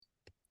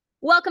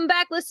Welcome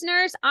back,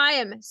 listeners. I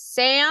am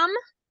Sam.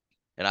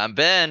 And I'm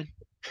Ben.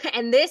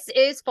 And this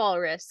is Fall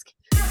Risk.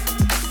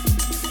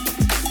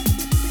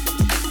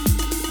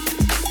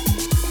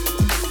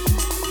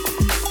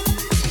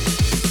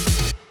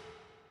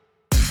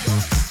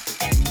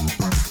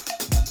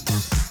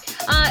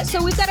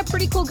 So we've got a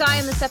pretty cool guy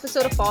in this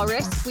episode of Fall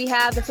Risk. We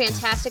have the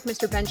fantastic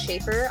Mr. Ben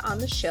Shafer on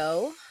the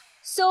show.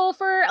 So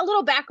for a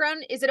little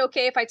background, is it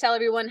okay if I tell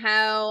everyone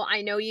how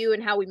I know you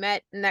and how we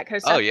met and that kind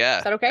of stuff? Oh, yeah.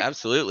 Is that okay?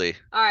 Absolutely.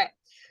 All right.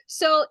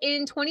 So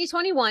in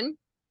 2021,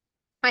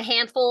 a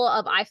handful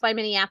of iFly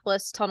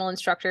Minneapolis tunnel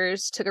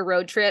instructors took a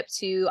road trip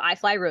to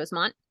iFly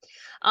Rosemont.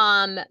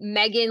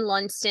 Megan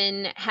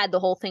Lunston had the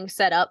whole thing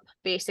set up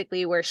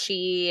basically where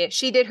she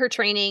did her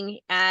training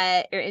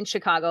in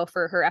Chicago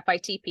for her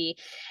FITP,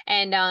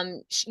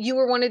 and you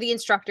were one of the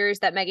instructors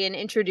that Megan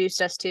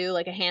introduced us to,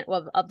 like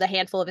of the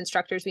handful of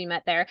instructors we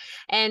met there,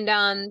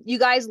 and you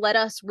guys let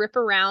us rip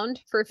around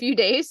for a few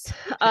days.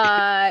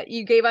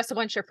 You gave us a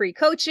bunch of free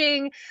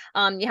coaching.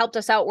 You helped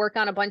us out work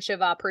on a bunch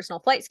of personal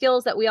flight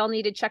skills that we all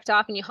needed checked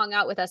off, and you hung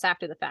out with us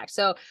after the fact.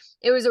 So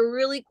it was a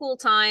really cool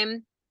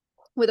time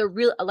with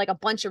a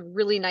bunch of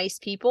really nice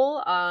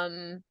people,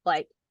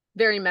 like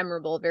very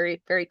memorable,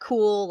 very, very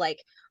cool,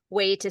 like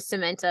way to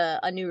cement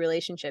a new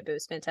relationship. It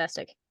was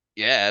fantastic.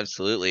 Yeah,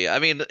 absolutely. I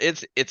mean,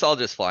 it's all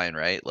just flying,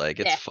 right? Like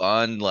it's Yeah.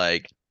 fun.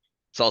 Like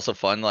it's also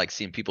fun, like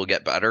seeing people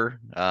get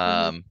better.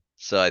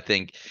 So I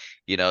think,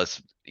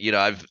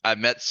 I've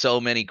met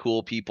so many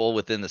cool people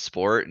within the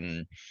sport,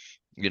 and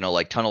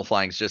like tunnel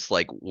flying is just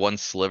like one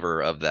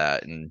sliver of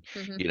that. And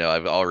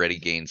I've already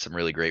gained some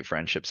really great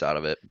friendships out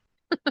of it.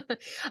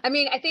 I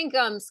mean, I think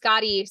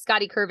Scotty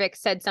Kervick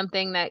said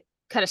something that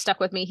kind of stuck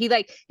with me. He's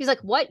like,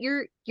 what?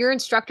 You're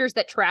instructors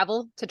that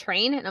travel to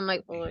train? And I'm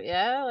like, well,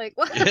 yeah, like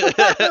what?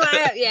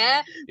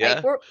 Yeah. Yeah.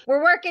 Like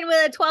we're working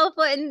with a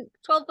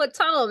 12-foot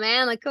tunnel,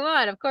 man. Like, come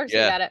on, of course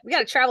Yeah. we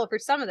gotta travel for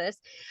some of this.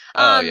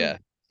 Oh, yeah.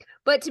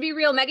 But to be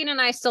real, Megan and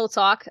I still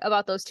talk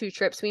about those 2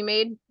 trips we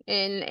made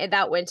in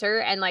that winter.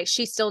 And like,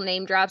 she still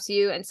name drops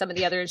you and some of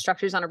the other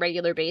instructors on a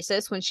regular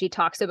basis when she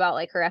talks about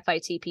like her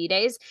FITP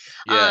days.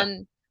 Yeah.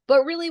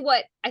 But really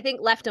what I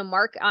think left a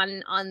mark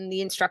on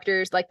the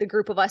instructors, like the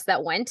group of us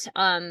that went,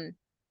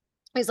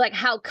 is like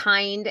how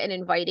kind and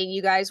inviting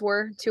you guys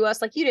were to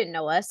us. Like, you didn't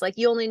know us, like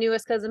you only knew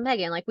us because of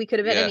Megan. Like, we could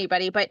have been Yeah.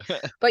 anybody,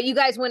 but you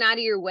guys went out of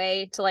your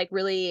way to like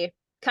really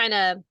kind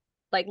of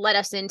like let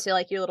us into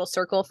like your little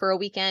circle for a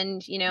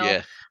weekend.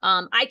 Yeah.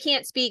 I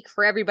can't speak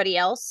for everybody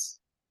else,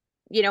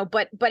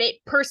 but it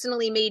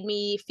personally made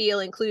me feel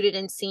included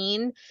and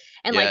seen,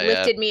 and like Yeah. Yeah.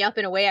 lifted me up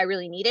in a way I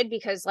really needed,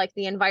 because like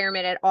the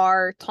environment at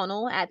our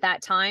tunnel at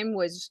that time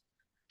was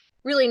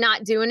really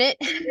not doing it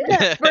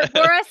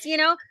for us.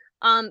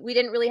 We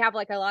didn't really have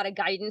like a lot of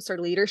guidance or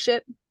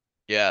leadership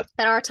Yeah.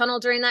 at our tunnel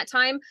during that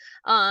time.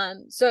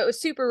 So it was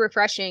super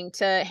refreshing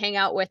to hang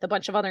out with a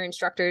bunch of other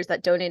instructors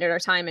that donated our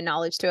time and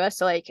knowledge to us.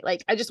 So like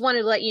I just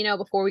wanted to let you know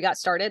before we got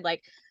started,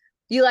 like,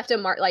 you left a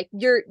mark, like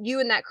you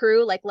and that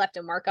crew like left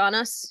a mark on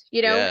us,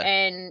 Yeah.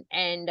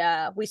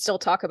 and we still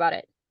talk about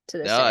it to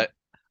this No, day.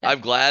 Yeah. I'm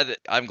glad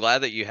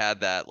that you had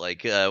that.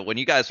 Like when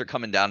you guys were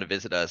coming down to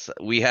visit us,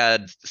 we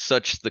had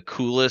such the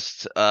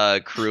coolest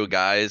crew of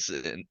guys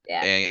and,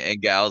 Yeah.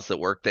 and gals that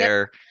worked Yep.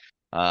 there.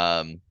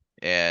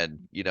 And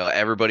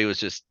everybody was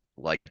just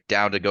like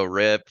down to go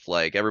rip,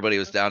 like everybody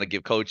was down to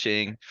give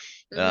coaching.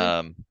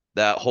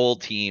 That whole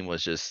team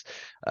was just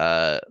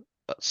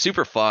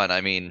super fun.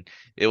 I mean,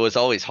 it was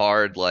always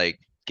hard, like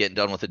getting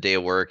done with a day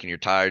of work and you're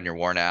tired and you're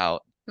worn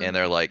out, and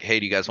they're like, "Hey,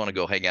 do you guys want to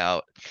go hang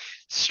out?"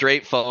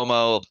 Straight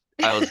FOMO.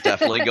 I was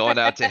definitely going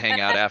out to hang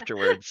out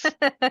afterwards.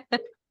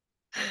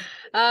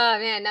 Oh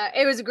man, no,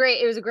 it was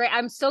great. It was great.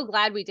 I'm so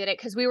glad we did it,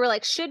 because we were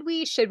like, should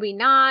we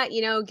not,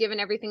 given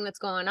everything that's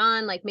going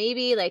on, like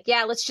maybe, like,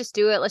 yeah, let's just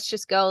do it. Let's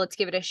just go. Let's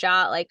give it a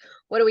shot. Like,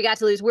 what do we got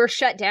to lose? We're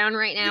shut down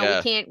right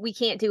now. Yeah. We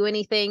can't do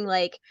anything,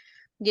 like,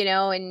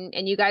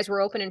 and you guys were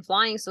open and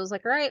flying. So I was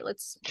like, all right,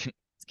 let's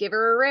give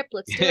her a rip.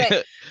 Let's do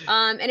it.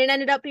 And it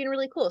ended up being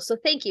really cool. So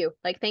thank you.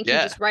 Like, thank you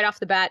Yeah. just right off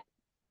the bat.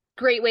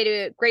 Great way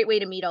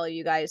to meet all of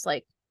you guys.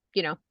 Like,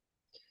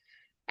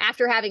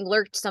 after having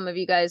lurked some of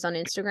you guys on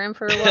Instagram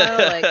for a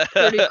while, like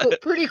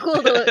pretty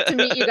cool to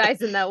meet you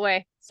guys in that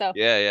way. So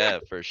Yeah,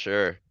 for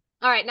sure.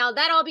 All right, now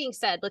that all being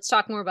said, let's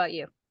talk more about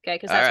you, okay?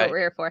 Because that's All what right. we're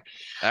here for.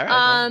 All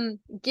right.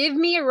 Give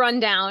me a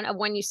rundown of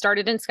when you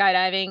started in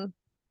skydiving.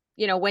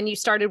 When you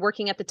started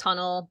working at the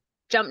tunnel,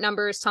 jump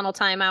numbers, tunnel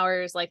time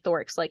hours, like the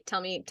works. Like, tell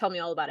me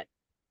all about it.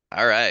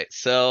 All right.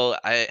 So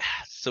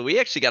we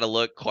actually got to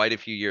look quite a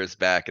few years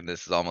back, and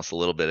this is almost a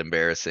little bit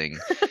embarrassing.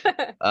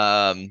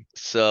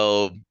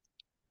 So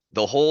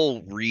the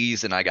whole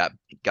reason I got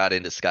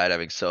into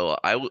skydiving, so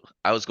I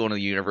was going to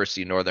the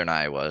University of Northern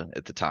Iowa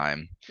at the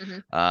time.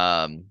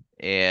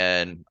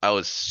 And I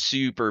was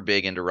super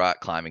big into rock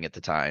climbing at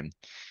the time.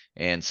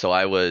 And so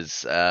I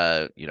was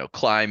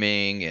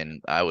climbing,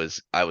 and I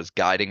was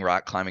guiding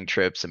rock climbing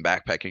trips and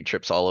backpacking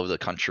trips all over the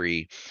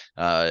country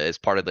as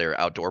part of their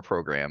outdoor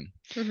program.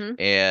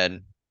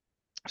 And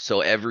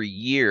so every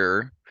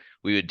year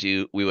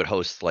we would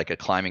host like a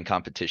climbing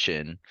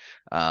competition.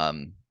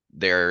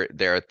 There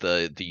at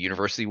the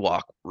University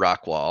Walk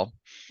Rock Wall,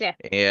 Yeah.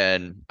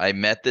 and I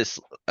met this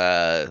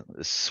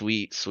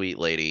sweet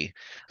lady.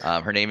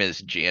 Her name is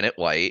Janet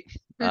White.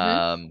 Mm-hmm.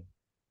 Um,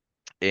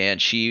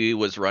 and she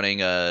was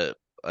running a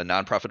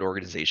nonprofit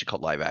organization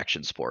called Live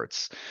Action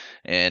Sports.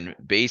 And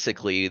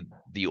basically,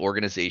 the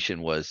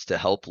organization was to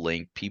help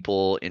link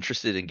people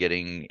interested in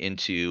getting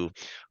into,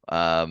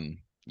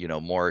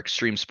 more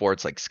extreme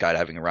sports like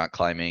skydiving and rock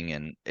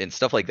climbing and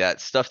stuff like that.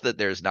 Stuff that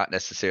there's not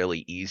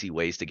necessarily easy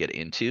ways to get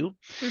into.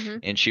 Mm-hmm.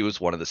 And she was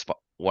one of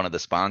the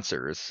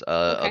sponsors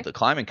of Okay. the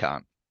climbing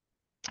comp.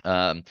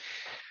 Um,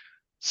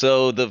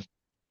 so the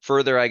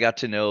further I got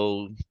to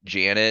know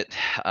Janet,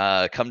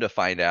 come to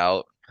find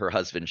out her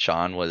husband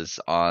Sean was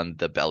on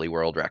the Belly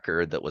World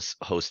record that was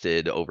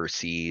hosted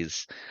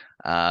overseas.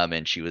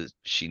 And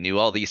she knew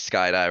all these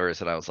skydivers,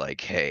 and I was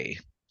like, hey,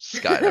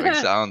 skydiving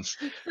sounds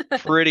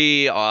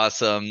pretty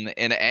awesome.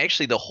 And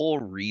actually the whole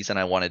reason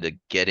I wanted to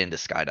get into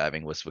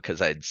skydiving was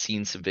because I'd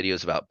seen some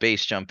videos about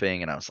base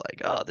jumping, and I was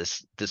like, oh,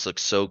 this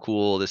looks so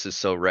cool. This is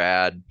so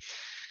rad.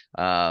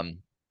 Um,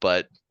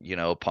 but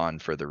upon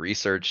further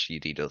research, you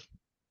need to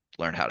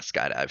learn how to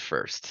skydive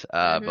first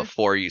Mm-hmm.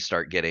 before you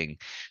start getting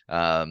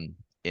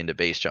into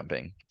base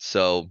jumping.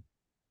 So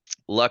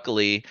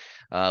luckily,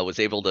 was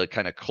able to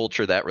kind of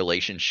culture that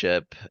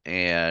relationship,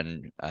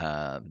 and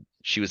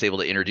she was able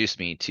to introduce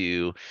me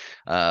to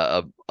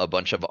a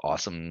bunch of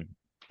awesome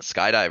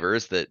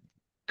skydivers that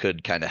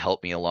could kind of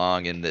help me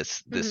along in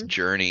this Mm-hmm.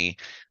 journey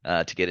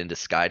to get into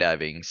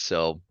skydiving.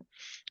 So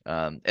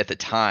at the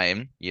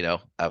time,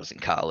 I was in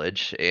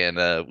college,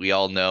 and we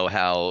all know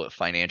how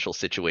financial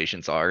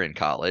situations are in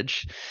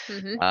college.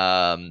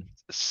 Mm-hmm.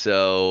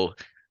 So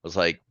I was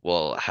like,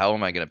 well, how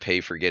am I going to pay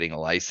for getting a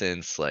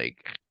license?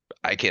 Like,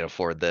 I can't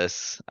afford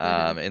this.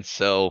 Mm-hmm. And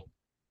so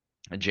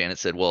Janet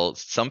said, well,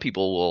 some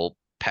people will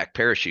pack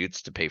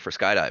parachutes to pay for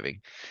skydiving.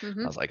 I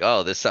Mm-hmm. was like,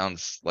 oh, this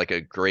sounds like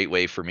a great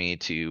way for me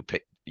to pay,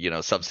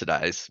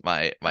 subsidize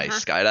my Uh-huh.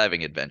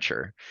 skydiving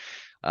adventure.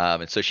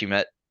 And so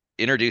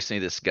introduced me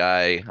to this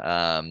guy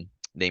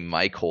named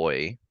Mike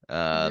Hoy,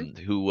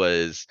 Mm-hmm. who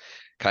was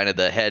kind of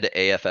the head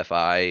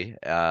AFFI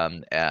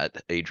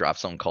at a drop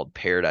zone called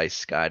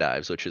Paradise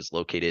Skydives, which is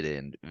located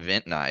in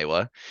Vinton,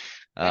 Iowa.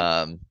 Okay.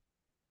 Um,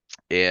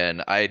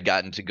 and I had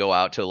gotten to go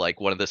out to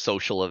like one of the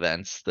social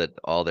events that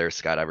all the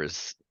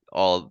skydivers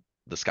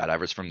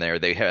from there,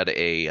 they had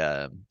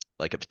a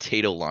like a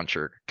potato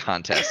launcher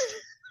contest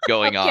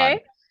going on.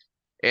 Okay.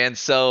 And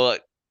so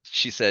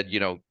she said,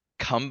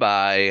 come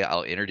by,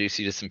 I'll introduce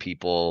you to some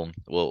people.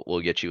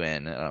 We'll get you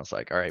in. And I was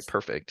like, all right,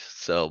 perfect.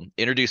 So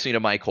introduced me to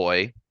Mike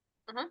Hoy,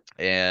 Uh-huh.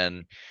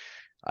 and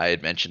I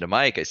had mentioned to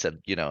Mike, I said,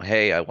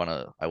 hey, I want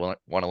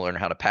to learn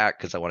how to pack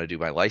because I want to do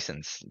my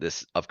license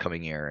this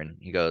upcoming year. And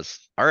he goes,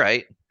 all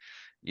right,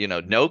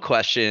 no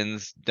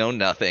questions, no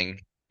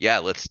nothing. Yeah,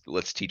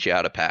 let's teach you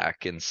how to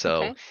pack. And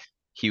so Okay.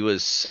 he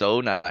was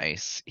so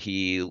nice.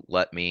 He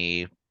let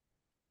me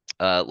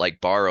like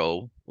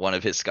borrow one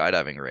of his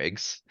skydiving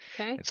rigs.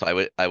 Okay. And so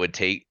I would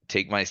take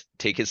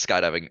his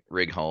skydiving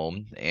rig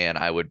home, and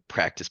I would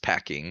practice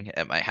packing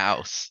at my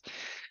house.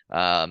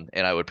 And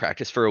I would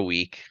practice for a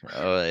week,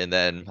 and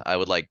then I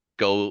would like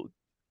go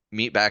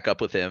meet back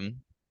up with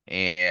him,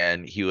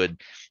 and he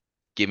would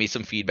give me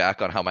some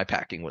feedback on how my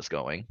packing was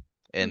going.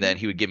 And Mm-hmm. then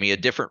he would give me a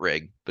different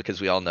rig,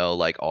 because we all know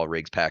like all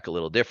rigs pack a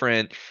little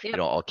different, Yep.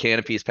 all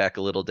canopies pack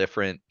a little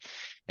different.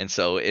 And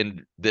so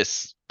in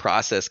this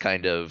process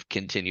kind of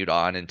continued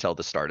on until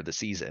the start of the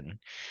season.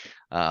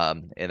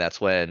 And that's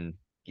when,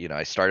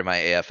 I started my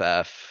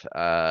AFF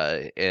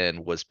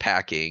and was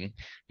packing,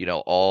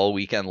 all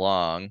weekend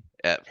long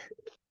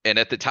and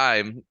at the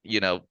time,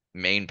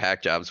 main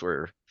pack jobs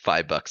were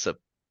 $5 a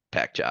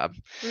pack job.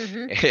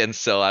 Mm-hmm. And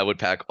so I would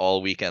pack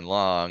all weekend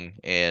long,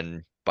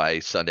 and by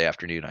Sunday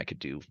afternoon I could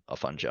do a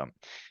fun jump.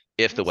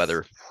 If the Nice.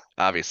 weather,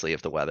 obviously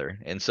if the weather.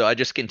 And so I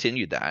just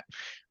continued that.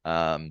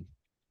 Um,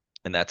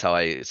 and that's how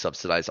I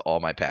subsidized all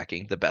my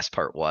packing. The best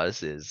part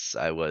is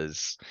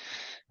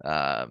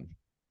um,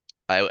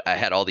 I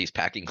had all these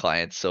packing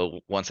clients.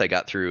 So once I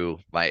got through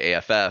my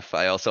AFF,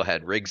 I also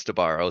had rigs to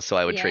borrow. So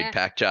I would trade Yeah.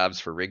 pack jobs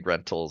for rig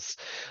rentals,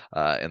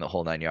 and the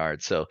whole nine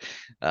yards. So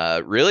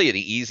really an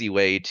easy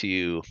way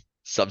to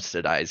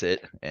subsidize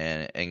it,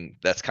 and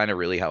that's kind of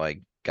really how I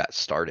got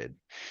started.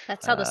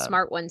 That's how the Um,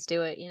 smart ones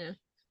do it, you know.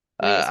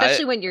 I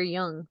Especially when you're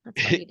young.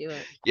 That's how you do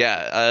it.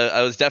 yeah,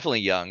 I was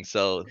definitely young.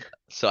 So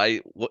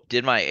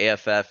did my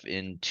AFF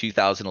in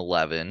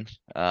 2011.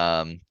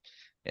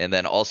 And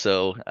then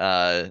also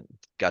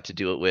got to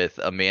do it with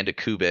Amanda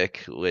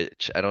Kubik,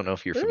 which I don't know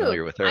if you're Ooh,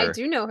 familiar with I her.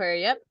 do know her.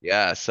 Yep.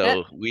 Yeah, Yep.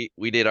 so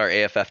we did our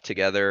AFF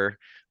together,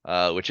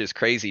 which is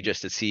crazy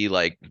just to see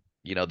like,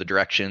 the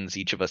directions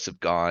each of us have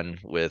gone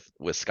with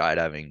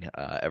skydiving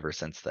ever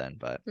since then.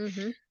 But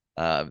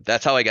Mm-hmm.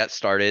 that's how I got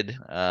started.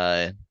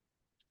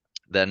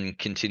 Then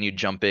continued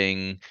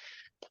jumping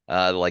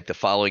like the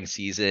following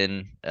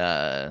season.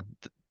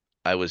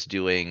 I was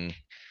doing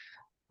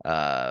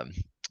um,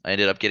 I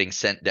ended up getting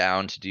sent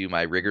down to do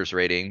my riggers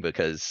rating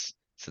because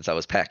since I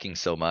was packing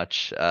so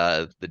much,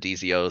 the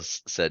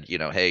DZOs said,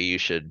 hey, you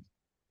should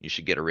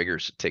get a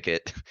rigger's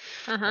ticket.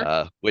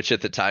 Uh-huh. Which at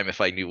the time,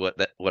 if I knew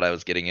what I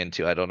was getting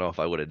into, I don't know if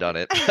I would have done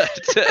it.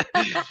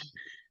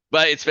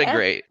 But it's been Yeah.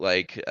 great.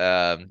 Like,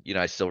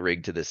 I still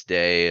rig to this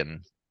day,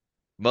 and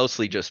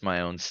mostly just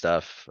my own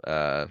stuff.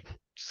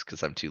 Just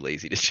because I'm too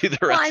lazy to do the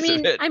Well, rest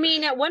of it.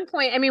 at one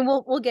point,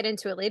 we'll get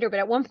into it later, but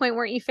at one point,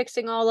 weren't you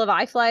fixing all of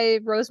iFly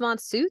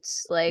Rosemont's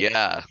suits? Like,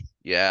 Yeah,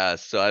 yeah.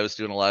 So I was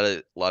doing a lot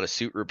of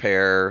suit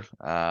repair.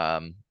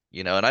 And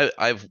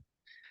I've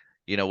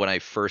when I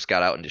first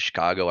got out into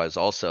Chicago, I was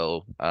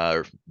also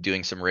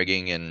doing some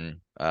rigging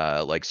and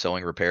like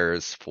sewing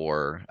repairs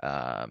for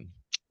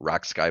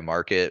Rock Sky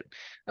Market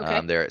okay.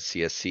 there at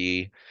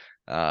CSC.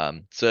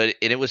 And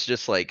it was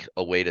just like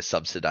a way to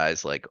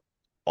subsidize like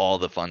all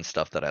the fun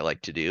stuff that I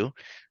like to do.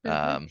 Hmm.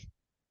 Um,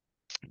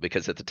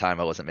 because at the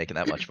time I wasn't making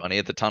that much money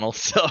at the tunnel,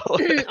 so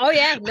Oh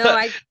yeah, no,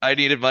 I I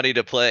needed money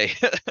to play.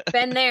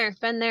 been there.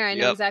 I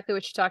know Yep. exactly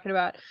what you're talking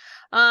about.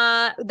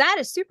 That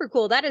is super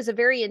cool. That is a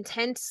very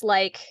intense,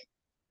 like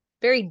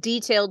very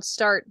detailed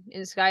start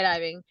in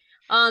skydiving.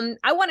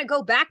 I want to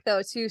go back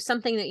though to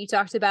something that you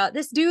talked about.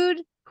 This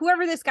dude,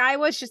 whoever this guy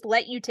was, just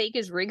let you take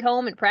his rig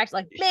home and practice.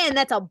 Like, man,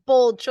 that's a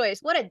bold choice.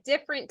 What a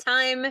different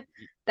time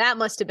that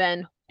must have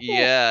been. Oh,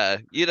 Yeah,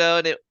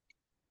 and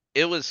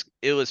it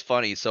was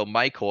funny. So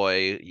Mike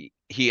Hoy,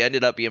 he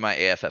ended up being my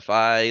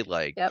AFFI.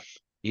 Like yep.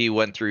 he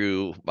went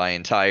through my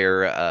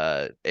entire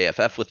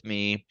AFF with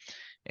me,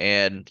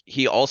 and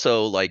he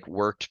also like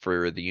worked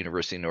for the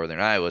University of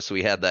Northern Iowa, so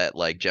we had that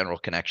like general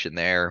connection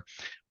there.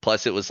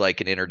 Plus, it was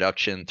like an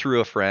introduction through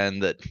a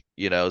friend that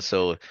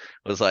so it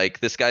was like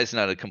this guy's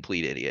not a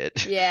complete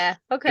idiot, Yeah.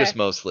 just Okay.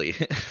 mostly.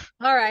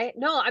 All right.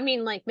 No,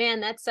 like, man,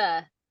 that's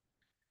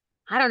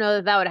I don't know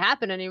that that would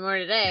happen anymore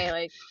today.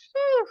 Like,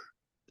 whew,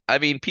 I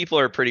mean, people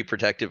are pretty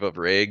protective of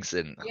rigs,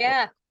 and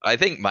yeah. I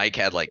think Mike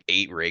had like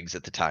 8 rigs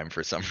at the time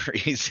for some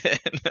reason.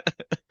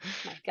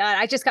 My God,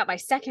 I just got my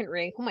second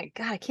rig. Oh my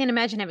God, I can't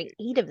imagine having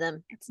 8 of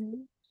them. It's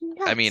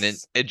I mean,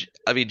 nuts.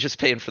 I mean, just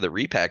paying for the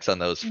repacks on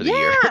those for the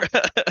year.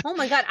 Yeah. Oh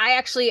my God, I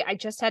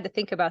just had to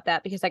think about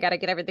that because I got to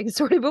get everything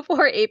sorted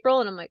before April,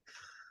 and I'm like,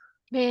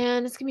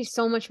 man, it's gonna be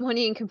so much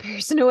money in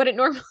comparison to what it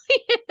normally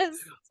is.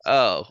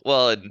 Oh,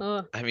 well, and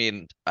Oh. I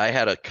mean, I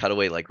had a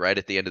cutaway like right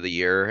at the end of the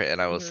year, and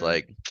I was Mhm.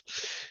 like,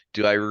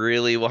 do I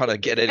really want to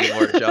get any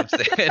more jumps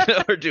in,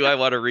 or do I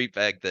want to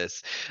repack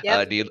this?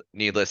 Yep.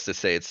 Needless to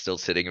say, it's still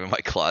sitting in my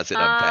closet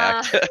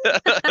Uh,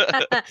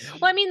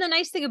 unpacked. well, the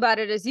nice thing about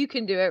it is you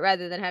can do it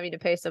rather than having to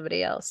pay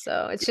somebody else.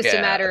 So it's just a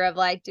Yeah, matter of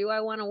like, do I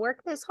want to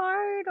work this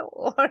hard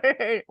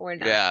or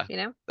not? yeah. You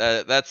know?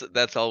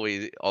 That's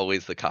always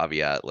the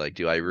caveat. Like,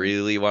 do I Hmm.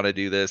 really want to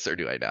do this or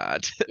do I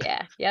not?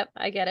 Yeah. Yep.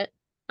 I get it.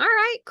 All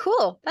right.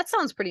 Cool. That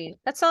sounds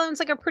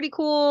like a pretty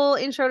cool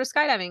intro to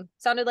skydiving.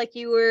 Sounded like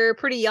you were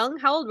pretty young.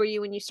 How old were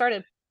you when you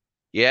started?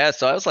 Yeah,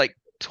 so I was like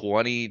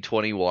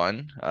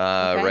 2021,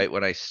 Okay. right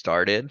when I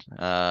started.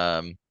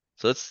 So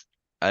it's,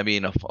 I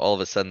mean, all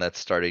of a sudden that's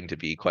starting to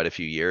be quite a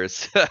few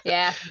years.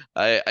 Yeah.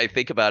 I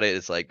think about it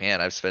as like,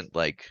 man, I've spent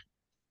like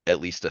at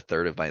least a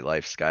third of my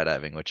life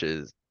skydiving, which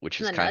is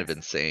Isn't that kind of nuts?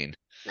 insane.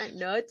 Isn't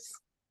that nuts?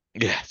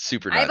 Yeah,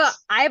 super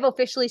nuts. I have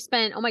officially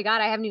spent, oh my God,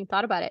 I haven't even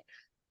thought about it.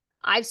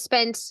 I've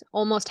spent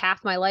almost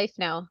half my life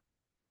now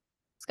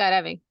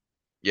skydiving.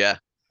 Yeah,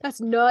 That's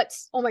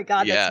nuts. Oh my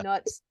God, that's yeah.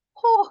 nuts.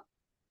 Oh,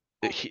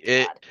 oh my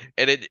It God.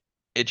 and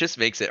it just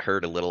makes it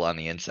hurt a little on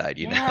the inside,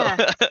 you know.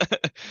 Yeah.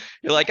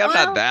 You're like, I'm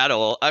not Well, that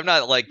old. I'm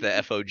not like the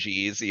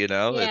FOGs, you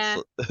know.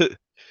 It's yeah.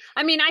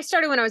 I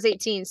started when I was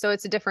 18, so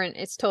it's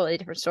totally a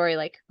different story.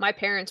 Like my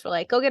parents were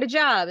like, go get a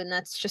job, and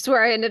that's just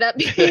where I ended up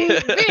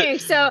being.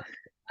 So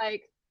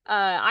like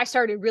I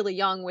started really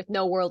young with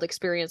no world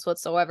experience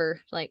whatsoever.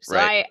 Like so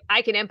right.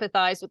 I can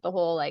empathize with the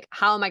whole like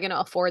how am I gonna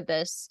afford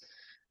this?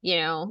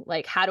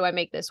 Like how do I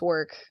make this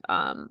work?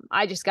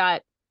 I just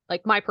got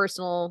like my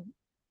personal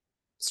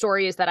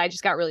story is that I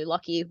just got really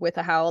lucky with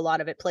how a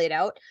lot of it played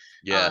out.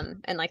 Yeah.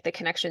 And like the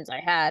connections I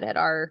had at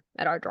our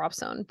drop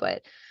zone.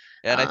 But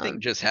And I think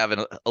um just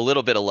having a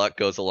little bit of luck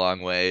goes a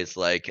long ways.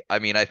 Like, I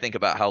mean, I think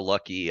about how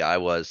lucky I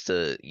was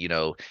to,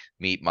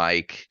 meet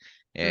Mike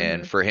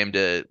and mhm, for him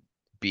to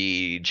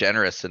be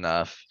generous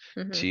enough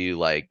mhm. to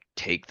like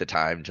take the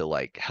time to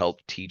like help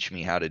teach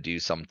me how to do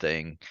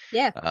something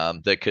Yeah.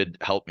 that could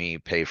help me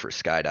pay for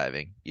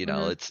skydiving.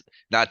 Mhm. It's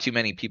not too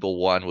many people,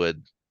 one,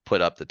 would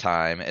put up the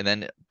time, and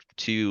then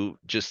two,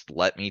 just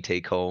let me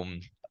take home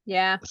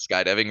Yeah. a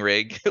skydiving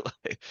rig.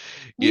 Like,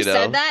 You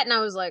said know? that and I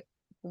was like,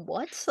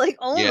 "What?" Like,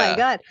 "Oh my Yeah.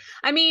 God."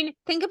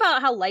 Think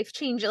about how life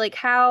changing like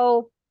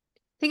how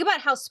think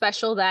about how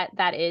special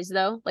that is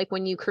though. Like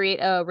when you create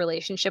a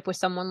relationship with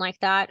someone like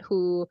that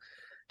who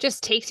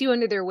just takes you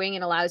under their wing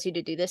and allows you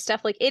to do this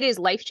stuff. Like it is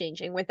life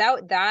changing.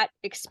 Without that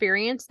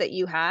experience that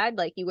you had,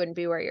 like you wouldn't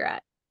be where you're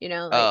at. Like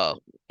Oh,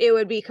 it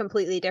would be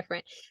completely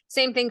different.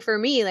 Same thing for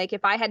me. Like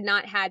if I had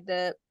not had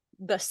the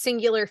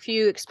singular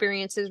few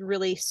experiences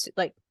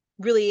like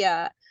really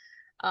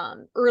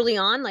early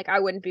on, like I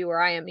wouldn't be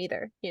where I am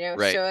either.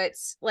 right. So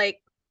it's like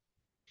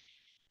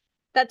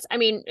that's, I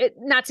mean,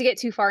 not to get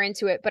too far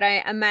into it, but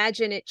I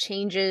imagine it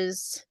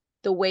changes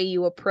the way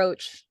you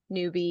approach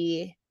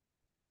newbie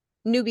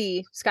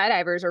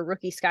skydivers or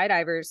rookie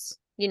skydivers,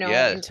 you know,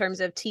 Yeah. in terms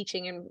of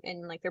teaching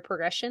and like their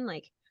progression.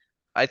 Like,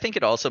 I think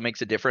it also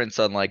makes a difference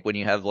on like when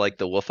you have like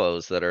the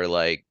woofos that are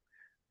like,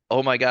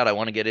 oh my God, I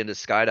want to get into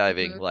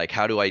skydiving. mhm, Like,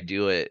 how do I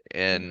do it?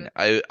 mhm,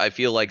 And I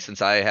feel like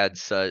since I had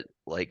such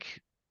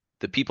like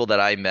the people that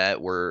I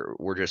met were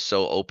just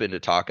so open to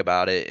talk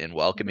about it and mhm.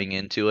 welcoming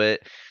into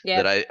it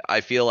Yeah. that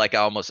I feel like I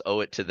almost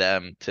owe it to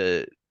them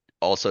to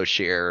also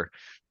share,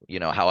 you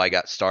know, how I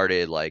got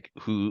started, like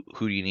who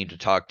do you need to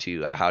talk to?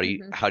 Mhm.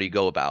 How do you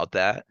go about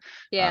that?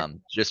 Yeah.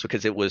 Just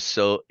because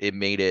it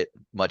made it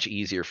much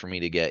easier for me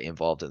to get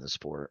involved in the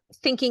sport.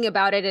 Thinking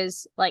about it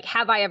as like,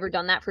 have I ever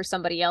done that for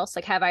somebody else?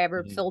 Like, have I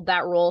ever Mhm. filled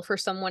that role for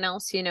someone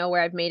else, you know,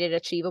 where I've made it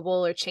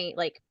achievable or change,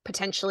 like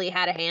potentially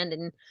had a hand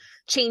in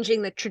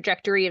changing the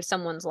trajectory of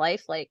someone's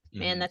life? Like,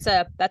 man,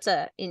 Mhm. that's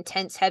a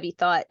intense, heavy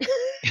thought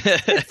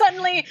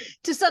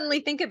to suddenly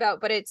think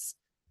about, but it's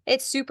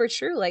super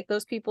true. Like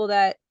those people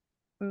that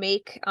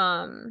make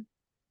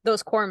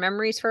those core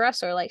memories for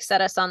us or like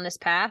set us on this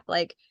path,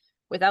 like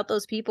without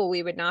those people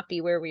we would not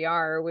be where we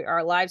are.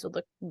 Our lives would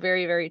look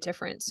very, very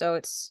different. So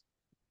it's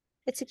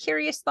a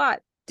curious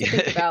thought to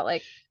think about,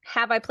 like,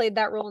 have I played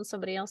that role in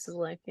somebody else's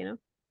life, you know?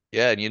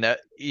 Yeah, and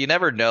you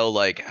never know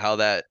like how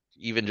that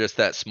even just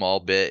that small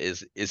bit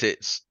is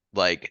it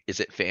like is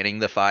it fanning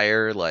the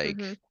fire? Like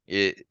Mhm.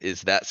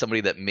 is that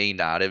somebody that may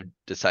not have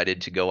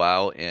decided to go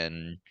out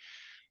and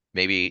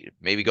maybe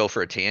go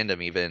for a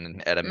tandem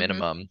even at a Mhm.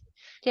 minimum,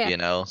 Yeah. you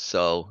know?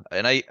 So,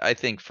 and I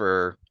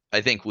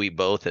think we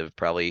both have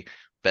probably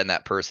been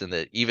that person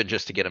that even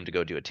just to get them to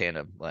go do a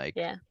tandem, like,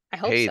 Yeah. I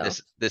hope hey, so.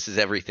 this is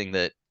everything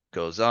that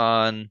goes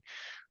on.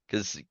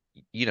 Because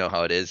you know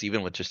how it is,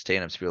 even with just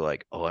tandems, people are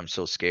like, "Oh, I'm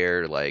so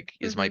scared. Like,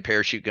 is my Mhm.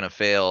 parachute gonna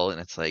fail?"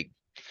 And it's like,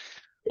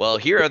 well,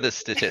 here are the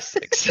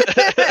statistics.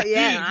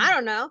 Yeah, I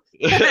don't know.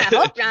 I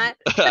hope not.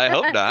 I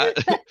hope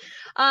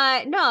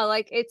not. No,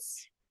 like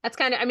it's that's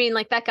kind of, I mean,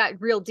 like that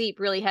got real deep,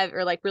 really heavy,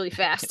 or like really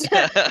fast.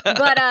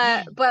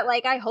 But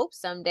like I hope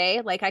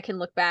someday, like I can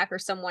look back or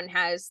someone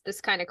has this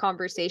kind of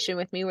conversation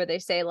with me where they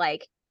say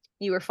like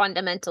you were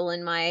fundamental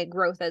in my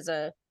growth as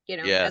a, you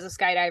know, Yeah, as a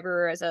skydiver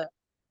or as a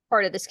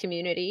part of this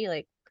community.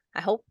 Like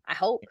I hope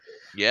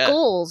yeah,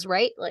 goals,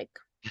 right? Like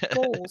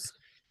goals.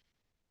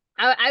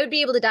 I would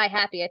be able to die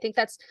happy. I think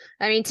that's,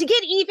 I mean, to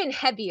get even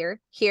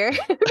heavier here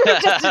for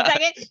just a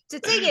second, to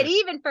take it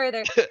even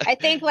further, I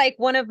think like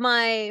one of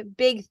my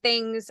big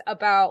things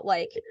about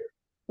like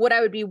what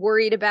I would be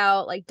worried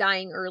about, like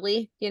dying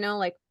early, you know,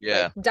 like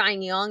yeah.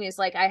 dying young is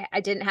like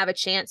I didn't have a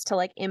chance to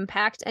like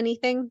impact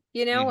anything,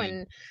 you know, Hmm.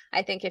 and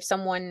I think if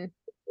someone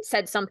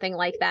said something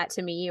like that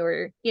to me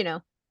or, you know,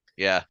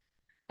 Yeah.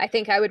 I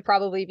think I would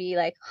probably be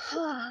like,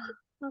 oh,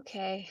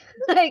 okay,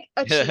 like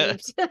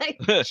achieved, like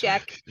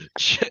check,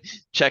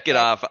 Check it check.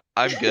 off.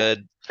 I'm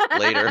good.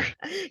 Later.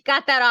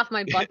 Got that off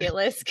my bucket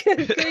list.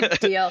 Good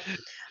deal.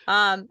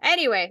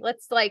 Anyway,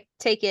 let's like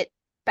take it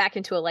back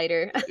into a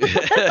lighter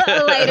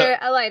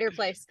a lighter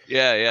place.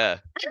 Yeah,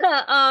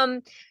 yeah.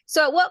 um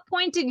so at what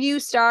point did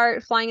you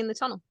start flying in the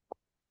tunnel?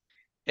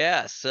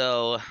 Yeah,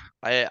 so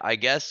I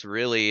guess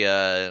really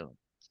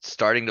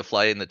starting to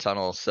fly in the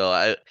tunnel. So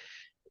I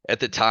at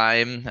the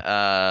time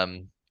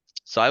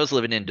so I was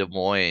living in Des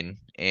Moines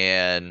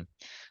and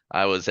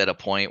I was at a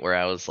point where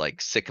I was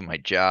like sick of my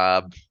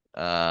job.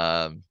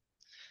 Um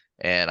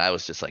and I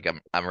was just like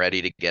I'm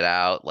ready to get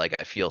out. Like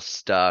I feel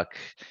stuck.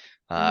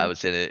 I Hmm.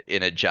 was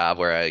in a job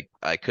where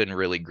I couldn't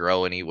really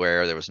grow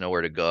anywhere. There was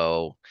nowhere to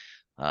go.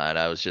 And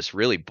I was just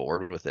really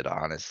bored with it,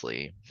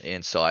 honestly.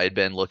 And so I had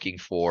been looking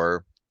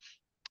for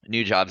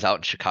new jobs out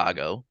in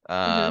Chicago.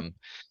 Hmm.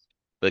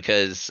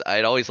 Because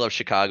I'd always loved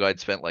Chicago. I'd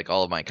spent like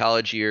all of my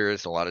college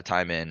years, a lot of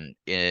time in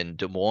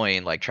Des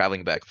Moines, like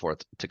traveling back and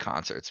forth to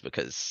concerts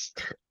because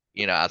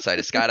you know, outside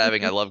of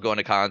skydiving, I love going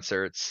to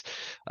concerts,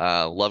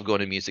 love going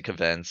to music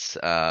events,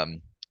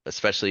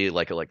 especially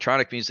like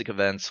electronic music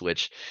events,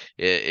 which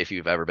if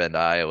you've ever been to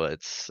Iowa,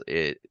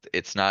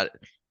 it's not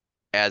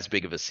as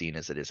big of a scene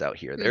as it is out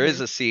here. There is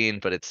Hmm. a scene,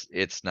 but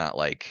it's not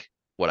like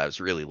what I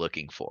was really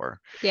looking for.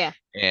 Yeah.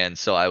 And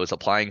so I was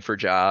applying for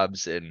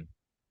jobs and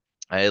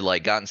I had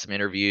like gotten some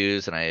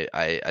interviews and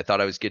I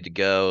thought I was good to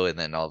go. And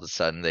then all of a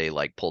sudden they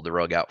like pulled the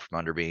rug out from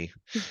under me.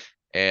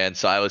 And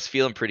so I was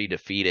feeling pretty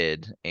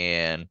defeated.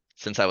 And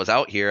since I was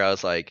out here, I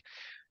was like,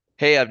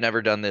 hey, I've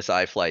never done this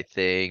iFly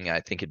thing. I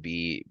think it'd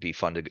be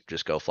fun to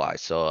just go fly.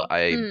 So I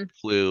Mm.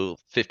 flew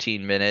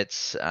 15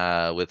 minutes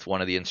with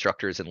one of the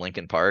instructors in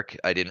Lincoln Park.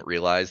 I didn't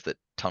realize that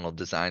tunnel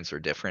designs were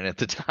different at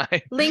the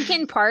time.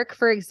 Lincoln Park,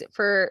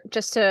 for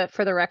just to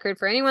for the record,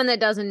 for anyone that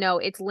doesn't know,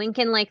 it's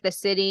Lincoln like the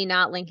city,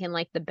 not Lincoln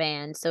like the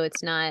band. So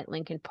it's not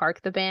Lincoln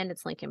Park the band,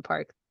 it's Lincoln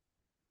Park.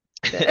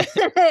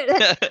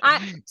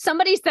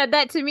 Somebody said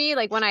that to me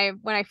like when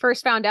I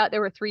first found out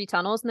there were three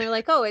tunnels, and they're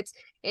like, "Oh,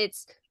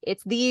 it's what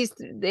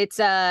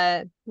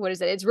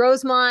is it? It's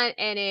Rosemont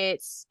and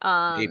it's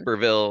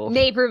Naperville.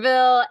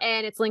 Naperville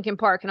and it's Lincoln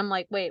Park. And I'm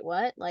like, wait,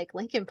 what? Like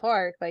Lincoln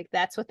Park? Like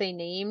that's what they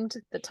named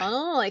the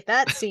tunnel? Like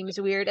that seems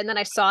weird. And then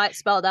I saw it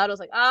spelled out. I was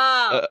like,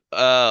 oh, Uh,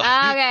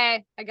 uh,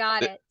 okay, I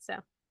got it. So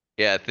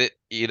yeah,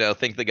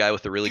 think the guy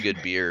with the really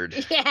good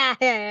beard.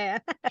 yeah.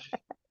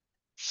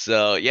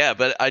 So yeah,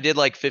 but I did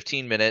like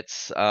 15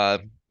 minutes,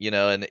 and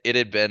it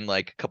had been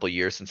like a couple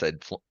years since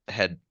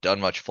had done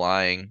much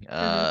flying.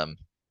 Hmm.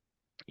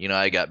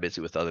 I got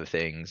busy with other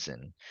things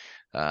and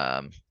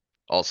um,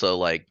 also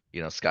like,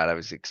 skydiving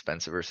was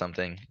expensive or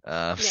something.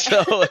 Yeah.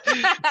 So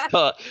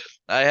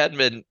I hadn't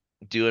been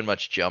doing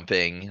much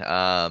jumping.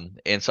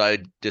 And so I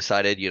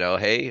decided,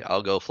 hey,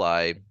 I'll go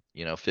fly,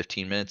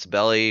 15 minutes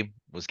belly,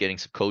 was getting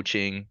some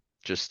coaching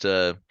just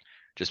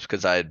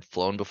because I had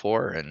flown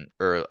before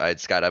or I had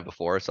skydived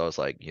before. So I was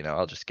like,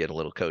 I'll just get a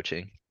little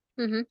coaching.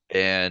 Hmm.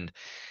 And,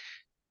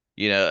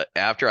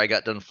 after I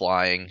got done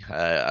flying,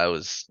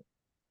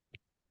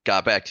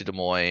 got back to Des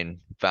Moines,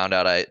 found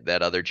out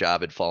that other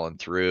job had fallen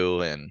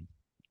through, and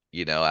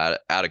out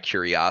of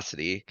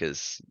curiosity,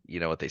 because you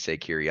know what they say,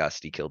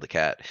 curiosity killed the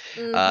cat.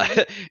 Uh,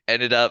 Hmm.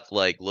 ended up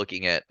like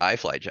looking at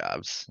iFly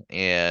jobs,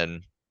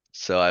 and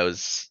so I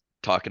was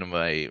talking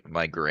to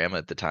my grandma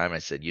at the time. I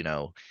said,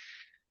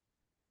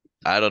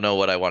 I don't know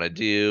what I want to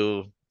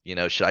do.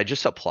 Should I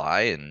just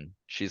apply? And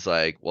she's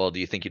like, well, do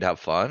you think you'd have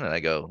fun? And I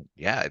go,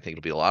 yeah, I think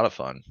it'll be a lot of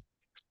fun.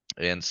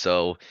 And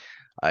so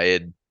I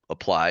had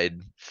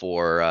applied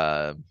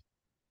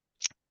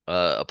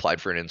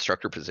for an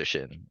instructor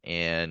position,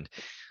 and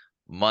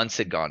months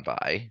had gone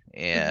by Hmm.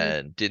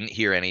 and didn't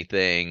hear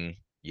anything,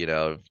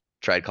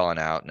 tried calling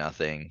out,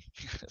 nothing.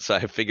 So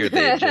I figured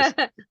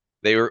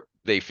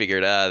they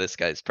figured, this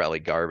guy's probably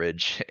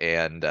garbage,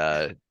 and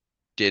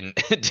didn't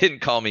didn't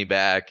call me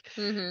back.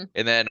 Hmm.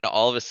 And then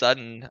all of a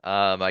sudden,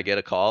 I get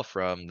a call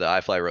from the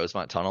iFly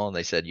Rosemont Tunnel, and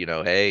they said,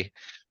 hey,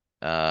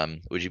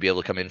 would you be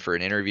able to come in for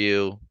an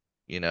interview?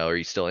 Are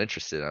you still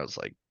interested? And I was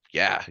like,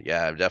 yeah,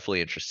 I'm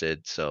definitely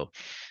interested. So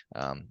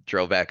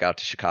drove back out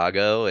to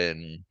Chicago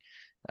and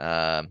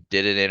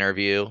did an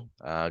interview,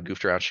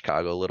 goofed around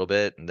Chicago a little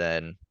bit, and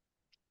then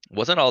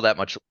wasn't all that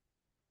much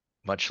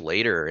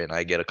later, and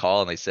I get a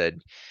call and they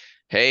said,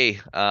 "Hey,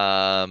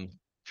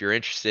 if you're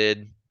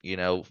interested,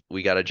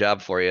 we got a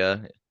job for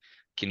you.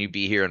 Can you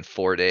be here in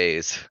 4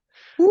 days?"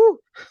 Woo.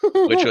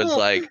 Which was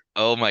like,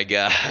 oh my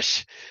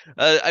gosh.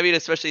 I mean,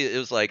 especially it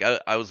was like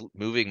I was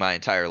moving my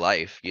entire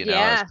life, I was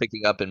Yeah.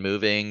 picking up and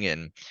moving,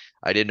 and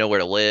I didn't know where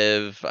to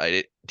live.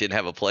 Didn't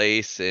have a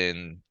place,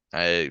 and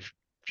I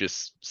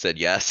just said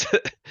yes.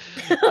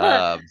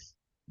 Um,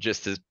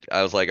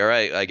 I was like, all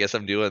right, I guess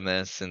I'm doing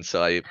this. And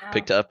so I Wow.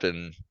 picked up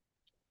and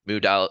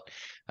moved out.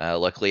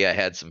 Luckily, I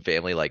had some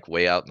family like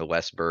way out in the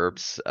West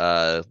Burbs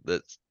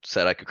that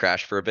said I could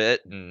crash for a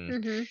bit,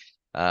 Hmm.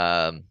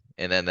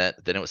 and then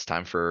it was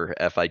time for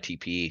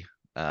FITP.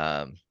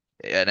 Um,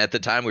 and at the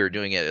time we were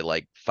doing it at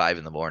like 5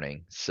 in the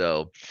morning.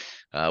 So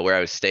where I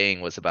was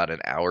staying was about an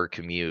hour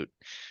commute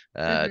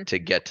Hmm. to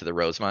get to the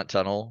Rosemont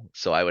Tunnel.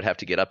 So I would have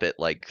to get up at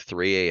like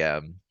 3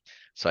 a.m.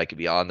 so I could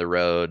be on the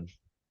road,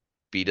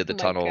 be to the Oh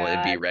my tunnel,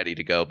 and be God. ready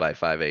to go by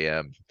 5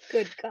 a.m.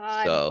 Good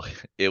God. So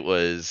it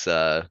was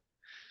a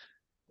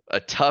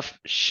tough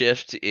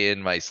shift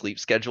in my sleep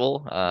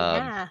schedule.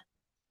 Yeah.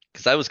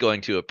 Because I was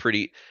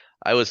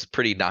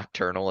pretty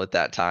nocturnal at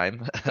that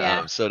time.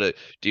 Yeah. So to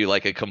do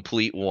like a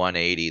complete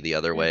 180 the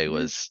other way Hmm.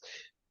 was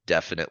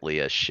definitely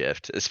a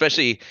shift.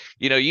 Especially,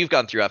 you've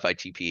gone through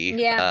FITP.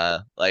 Yeah.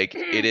 Like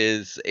it It's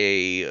is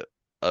a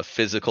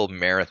physical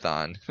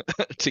marathon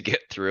to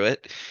get through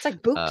it.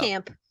 like boot Um,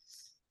 camp.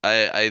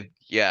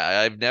 yeah,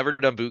 I've never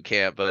done boot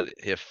camp, but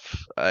if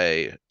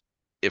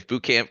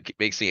boot camp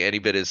makes me any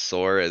bit as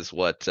sore as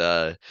what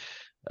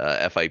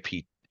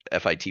FIP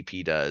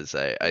FITP does,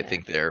 I Yeah.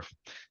 think they're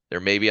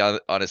maybe on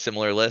a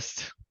similar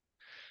list.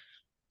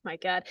 My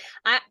God.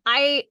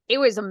 It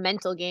was a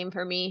mental game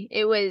for me.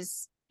 It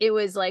was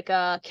like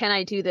a can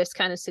I do this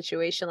kind of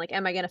situation? Like,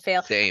 am I gonna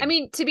fail? I Same.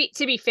 mean, to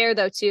be fair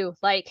though, too,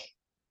 like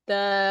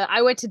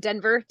I went to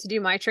Denver to do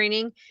my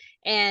training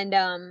and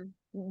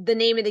the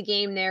name of the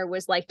game there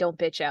was like don't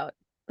bitch out.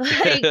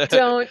 Like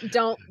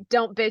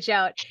don't bitch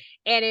out.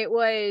 And it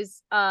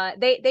was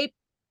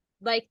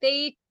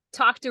they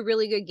talked a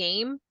really good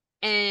game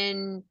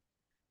and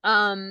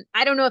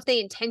I don't know if they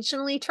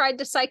intentionally tried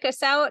to psych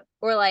us out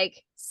or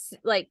like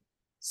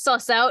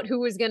suss out who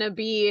was gonna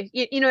be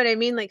you know what I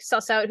mean, like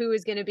suss out who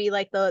was gonna be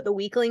like the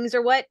weaklings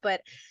or what,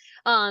 but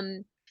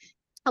um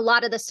a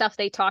lot of the stuff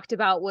they talked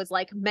about was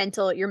like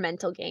your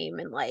mental game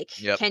and like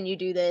Yep. can you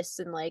do this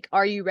and like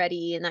are you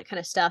ready and that kind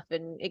of stuff,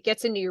 and it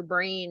gets into your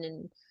brain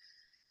and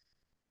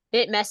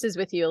it messes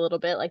with you a little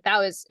bit. Like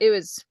it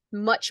was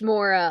much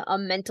more a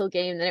mental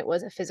game than it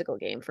was a physical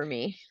game for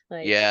me,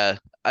 like Yeah.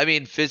 I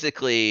mean,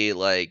 physically,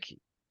 like,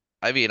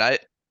 I mean, I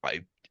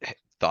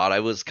thought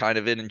I was kind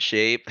of in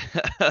shape,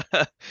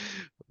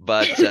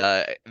 but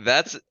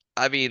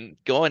I mean,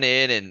 going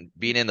in and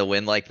being in the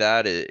wind like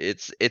that,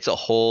 it's a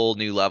whole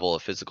new level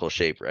of physical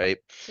shape, right?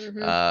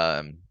 hmm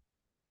Um,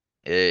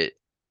 it.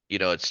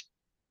 it's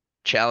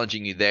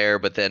challenging you there,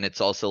 but then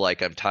it's also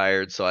like I'm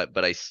tired,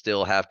 but I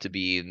still have to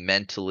be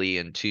mentally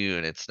in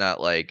tune. It's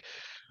not like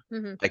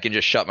Hmm. I can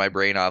just shut my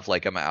brain off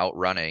like I'm out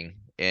running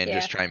and Yeah.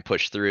 just try and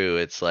push through.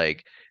 It's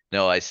like,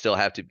 no, I still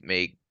have to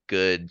make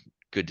good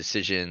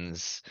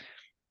decisions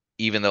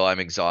even though I'm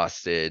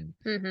exhausted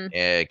Hmm.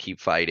 and keep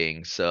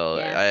fighting. So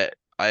Yeah.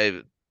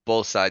 I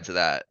both sides of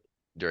that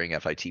during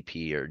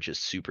FITP are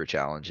just super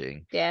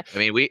challenging. Yeah. I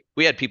mean,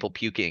 we had people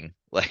puking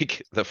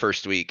like the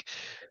first week.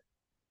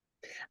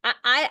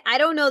 I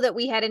don't know that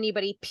we had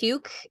anybody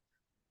puke.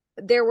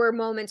 There were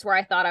moments where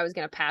I thought I was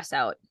gonna pass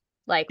out.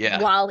 Like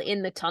Yeah. while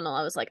in the tunnel,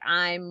 I was like,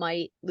 I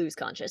might lose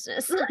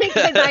consciousness, like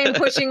because I am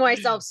pushing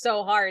myself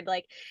so hard,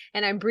 like,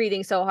 and I'm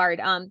breathing so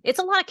hard. It's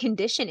a lot of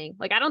conditioning.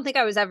 Like I don't think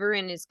I was ever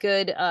in as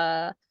good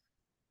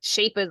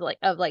shape as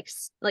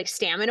like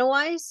stamina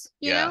wise,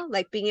 Yeah.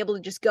 like being able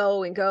to just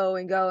go and go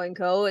and go and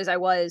go as I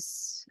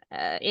was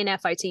in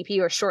FITP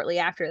or shortly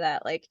after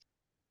that. Like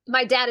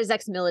my dad is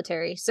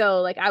ex-military,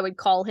 so like I would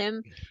call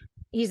him.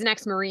 He's an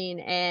ex-marine,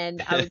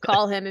 and I would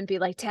call him and be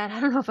like, Dad, I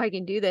don't know if I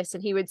can do this.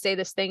 And he would say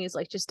this thing is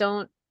like, just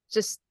don't,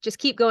 just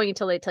keep going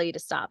until they tell you to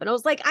stop. And I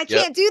was like, I Yep.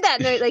 can't do that.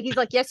 And like he's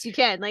like, yes, you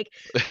can. Like,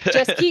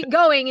 just keep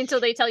going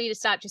until they tell you to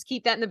stop. Just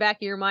keep that in the back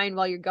of your mind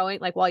while you're going,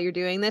 like while you're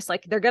doing this.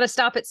 Like they're gonna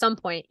stop at some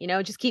point,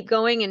 just keep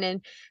going. And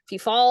then if you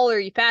fall or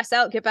you pass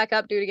out, get back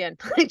up, do it again.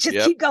 Like just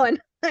Yep. keep going.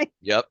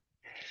 Yep.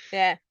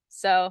 Yeah.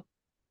 So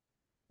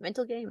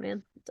mental game,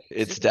 man.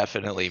 It's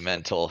definitely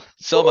mental.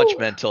 So much Woo.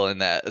 mental in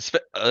that.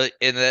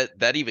 And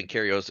that even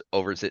carries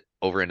over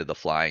into the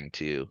flying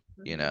too,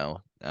 you Mm-hmm.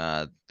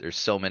 know. There's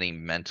so many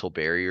mental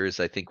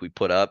barriers I think we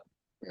put up,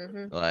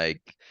 Mm-hmm.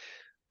 like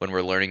when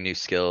we're learning new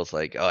skills,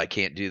 like, oh, I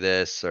can't do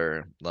this,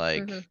 or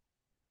like, Mm-hmm.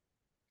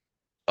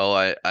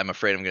 oh, I'm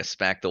afraid I'm gonna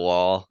smack the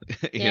wall,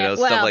 Yeah.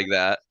 stuff Well, like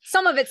that.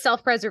 some of it's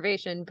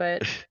self-preservation,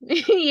 but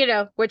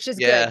which is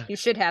good. Yeah, You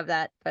should have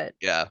that, but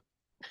yeah.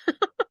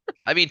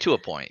 I mean, to a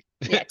point.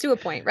 yeah, to a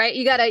point, right?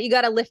 You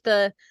gotta lift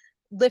the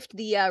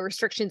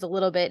restrictions a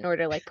little bit in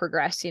order to like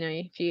progress.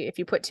 If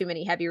you put too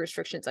many heavy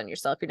restrictions on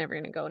yourself, you're never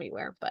gonna go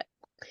anywhere. But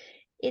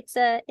it's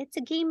a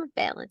game of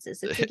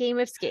balances. It's a game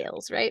of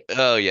scales, right?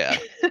 Oh yeah.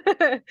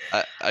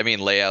 I mean,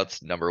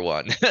 layouts number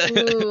one.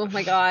 Ooh,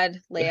 my God,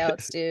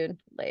 layouts, dude,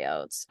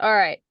 layouts. All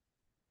right,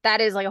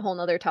 that is like a whole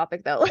nother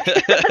topic, though.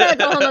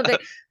 That's a whole nother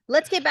thing.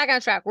 Let's get back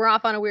on track. We're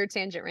off on a weird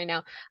tangent right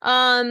now.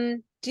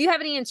 Do you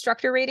have any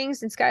instructor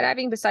ratings in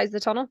skydiving besides the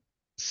tunnel?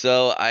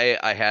 So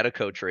I had a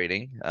coach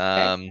rating.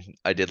 Okay.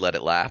 I did let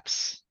it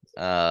lapse.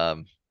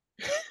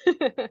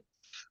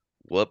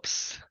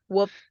 Whoops.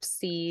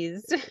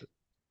 Whoopsies.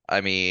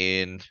 I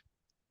mean,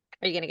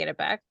 Are you gonna get it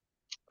back?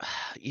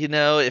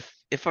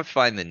 if I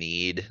find the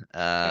need,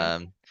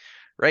 Okay.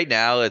 right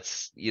now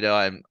it's,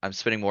 I'm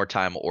spending more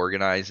time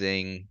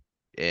organizing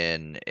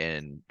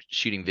and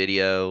shooting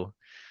video,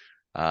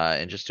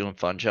 and just doing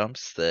fun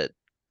jumps that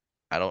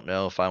I don't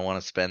know if I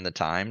want to spend the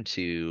time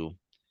to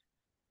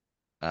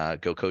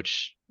go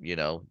coach,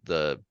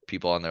 the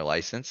people on their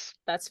license.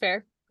 That's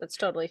fair. That's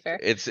totally fair.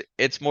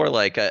 It's more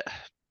like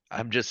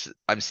I'm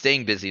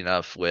staying busy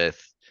enough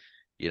with,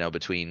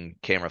 between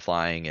camera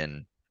flying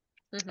and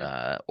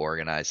Hmm.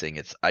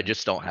 organizing. I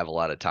just don't have a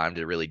lot of time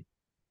to really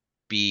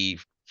be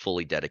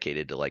fully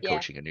dedicated to like Yeah.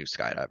 coaching a new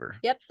skydiver.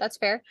 Yep, that's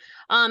fair.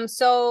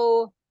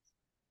 So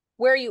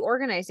where are you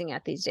organizing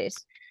at these days?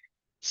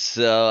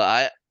 So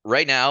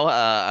right now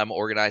I'm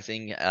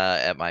organizing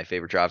at my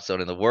favorite drop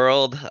zone in the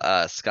world,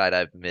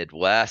 Skydive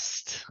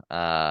Midwest.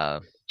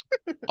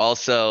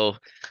 Also,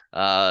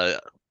 uh,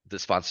 the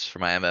sponsors for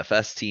my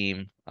MFS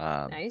team.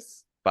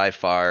 Nice. By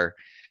far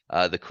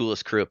the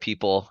coolest crew of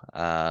people,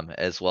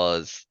 as well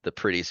as the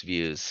prettiest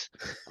views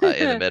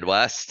in the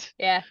Midwest.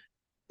 Yeah.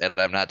 And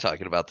I'm not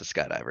talking about the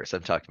skydivers.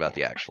 I'm talking about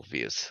Yeah. the actual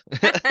views.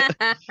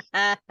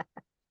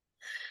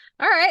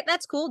 All right,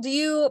 that's cool. Do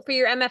you, for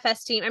your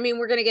MFS team, I mean,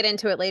 we're gonna get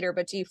into it later,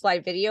 but do you fly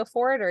video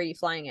for it or are you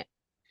flying it?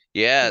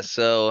 Yeah,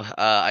 so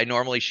I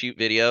normally shoot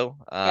video.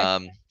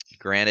 Okay.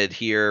 Granted,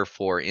 here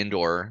for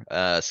indoor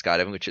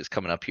skydiving, which is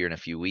coming up here in a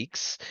few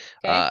weeks,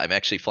 Okay. I'm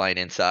actually flying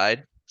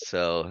inside.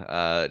 So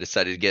I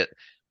decided to get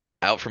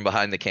out from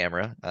behind the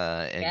camera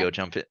and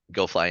Yeah.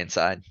 go fly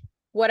inside.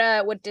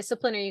 What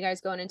discipline are you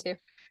guys going into?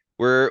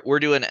 We're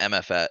doing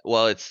MFS.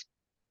 Well, it's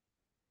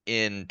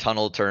in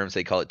tunnel terms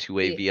they call it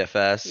two-way The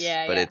VFS,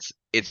 Yeah, but yeah.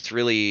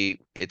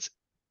 it's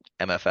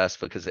MFS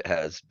because it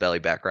has belly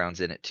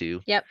backgrounds in it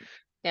too. Yep.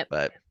 Yep.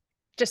 But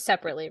Just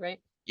separately, right?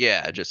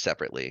 yeah, just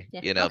separately.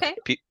 Yeah. Okay.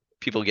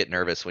 People get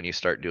nervous when you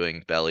start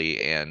doing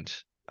belly and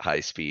high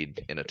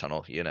speed in a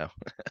tunnel.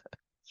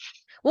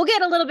 We'll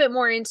get a little bit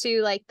more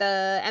into like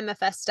the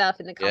MFS stuff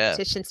and the Yeah,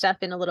 competition stuff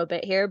in a little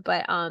bit here,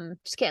 but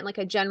just getting like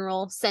a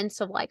general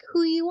sense of like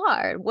who you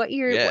are,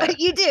 yeah. what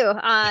you do.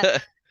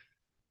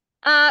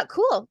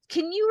 Cool.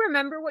 Can you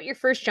remember what your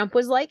first jump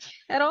was like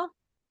at all?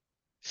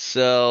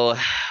 So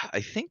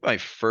I think my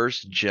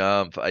first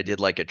jump, I did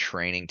like a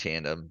training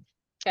tandem.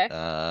 Okay.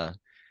 Uh,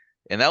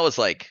 and that was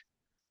like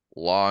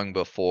long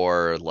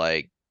before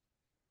like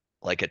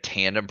a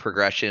tandem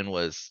progression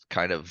was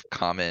kind of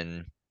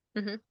common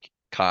Hmm.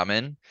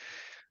 common.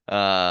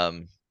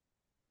 Um,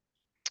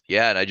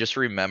 yeah, and I just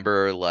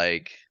remember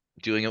like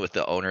doing it with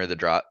the owner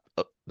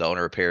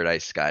of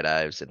Paradise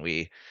Skydives, and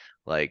we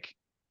like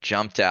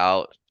jumped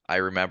out. I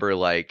remember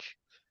like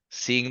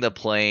seeing the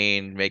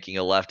plane making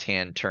a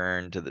left-hand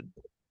turn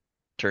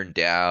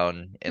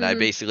down, and I Mm-hmm.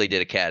 basically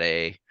did a cat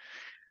A.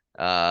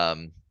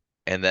 Um,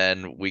 and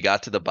then we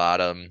got to the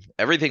bottom.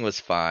 Everything was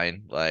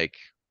fine. Like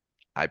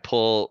I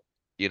pull,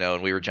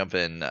 and we were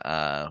jumping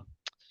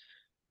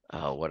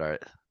oh, what are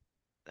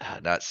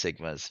not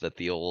Sigmas, but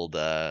the old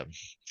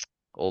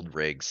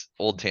rigs,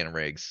 old tandem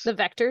rigs. The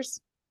vectors.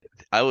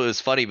 I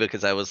was funny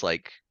because I was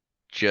like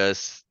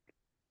just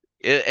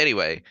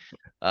anyway,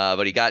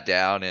 but he got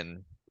down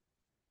and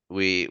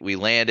we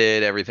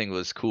landed, everything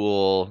was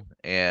cool,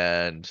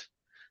 and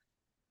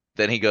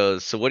then he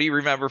goes, "So what do you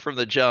remember from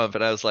the jump?"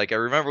 And I was like, "I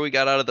remember we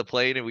got out of the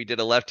plane and we did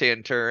a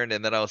left-hand turn."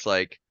 And then I was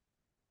like,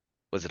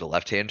 "Was it a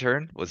left-hand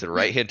turn? Was it a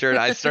right-hand turn?"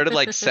 I started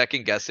like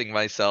second guessing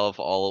myself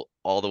all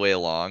the way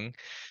along.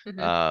 Mm-hmm.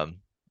 Um,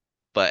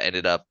 but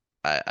ended up,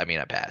 I mean,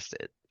 I passed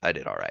it. I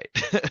did all right.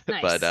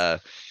 But Nice.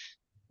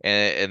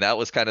 and that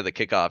was kind of the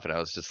kickoff, and I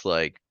was just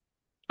like,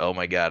 "Oh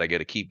my God, I got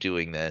to keep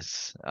doing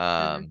this."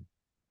 Mm-hmm.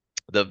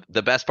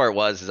 The best part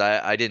was is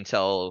I didn't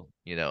tell,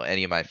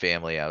 any of my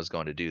family I was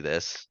going to do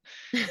this.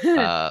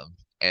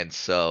 And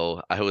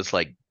so I was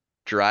like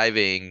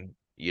driving,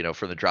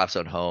 from the drop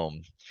zone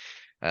home.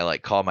 I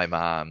like call my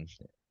mom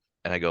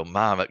and I go,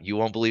 "Mom, you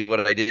won't believe what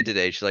I did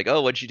today." She's like,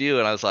 "Oh, what'd you do?"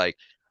 And I was like,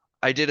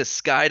 "I did a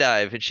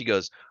skydive." And she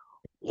goes,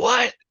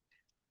 "What?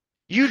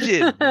 You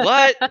did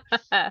what?"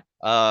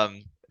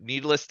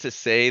 Needless to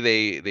say,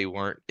 they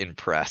weren't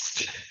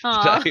impressed.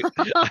 Aw.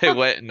 I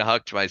went and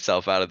hucked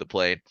myself out of the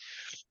plane.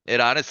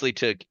 It honestly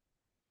took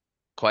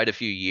quite a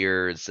few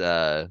years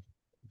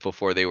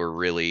before they were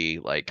really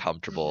like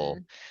comfortable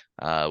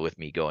Mm-hmm. with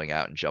me going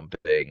out and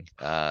jumping,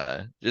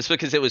 just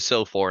because it was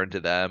so foreign to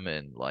them.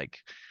 And like,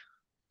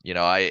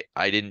 I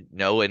didn't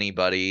know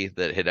anybody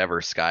that had ever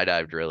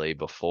skydived really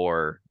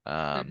before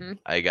Mm-hmm.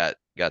 I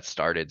got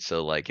started.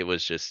 So like it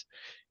was just,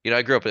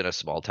 I grew up in a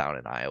small town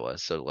in Iowa,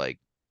 so like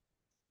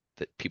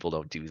that people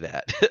don't do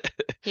that.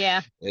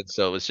 Yeah. And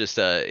so it was just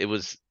it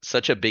was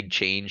such a big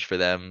change for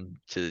them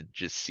to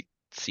just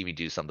see me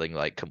do something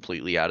like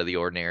completely out of the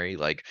ordinary.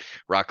 Like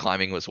rock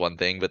climbing was one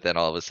thing, but then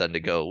all of a sudden to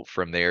go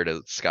from there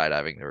to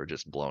skydiving, they were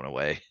just blown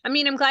away. I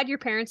mean, I'm glad your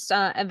parents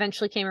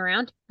eventually came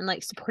around and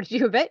like supported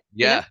you a bit,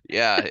 you know?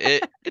 Yeah.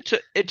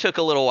 It took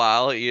a little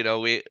while,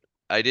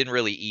 I didn't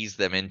really ease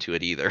them into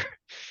it either.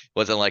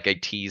 Wasn't like I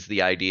teased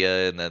the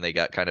idea and then they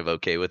got kind of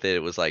okay with it.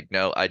 It was like,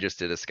 no, I just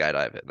did a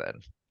skydive, and then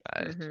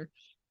I Mm-hmm.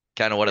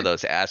 kind of one of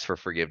those ask for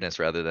forgiveness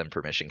rather than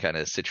permission kind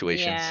of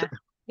situations. Yeah.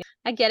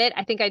 I get it.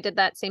 I think I did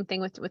that same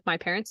thing with my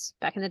parents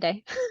back in the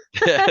day.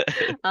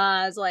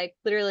 I was like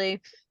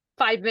literally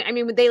 5 minutes. I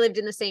mean, they lived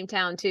in the same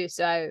town too,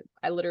 so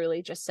I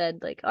literally just said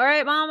like, "All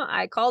right, mom."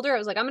 I called her. I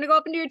was like, "I'm gonna go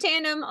up and do your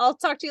tandem. I'll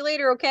talk to you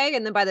later, okay?"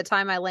 And then by the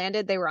time I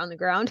landed, they were on the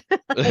ground.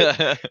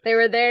 Like they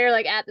were there,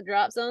 like at the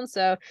drop zone.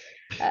 So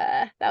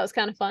that was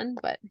kind of fun.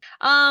 But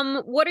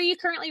what are you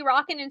currently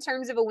rocking in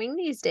terms of a wing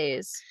these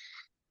days?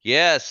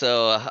 Yeah,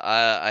 so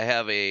I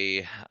have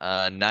a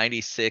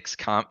 96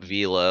 comp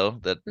velo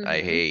that I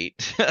Mm-hmm.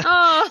 hate.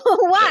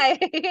 Oh, why?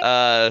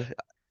 uh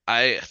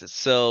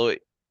so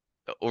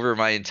over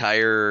my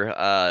entire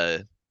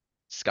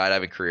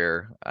skydiving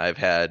career, I've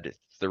had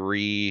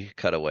three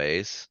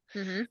cutaways.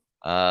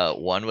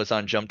 Mm-hmm. One was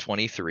on jump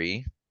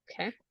 23,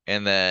 Okay.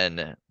 and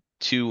then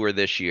two were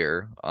this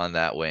year on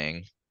that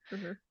wing.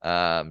 Mm-hmm.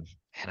 And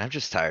I'm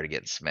just tired of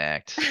getting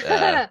smacked.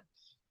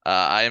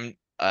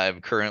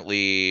 I'm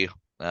currently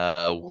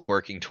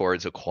working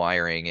towards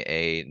acquiring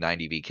a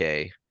 90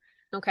 VK.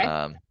 Okay.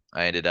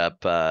 I ended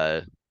up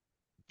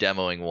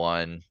demoing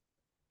one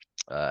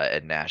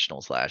at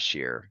nationals last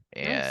year,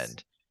 Nice.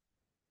 and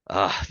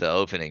the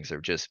openings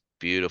are just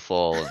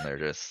beautiful, and they're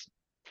just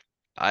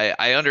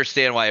I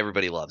understand why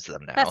everybody loves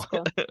them That's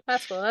now. cool.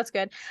 That's cool. That's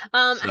good.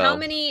 How So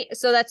many?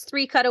 So that's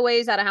three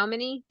cutaways out of how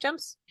many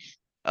jumps?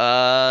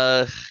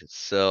 uh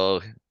so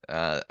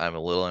I'm a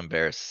little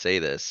embarrassed to say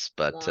this,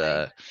 but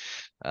Why?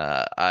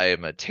 I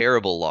am a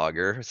terrible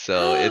logger,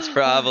 so Oh no.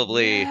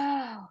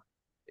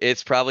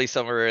 it's probably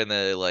somewhere in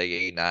the like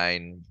 8,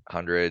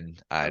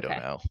 900. I don't Okay.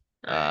 know.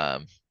 All right.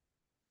 Um,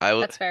 I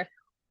w- That's fair.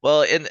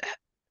 well, and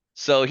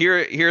so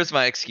here's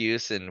my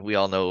excuse, and we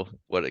all know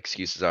what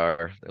excuses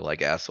are. They're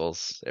like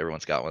assholes.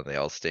 Everyone's got one. They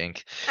all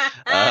stink.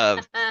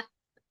 Um,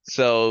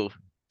 so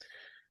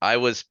I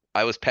was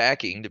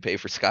packing to pay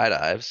for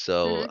skydives,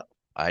 so Hmm.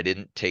 I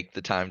didn't take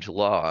the time to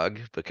log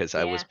because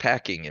I was Yeah.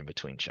 packing in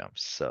between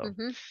jumps. So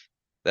Hmm.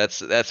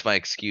 that's my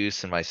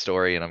excuse and my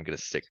story, and I'm gonna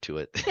stick to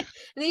it. And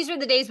these were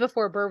the days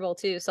before Burble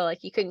too, so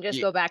like you couldn't just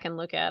Ye- go back and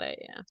look at it.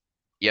 Yeah.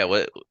 Yeah,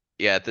 what?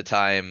 Yeah, at the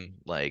time,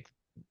 like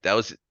that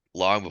was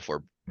long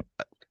before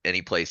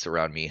any place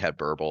around me had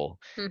Burble,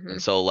 Hmm.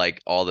 and so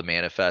like all the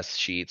manifest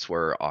sheets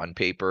were on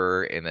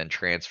paper and then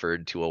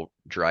transferred to a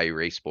dry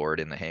erase board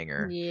in the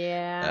hangar.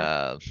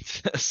 Yeah. Uh,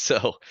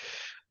 so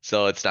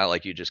so it's not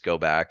like you just go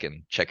back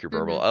and check your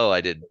Burble. Hmm. Oh,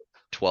 I did.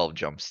 12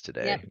 jumps Yep.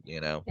 today,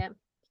 you know? Yep.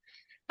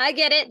 I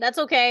get it. That's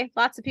okay.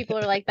 Lots of people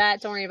are like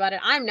that. Don't worry about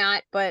it. I'm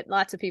not, but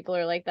lots of people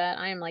are like that.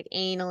 I am like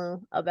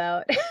anal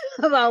about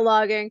about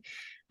logging.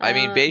 I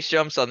mean, Uh, base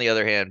jumps on the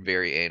other hand,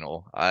 very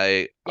anal.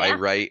 yeah.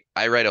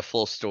 I write a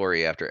full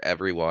story after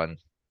every one.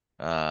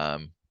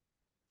 Um,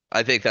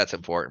 I think that's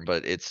important,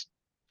 but it's,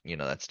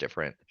 that's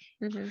different.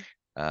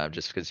 Mm-hmm.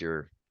 Just because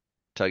you're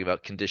talking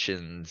about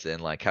conditions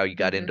and like how you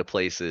got Mm-hmm. into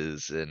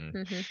places and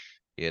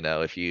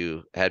Mm-hmm. if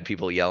you had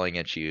people yelling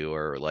at you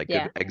or like good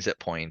Yeah. exit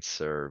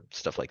points or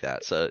stuff like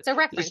that. So It's a it's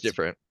reference.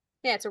 different.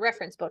 Yeah, it's a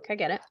reference book. I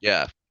get it.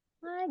 Yeah.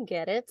 I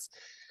get it.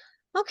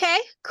 Okay,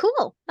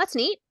 cool. That's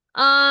neat.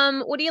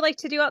 What do you like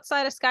to do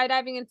outside of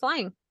skydiving and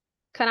flying?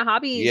 Kind of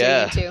hobbies are you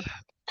Yeah.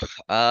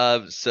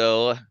 into?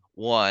 So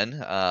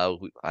one,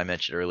 I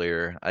mentioned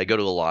earlier, I go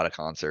to a lot of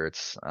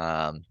concerts.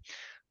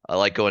 I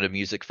like going to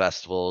music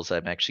festivals.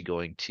 I'm actually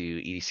going to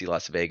EDC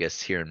Las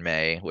Vegas here in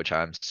May, which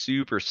I'm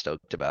super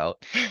stoked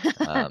about.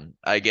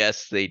 I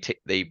guess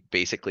they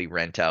basically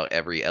rent out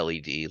every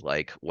LED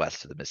like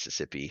west of the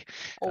Mississippi,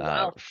 Oh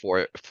wow.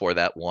 for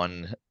that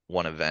one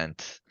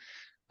event.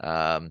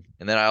 And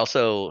then I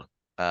also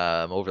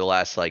over the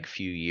last like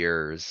few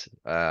years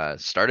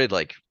started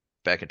like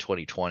back in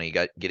 2020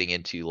 getting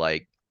into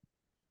like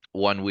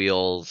one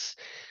wheels,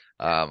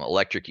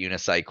 electric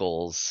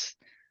unicycles.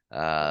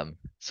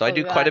 So I Oh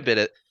do quite a God. bit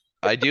of,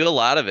 I do a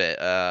lot of it.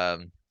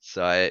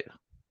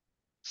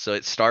 So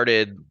it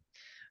started.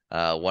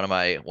 One of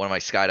my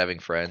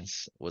skydiving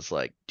friends was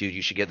like, "Dude,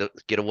 you should get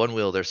a one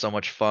wheel. They're so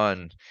much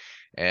fun."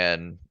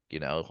 And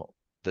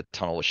the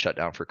tunnel was shut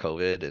down for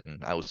COVID,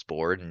 and I was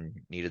bored and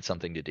needed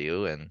something to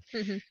do, and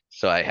Mm-hmm.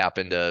 so I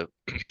happened to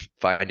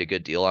find a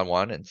good deal on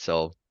one, and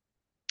so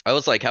I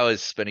was like, how I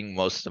was spending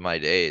most of my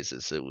days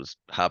is it was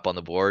hop on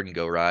the board and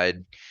go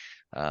ride.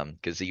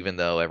 Because even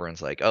though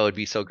everyone's like, oh, it'd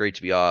be so great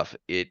to be off,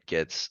 it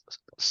gets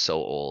so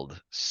old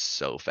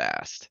so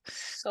fast.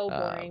 So Um,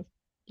 boring.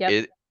 Yep.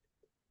 it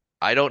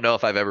I don't know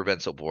if I've ever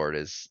been so bored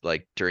as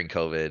like during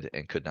COVID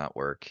and could not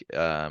work.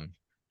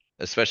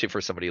 Especially for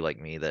somebody like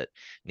me that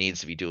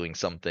needs to be doing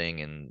something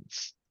and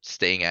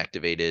staying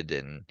activated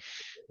and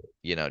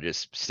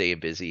just staying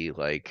busy.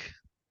 Like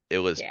it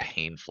was Yeah.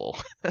 painful.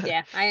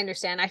 Yeah, I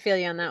understand. I feel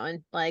you on that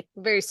one. Like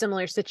very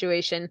similar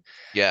situation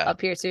Yeah.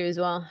 up here too as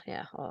well.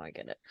 Yeah. Oh, I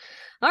get it.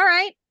 All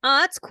right.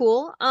 That's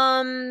cool.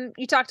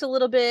 You talked a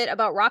little bit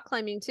about rock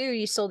climbing too.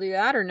 You still do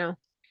that or no?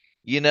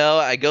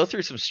 I go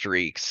through some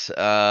streaks.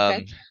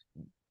 Okay.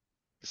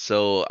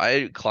 So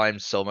I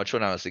climbed so much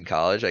when I was in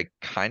college. I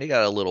kind of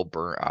got a little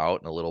burnt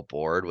out and a little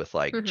bored with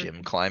like Mm-hmm.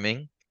 gym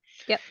climbing.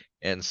 Yep.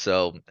 And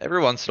so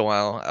every once in a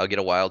while, I'll get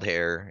a wild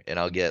hair and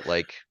I'll get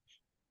like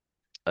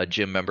a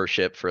gym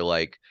membership for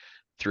like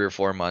 3 or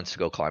 4 months to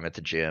go climb at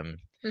the gym.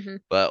 Mm-hmm.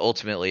 But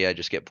ultimately, I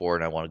just get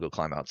bored and I want to go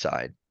climb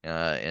outside.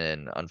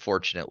 And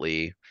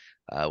unfortunately,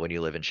 when you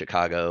live in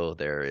Chicago,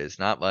 there is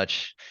not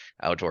much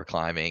outdoor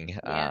climbing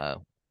Yeah.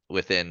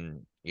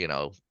 within,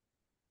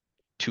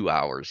 2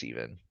 hours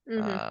even.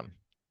 Mm-hmm. Um,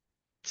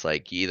 It's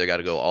like you either got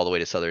to go all the way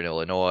to Southern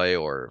Illinois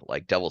or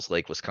like Devil's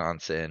Lake,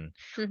 Wisconsin.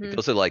 Like Mm-hmm.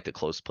 those are like the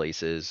close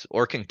places.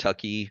 Or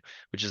Kentucky,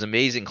 which is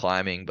amazing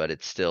climbing, but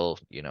it's still,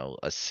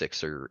 a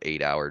 6 or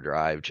 8 hour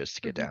drive just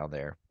to get Mm-hmm. down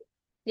there.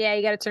 Yeah,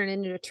 you got to turn it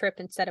into a trip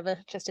instead of a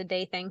just a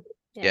day thing.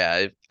 Yeah.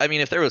 Yeah, I mean,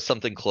 if there was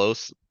something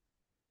close,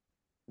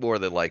 more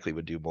than likely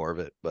would do more of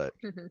it, but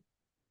Mm-hmm.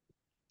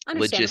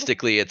 Understandable.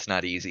 logistically, it's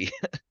not easy.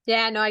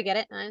 Yeah, no, I get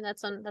it.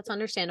 That's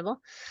understandable.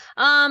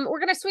 We're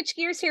gonna switch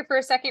gears here for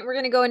a second. We're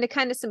gonna go into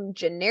kind of some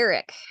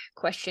generic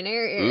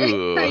questionnaire. Are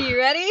Ooh, you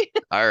ready?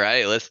 all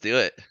right, let's do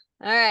it.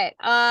 All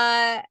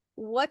right.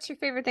 What's your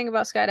favorite thing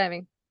about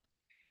skydiving?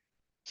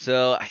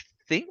 So I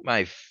think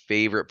my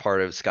favorite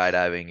part of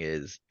skydiving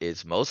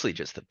is mostly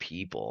just the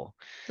people.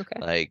 Okay.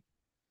 Like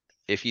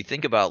if you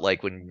think about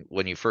like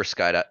when you first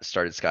started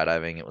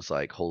skydiving, it was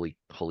like holy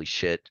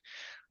shit,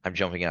 I'm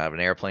jumping out of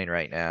an airplane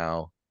right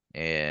now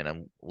and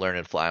I'm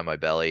learning to fly on my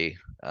belly.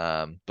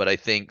 But I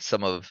think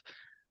some of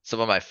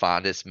my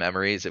fondest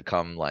memories have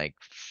come like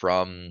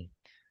from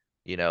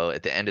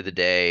at the end of the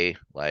day,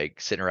 like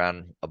sitting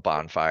around a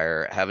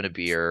bonfire, having a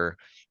beer,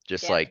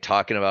 just Yeah. like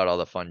talking about all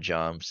the fun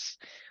jumps.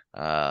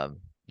 Um,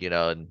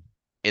 and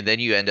then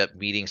you end up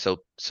meeting so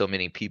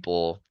many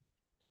people,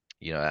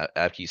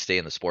 after you stay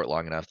in the sport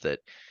long enough that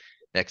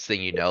next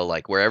thing you know,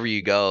 like wherever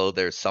you go,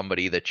 there's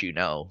somebody that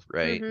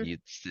right? Mm-hmm.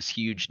 It's this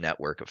huge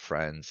network of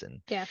friends,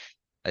 and Yeah.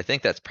 I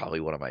think that's probably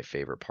one of my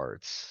favorite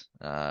parts.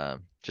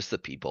 Just the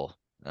people.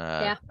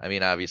 Yeah. I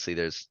mean, obviously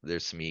there's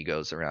some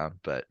egos around,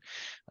 but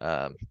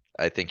um,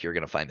 I think you're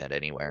gonna find that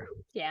anywhere.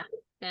 Yeah.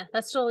 Yeah,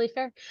 that's totally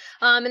fair.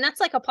 And that's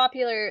a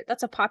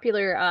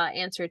popular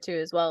answer too,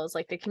 as well as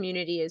like the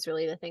community is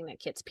really the thing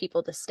that gets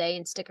people to stay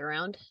and stick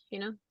around, you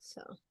know?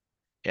 So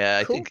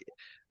Yeah, cool.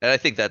 I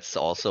think that's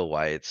also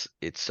why it's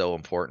so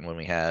important when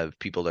we have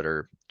people that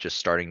are just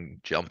starting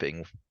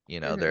jumping.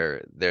 Mm-hmm.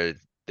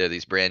 They're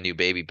these brand new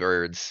baby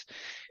birds,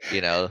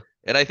 and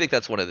I think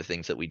that's one of the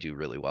things that we do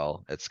really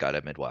well at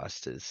Skydive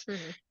Midwest is,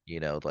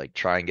 Mm-hmm. like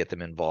try and get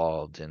them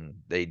involved, and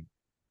they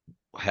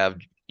have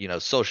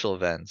social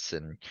events,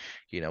 and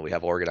we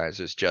have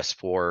organizers just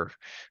for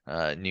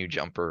new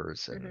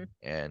jumpers, Hmm.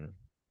 and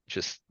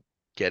just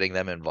getting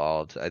them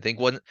involved. I think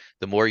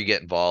the more you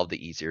get involved,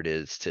 the easier it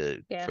is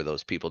Yeah. for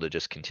those people to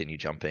just continue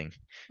jumping.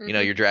 Hmm.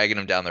 You're dragging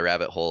them down the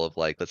rabbit hole of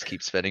like, let's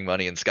keep spending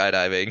money in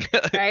skydiving.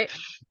 Right.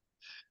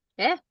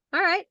 Yeah.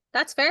 All right.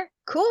 That's fair.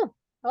 Cool.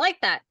 I like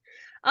that.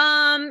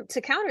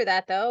 To counter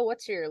that though,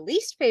 what's your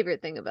least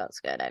favorite thing about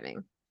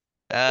skydiving?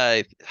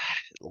 uh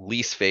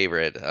Least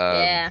favorite.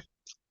 Yeah.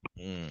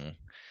 Hmm,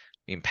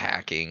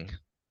 packing.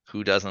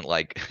 Who doesn't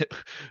like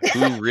who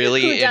Who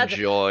really doesn't?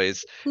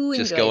 enjoys Who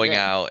just enjoys going it?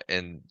 out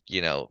and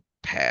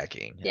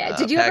packing? Yeah.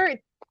 Did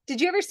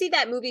you ever see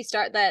that movie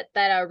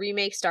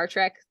remake Star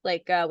Trek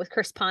with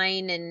Chris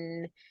Pine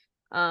and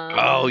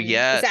Oh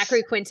yes.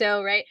 Zachary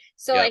Quinto, right?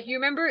 So Yep. like you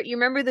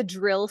remember the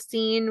drill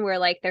scene where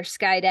like they're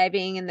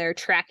skydiving and they're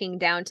tracking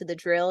down to the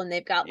drill and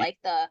they've got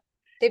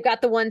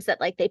the ones that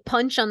like they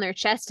punch on their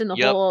chest and the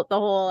Yep.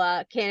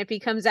 whole canopy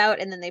comes out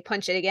and then they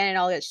punch it again and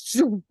all gets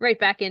zoom, right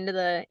back into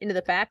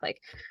the pack.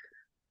 Like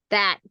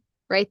that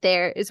right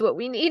there is what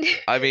we need.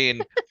 I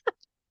mean,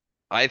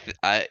 I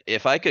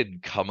if I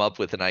could come up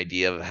with an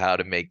idea of how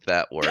to make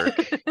that work,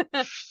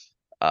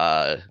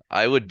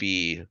 I would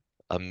be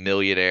a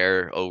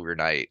millionaire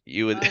overnight.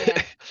 You would Oh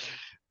yeah.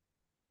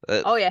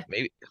 uh, Oh yeah.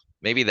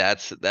 maybe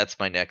that's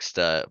my next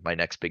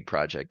big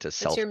project, a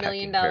That's your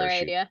million self-packing dollar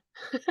parachute. idea.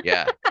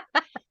 Yeah,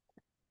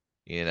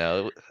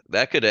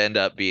 that could end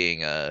up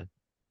being a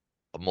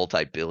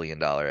multi-billion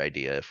dollar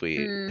idea if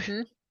we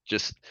Hmm.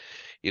 just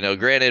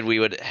granted we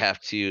would have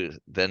to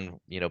then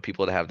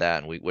people would have that,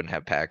 and we wouldn't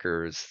have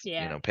packers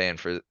Yeah. paying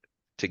for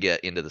to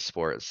get into the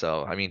sport.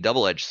 So I mean,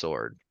 double-edged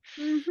sword.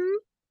 Hmm.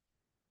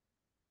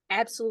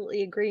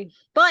 Absolutely agree.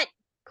 But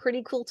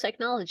pretty cool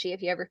technology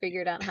if you ever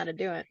figured out how to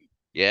do it.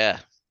 Yeah,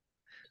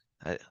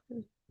 I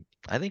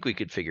I think we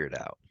could figure it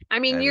out. I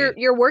mean, I you're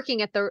mean, you're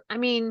working at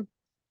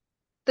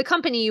the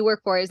company you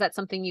work for, is that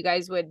something you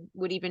guys would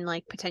even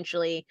like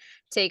potentially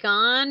take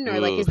on? Or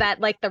like ooh, is that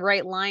like the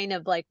right line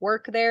of like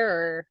work there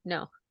or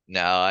no?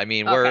 no, I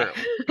mean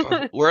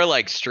Okay. we're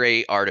like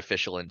straight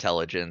artificial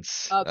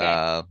intelligence.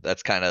 Okay.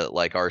 That's kind of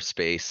like our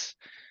space.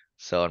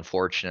 So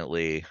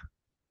unfortunately,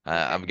 Okay.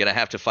 I'm gonna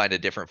have to find a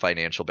different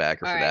financial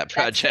backer All for right. that That's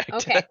project.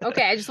 okay.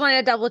 Okay. I just wanted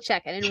to double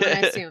check. I didn't want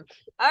to assume.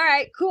 All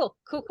right. Cool.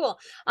 Cool. Cool.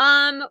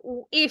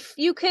 If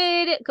you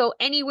could go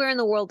anywhere in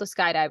the world to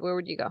skydive, where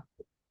would you go?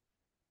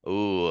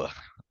 Ooh,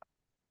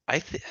 I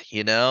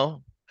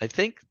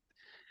think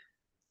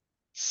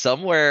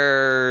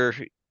somewhere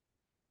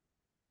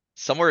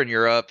somewhere in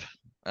Europe,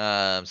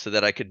 so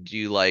that I could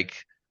do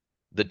like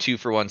the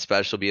 2-for-1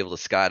 special, be able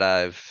to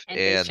skydive And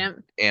base jump.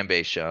 and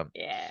base jump.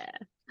 Yeah.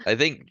 I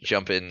think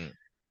jumping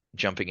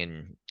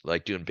in,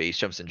 like doing base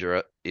jumps in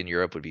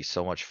Europe would be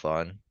so much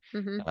fun.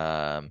 Hmm.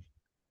 Um,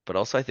 but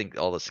also I think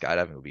all the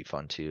skydiving would be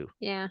fun too.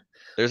 Yeah.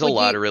 There's a Would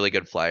lot you of really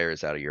good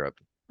flyers out of Europe.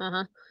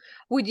 uh-huh.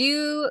 Would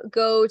you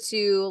go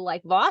to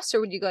like Voss or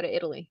would you go to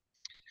Italy?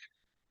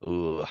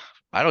 Ooh,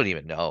 I don't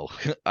even know.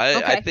 I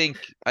Okay.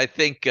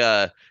 think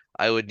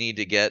I would need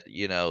to get,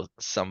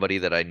 somebody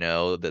that I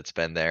know that's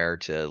been there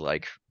to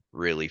like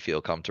really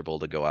feel comfortable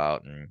to go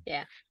out and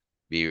Yeah.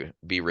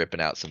 be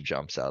ripping out some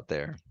jumps out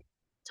there.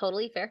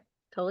 Totally fair.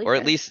 Totally Or at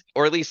fair. least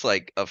or at least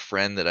like a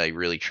friend that I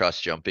really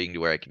trust jumping, to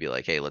where I could be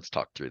like, "Hey, let's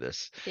talk through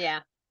this."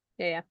 Yeah.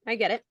 Yeah, yeah. I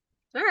get it.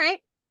 All right.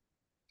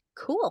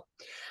 Cool.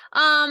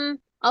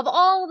 Of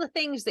all the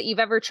things that you've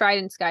ever tried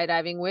in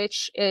skydiving,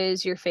 which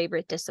is your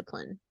favorite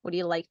discipline? What do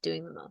you like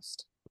doing the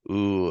most?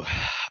 Ooh,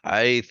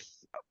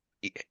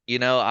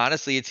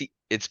 honestly,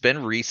 it's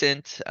been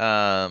recent,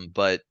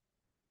 but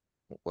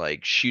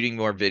like shooting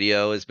more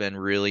video has been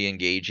really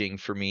engaging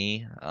for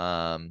me,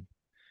 and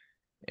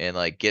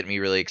like getting me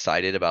really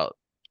excited about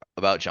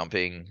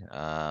jumping.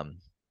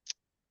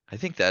 I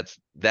think that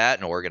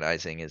and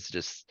organizing is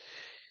just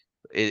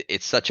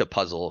it's such a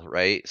puzzle,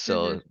 right? Hmm.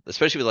 So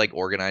especially with like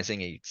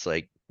organizing, it's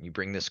like you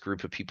bring this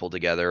group of people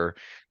together.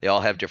 They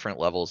all have different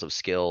levels of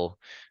skill,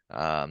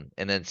 and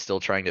then still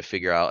trying to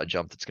figure out a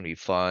jump that's going to be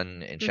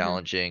fun and Hmm.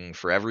 challenging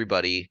for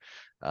everybody,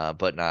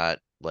 but not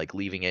like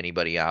leaving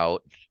anybody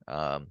out.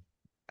 Um,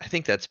 I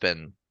think that's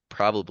been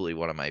probably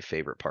one of my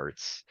favorite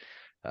parts.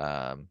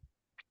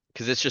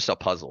 Because it's just a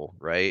puzzle,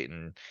 right?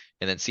 And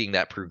then seeing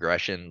that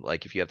progression,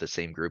 like if you have the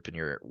same group and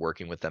you're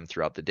working with them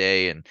throughout the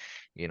day, and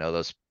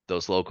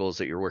those locals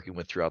that you're working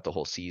with throughout the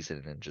whole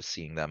season, and just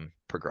seeing them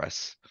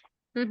progress,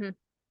 Hmm.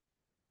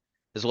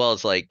 as well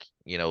as like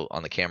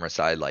on the camera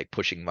side, like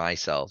pushing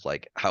myself,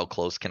 like how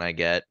close can I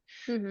get?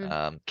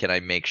 Hmm. Can I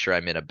make sure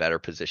I'm in a better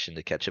position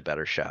to catch a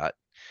better shot?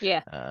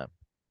 Yeah. uh,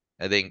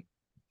 I think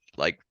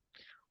like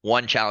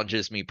one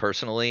challenges me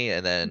personally,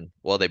 and then,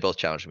 well, they both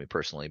challenge me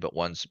personally, but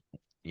one's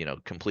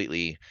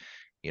completely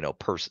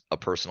a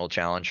personal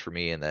challenge for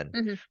me, and then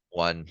Hmm.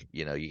 one,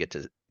 you get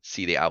to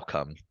see the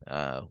outcome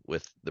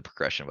with the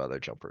progression of other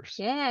jumpers.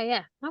 Yeah,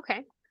 yeah.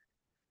 Okay.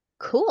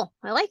 Cool.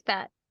 I like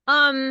that.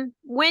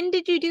 When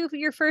did you do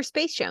your first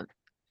space jump?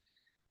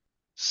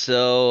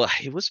 So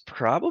it was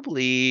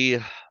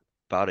probably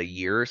about a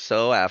year or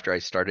so after I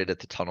started at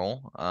the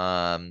tunnel.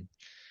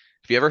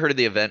 Have you ever heard of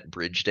the event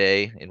Bridge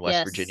Day in West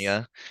Yes.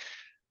 Virginia?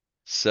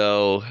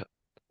 So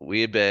we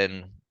had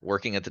been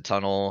working at the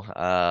tunnel,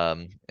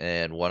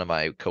 and one of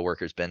my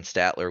coworkers, Ben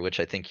Statler, which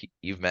I think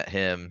you've met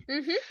him,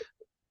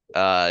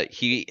 Mm-hmm.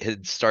 he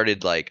had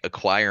started like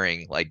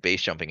acquiring like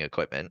base jumping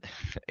equipment,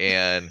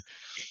 and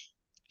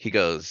he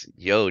goes,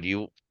 "Yo, do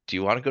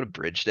you want to go to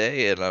Bridge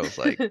Day?" And I was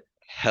like,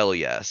 "Hell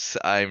yes,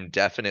 I'm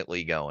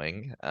definitely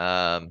going."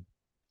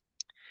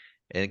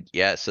 And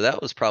yeah, so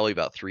that was probably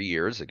about 3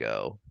 years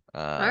ago,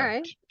 All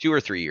right. 2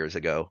 or 3 years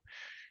ago,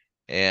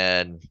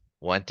 and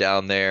went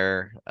down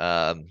there.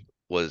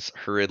 Was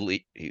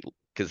hurriedly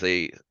because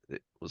they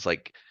it was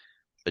like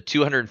a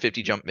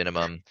 250 jump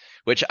minimum,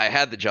 which I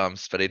had the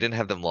jumps, but I didn't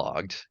have them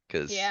logged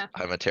because Yeah.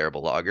 I'm a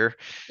terrible logger.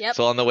 Yep.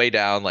 So on the way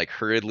down, like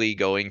hurriedly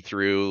going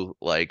through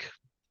like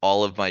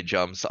all of my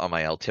jumps on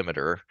my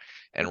altimeter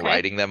and Okay.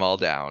 writing them all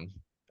down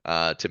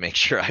to make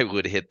sure I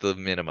would hit the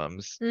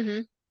minimums.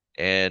 Mm-hmm.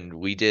 And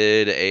we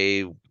did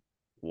a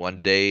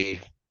 1 day,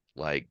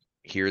 like,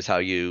 here's how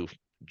you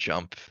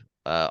jump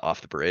off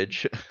the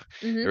bridge.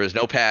 Mm-hmm. There was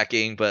no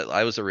packing, but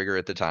I was a rigger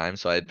at the time,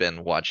 so I had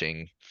been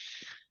watching,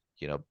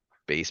 you know,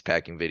 base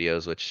packing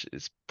videos, which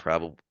is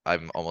probably,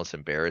 I'm almost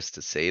embarrassed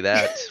to say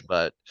that,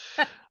 but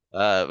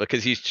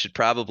because you should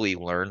probably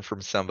learn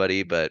from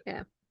somebody. But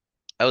Yeah.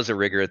 I was a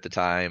rigger at the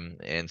time,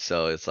 and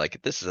so it's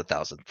like, this is a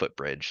 1,000 foot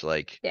bridge.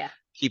 Like, Yeah.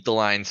 keep the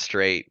line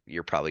straight.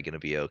 You're probably going to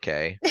be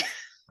okay.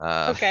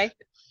 Uh, Okay.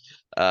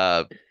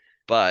 uh,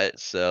 but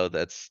so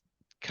that's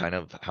kind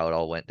of how it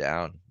all went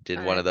down. Did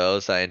All one of right.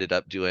 those. I ended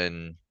up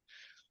doing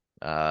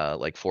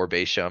like 4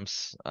 base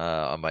jumps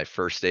on my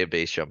first day of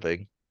base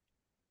jumping.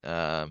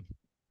 Um,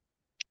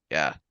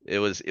 yeah, it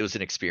was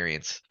an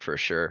experience for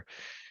sure.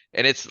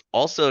 And it's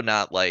also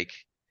not like,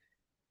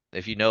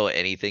 if you know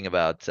anything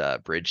about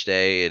Bridge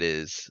Day, it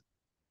is,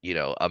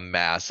 a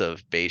mass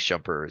of base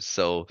jumpers.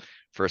 So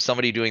for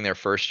somebody doing their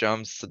first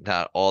jumps,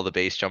 not all the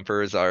base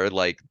jumpers are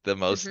like the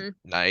most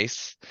Mm-hmm.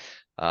 nice.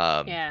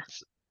 Um, Yeah.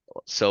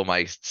 so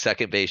my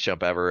second base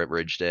jump ever at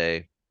Bridge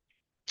Day,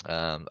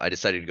 I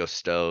decided to go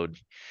stowed.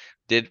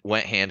 Did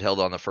went handheld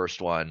on the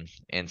first one,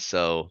 and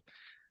so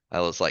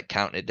I was like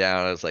counting it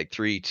down. I was like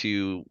 3,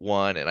 2,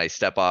 1, and I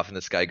step off, and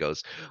this guy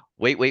goes,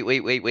 "Wait, wait,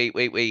 wait, wait, wait,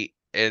 wait, wait."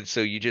 And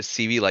so you just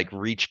see me like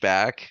reach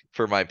back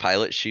for my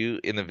pilot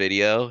chute in the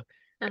video,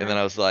 and Uh-huh. then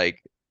I was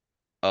like,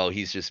 "Oh,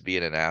 he's just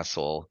being an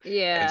asshole." And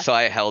Yeah. so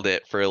I held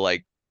it for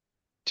like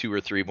 2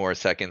 or 3 more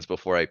seconds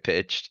before I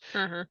pitched,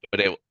 Uh-huh.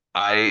 but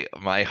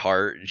my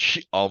heart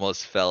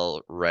almost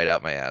fell right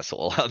out my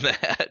asshole on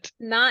that.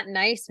 Not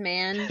nice,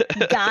 man.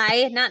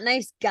 Guy. Not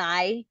nice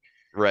guy.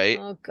 Right?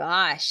 Oh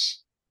gosh.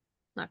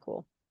 Not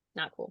cool.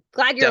 Not cool.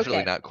 Glad you're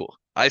Definitely okay, not cool.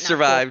 I but not cool.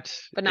 survived.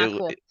 But not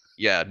cool.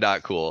 Yeah,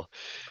 not cool.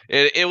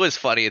 It was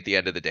funny at the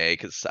end of the day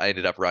because I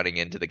ended up running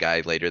into the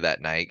guy later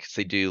that night because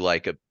they do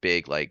like a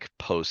big like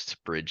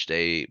post Bridge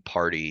Day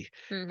party.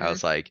 I Mm-hmm.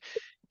 was like,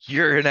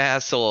 "You're an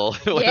asshole"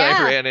 when I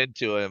Yeah. ran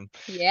into him.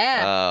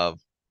 Yeah. Um,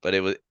 but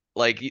it was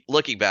like,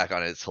 looking back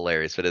on it, it's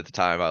hilarious. But at the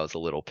time, I was a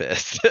little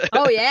pissed.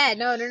 Oh yeah.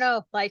 No, no,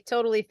 no. Like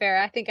totally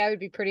fair. I think I would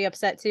be pretty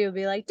upset too.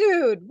 Be like,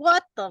 dude,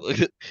 what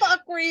the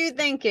fuck were you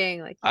thinking?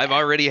 Like, I'm yeah.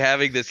 already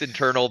having this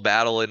internal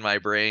battle in my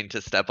brain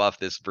to step off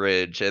this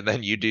bridge, and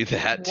then you do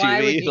that to Why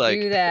would me. you Like,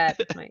 do that?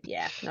 Like,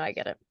 yeah, no, I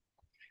get it.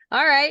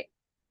 All right.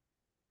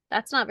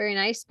 That's not very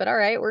nice, but all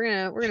right, we're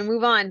gonna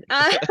move on.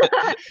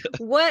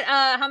 What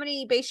how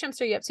many base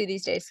jumps are you up to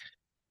these days?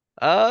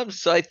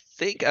 so I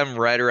think I'm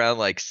right around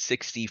like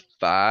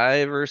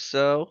 65 or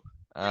so.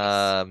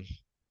 Nice. Um,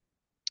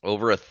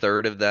 over a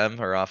third of them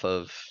are off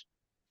of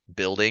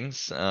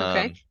buildings.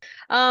 Okay.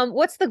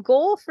 What's the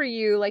goal for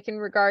you like in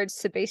regards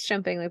to base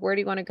jumping? Like where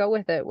do you want to go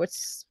with it?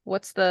 What's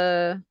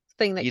the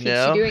thing that You keeps you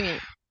know, doing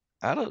it?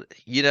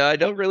 I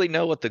don't really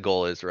know what the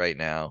goal is right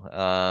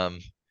now.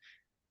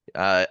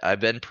 I've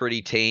been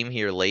pretty tame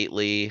here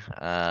lately.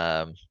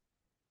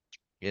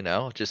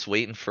 Just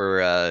waiting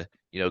for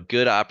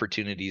good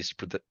opportunities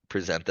to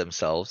present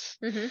themselves.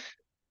 Mm-hmm.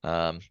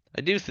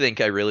 I do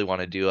think I really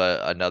want to do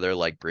another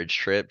like bridge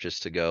trip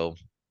just to go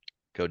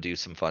do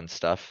some fun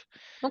stuff.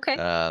 Okay.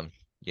 Um,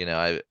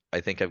 I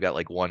think I've got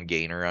like one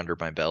gainer under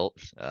my belt,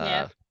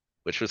 Yeah.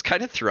 which was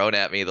kind of thrown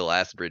at me the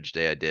last bridge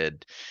day I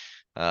did.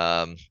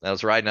 I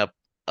was riding up,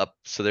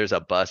 so there's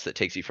a bus that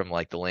takes you from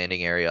like the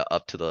landing area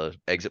up to the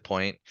exit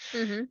point,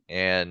 Mm-hmm.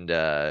 and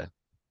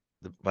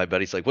my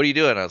buddy's like, "What are you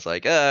doing?" I was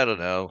like, I don't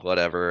know,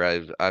 whatever.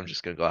 I'm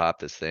just gonna go hop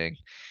this thing.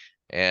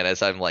 And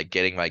as I'm like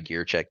getting my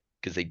gear check,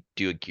 because they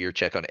do a gear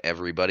check on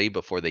everybody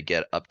before they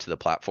get up to the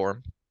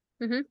platform,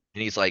 Mm-hmm. and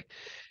he's like,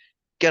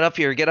 "Get up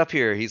here, get up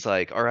here." He's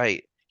like, "All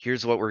right,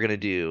 here's what we're gonna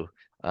do.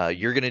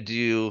 You're gonna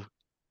do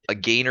a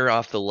gainer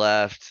off the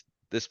left.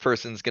 This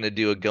person's gonna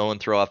do a go and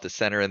throw off the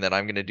center, and then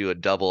I'm gonna do a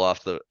double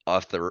off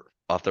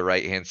the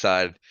right hand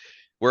side.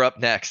 We're up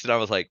next." And I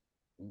was like,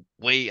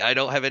 "Wait, I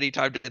don't have any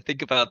time to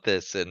think about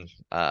this." And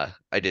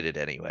I did it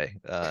anyway,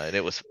 and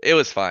it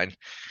was fine.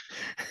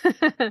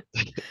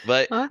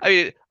 But Huh? I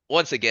mean,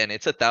 once again,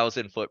 it's a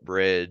 1,000 foot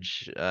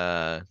bridge.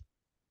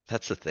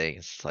 That's the thing.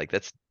 It's like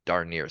that's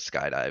darn near a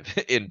skydive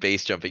in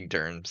base jumping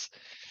terms.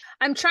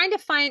 I'm trying to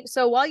find,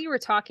 so while you were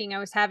talking, I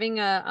was having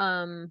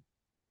a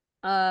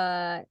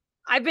uh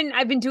I've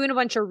been doing a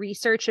bunch of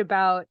research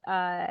about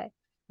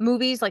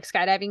movies, like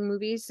skydiving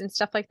movies and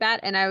stuff like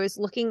that, and I was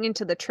looking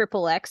into the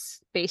triple X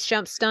base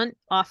jump stunt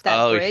off that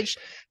Oh, bridge.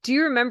 Do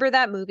you remember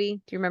that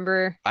movie? Do you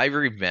remember? I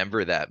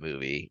remember that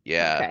movie.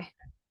 Yeah. Okay.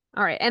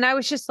 All right. And I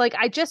was just like,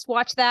 I just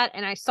watched that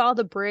and I saw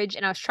the bridge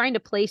and I was trying to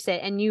place it,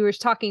 and you were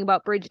talking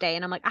about Bridge Day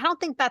and I'm like, I don't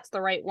think that's the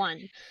right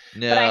one.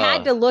 But I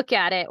had No. to look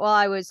at it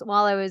while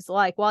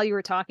you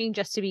were talking,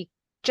 just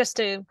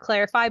to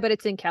clarify, but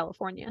it's in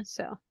California,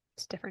 so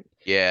it's different.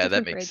 Yeah, that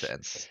Different makes bridge.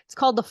 sense. It's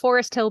called the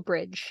Forest Hill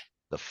Bridge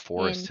The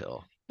Forest in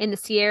Hill. the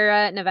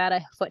Sierra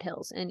Nevada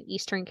foothills in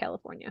Eastern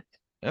California.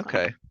 So,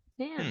 Okay.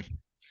 yeah. Hmm.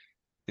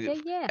 Yeah,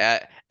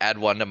 yeah. Add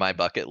one to my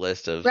bucket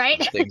list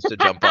Right? of things to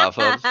jump off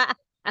of.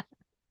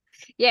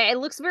 Yeah, it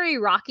looks very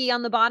rocky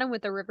on the bottom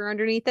with the river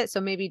underneath it. So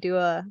maybe do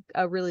a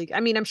really, I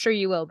mean, I'm sure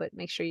you will, but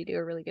make sure you do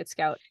a really good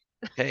scout.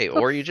 Hey,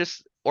 or you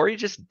just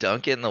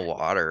dunk it in the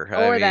water.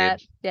 I Or mean,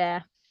 that.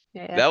 Yeah.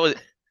 Yeah. Yeah. that was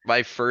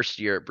my first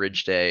year at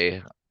Bridge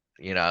Day.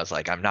 You know, I was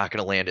like, I'm not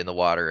gonna land in the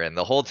water, and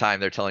the whole time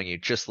they're telling you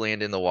just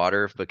land in the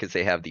water because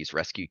they have these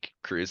rescue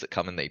crews that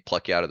come and they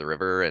pluck you out of the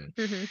river,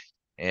 Mm-hmm.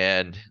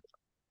 and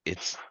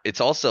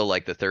it's also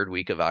like the third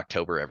week of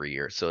October every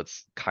year, so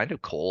it's kind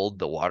of cold.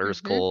 The water is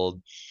Mm-hmm.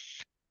 cold.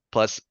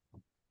 Plus,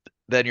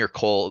 then you're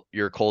cold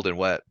and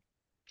wet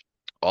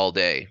all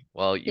day.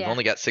 Well, you've Yeah.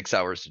 only got 6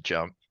 hours to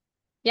jump.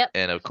 Yep.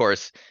 And of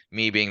course,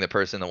 me being the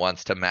person that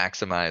wants to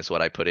maximize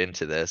what I put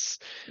into this,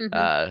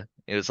 Mm-hmm.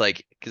 it was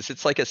like, because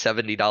it's like a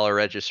 $70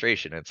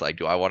 registration. It's like,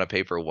 do I want to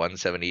pay for one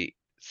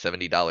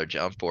 $70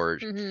 jump, or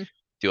Mm-hmm.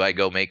 do I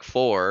go make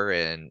four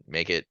and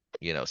make it,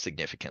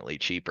 significantly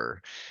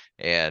cheaper?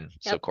 And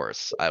so Yep. of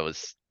course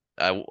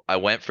I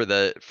went for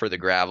the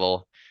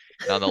gravel.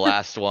 And on the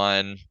last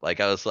one,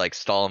 like I was like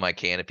stalling my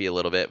canopy a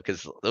little bit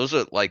because those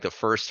are like the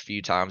first few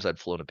times I'd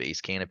flown a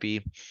base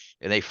canopy,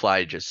 and they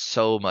fly just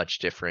so much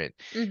different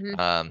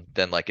Mm-hmm.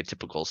 than like a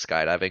typical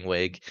skydiving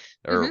wig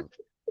Mm-hmm. or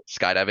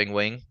skydiving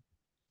wing.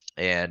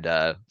 And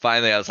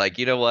finally I was like,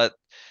 you know what?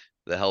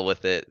 The hell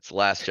with it. It's the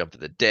last jump of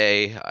the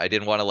day. I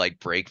didn't want to like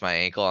break my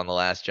ankle on the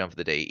last jump of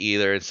the day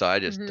either, and so I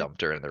just Mm-hmm.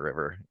 dumped her in the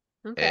river.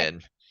 Okay.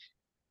 And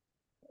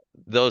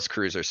those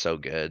crews are so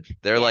good.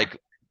 They're Yeah. like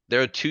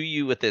they're to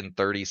you within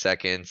 30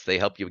 seconds. They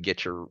help you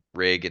get your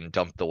rig and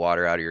dump the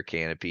water out of your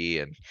canopy,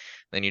 and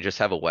then you just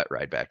have a wet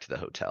ride back to the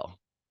hotel.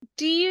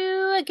 Do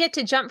you get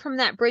to jump from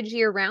that bridge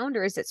year round,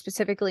 or is it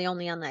specifically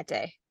only on that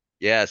day?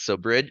 Yeah, so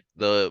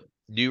the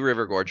New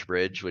River Gorge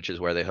Bridge, which is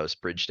where they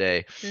host Bridge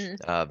Day,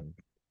 Mm-hmm. um,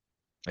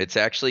 it's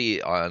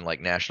actually on like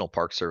National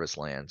Park Service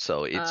land,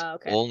 so it's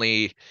Okay.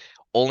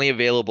 only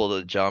available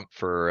to jump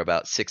for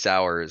about 6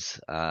 hours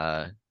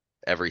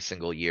every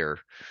single year.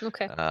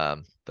 Okay.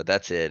 But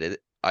that's it.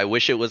 I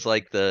wish it was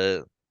like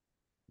the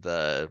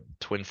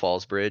Twin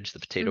Falls Bridge, the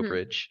Potato Mm-hmm.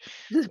 Bridge,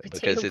 The potato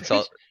because it's all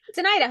bridge. It's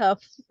in Idaho.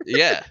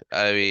 yeah.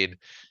 I mean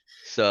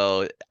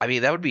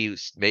that would be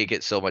make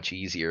it so much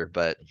easier,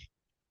 but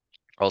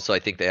also I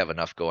think they have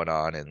enough going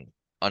on, and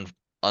un,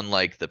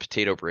 unlike the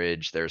Potato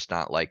Bridge, there's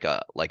not like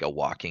a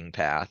walking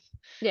path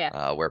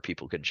Yeah. where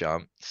people could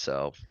jump.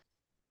 So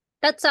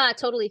That's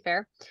totally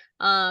fair.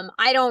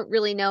 I don't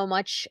really know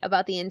much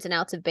about the ins and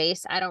outs of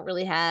bass. I don't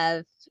really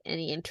have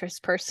any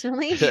interest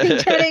personally in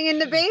getting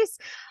into bass.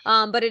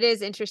 But it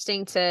is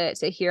interesting to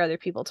hear other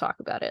people talk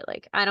about it.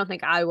 Like, I don't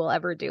think I will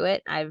ever do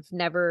it. I've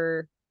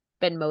never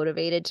been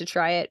motivated to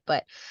try it,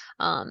 but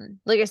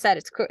like I said,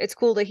 it's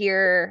cool to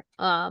hear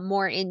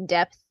more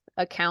in-depth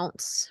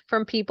accounts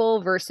from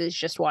people versus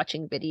just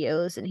watching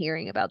videos and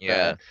hearing about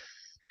yeah.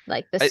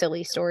 the I,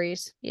 silly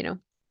stories, you know.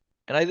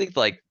 and I think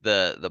like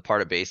the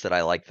part of bass that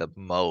I like the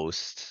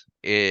most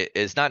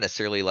is not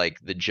necessarily like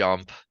the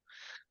jump.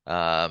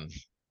 Um,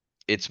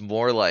 it's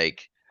more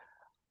like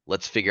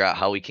let's figure out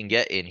how we can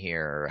get in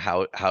here.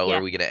 How are Yeah.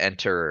 we gonna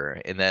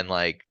enter? And then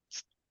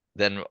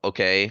then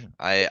okay,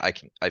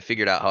 I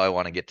figured out how I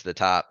want to get to the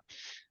top.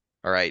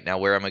 All right, now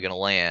where am I gonna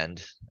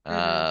land?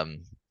 Hmm.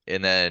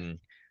 And then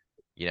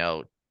you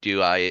know,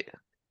 do I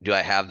do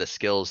I have the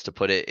skills to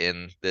put it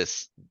in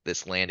this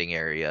landing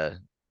area?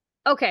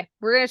 Okay,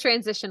 we're gonna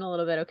transition a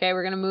little bit. Okay,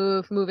 we're gonna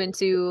move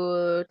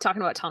into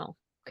talking about tunnel.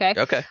 Okay,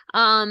 Okay.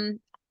 um,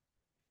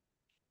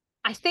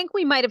 I think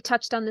we might have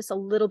touched on this a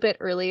little bit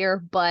earlier,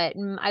 but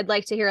I'd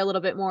like to hear a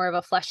little bit more of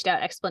a fleshed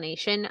out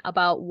explanation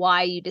about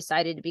why you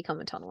decided to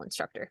become a tunnel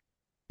instructor.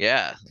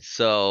 Yeah.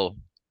 So,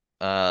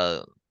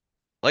 uh,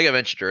 like I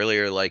mentioned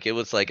earlier, like it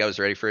was like I was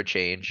ready for a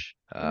change.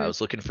 I Hmm.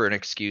 was looking for an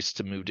excuse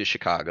to move to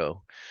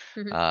Chicago.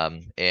 Hmm.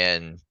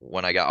 And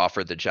when I got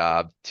offered the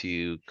job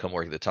to come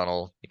work at the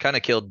tunnel, it kind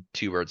of killed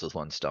two birds with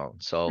one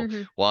stone. So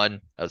Hmm.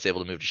 one, I was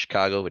able to move to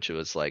Chicago, which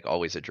was like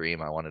always a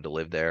dream. I wanted to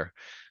live there,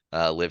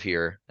 live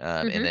here.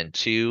 And Hmm. then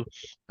two,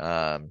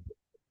 um,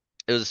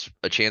 it was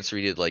a chance for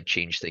me to like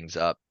change things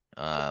up.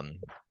 When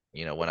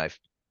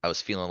I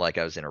was feeling like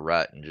I was in a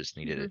rut and just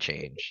needed a Hmm.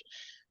 change.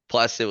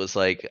 plus it was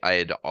like I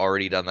had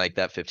already done like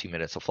that 15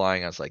 minutes of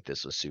flying. I was like,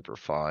 this was super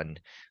fun.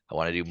 I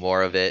want to do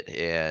more of it.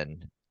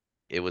 And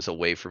it was a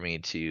way for me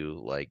to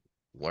like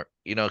learn,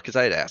 because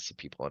I had asked some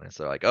people and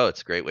they're like, oh,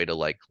 it's a great way to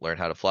like learn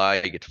how to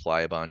fly. You get to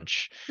fly a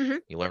bunch. Hmm.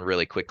 You learn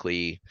really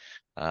quickly,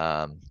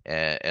 and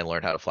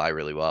learn how to fly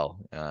really well.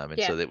 And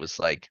Yeah. so it was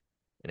like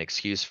an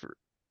excuse for,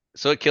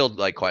 so it killed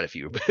like quite a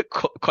few,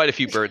 quite a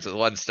few birds with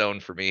one stone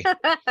for me.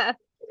 All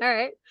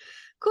right.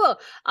 Cool.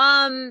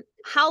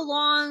 How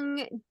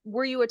long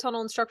were you a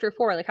tunnel instructor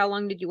for? Like, how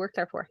long did you work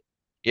there for?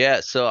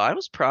 Yeah, so I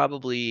was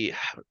probably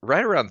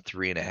right around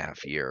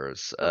 3.5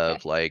 years Okay.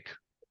 of like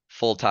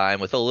full time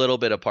with a little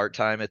bit of part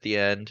time at the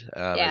end,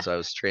 Yeah. as I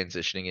was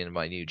transitioning into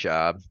my new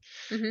job.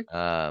 Hmm.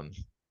 Um,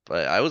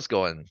 but I was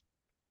going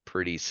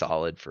pretty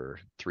solid for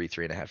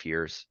 3.5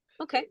 years.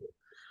 Okay.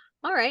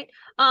 All right.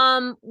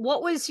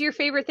 What was your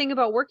favorite thing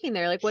about working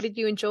there? Like, what did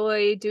you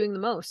enjoy doing the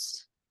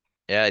most?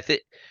 Yeah, I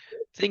think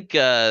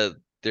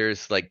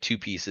there's like two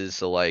pieces.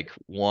 So like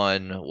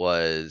one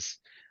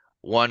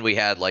we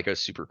had like a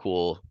super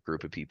cool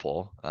group of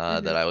people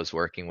Hmm. that I was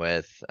working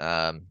with,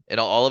 and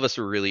all of us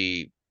were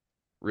really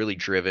really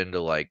driven to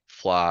like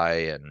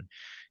fly and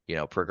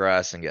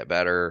progress and get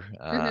better,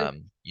 Hmm.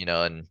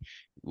 and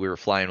we were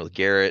flying with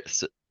Garrett.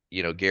 So,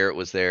 Garrett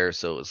was there,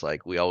 so it was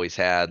like we always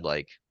had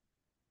like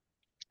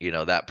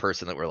that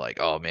person that we're like,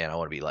 oh man, I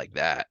want to be like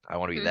that, I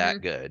want to be Hmm.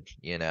 that good.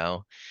 Yep.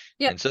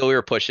 And so we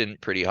were pushing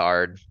pretty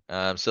hard,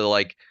 so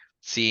like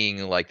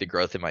seeing like the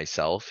growth in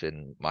myself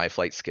and my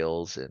flight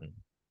skills and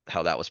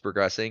how that was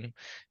progressing.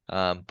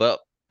 But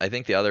I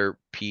think the other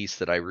piece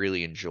that I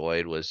really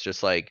enjoyed was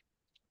just like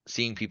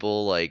seeing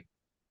people like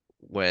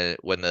when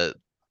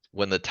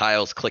the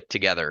tiles click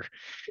together,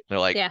 they're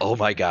like, Yeah. oh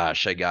my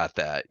gosh, I got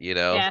that.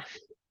 Yeah.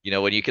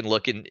 When you can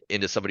look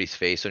into somebody's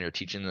face when you're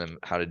teaching them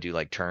how to do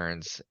like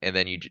turns, and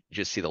then you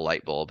just see the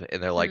light bulb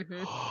and they're like,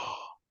 Hmm.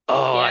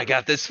 oh, Yeah. I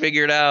got this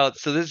figured out,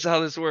 so this is how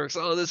this works,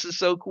 oh, this is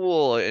so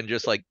cool. And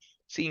just like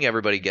seeing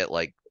everybody get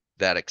like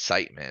that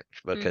excitement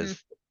Hmm.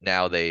 because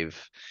now they've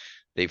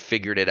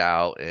figured it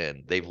out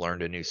and they've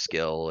learned a new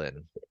skill.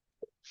 And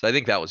so I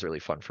think that was really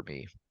fun for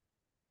me.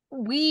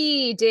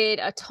 We did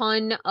a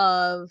ton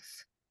of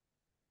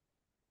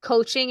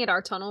coaching at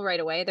our tunnel right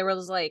away. There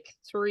was like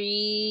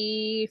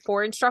three,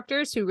 four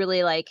instructors who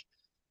really like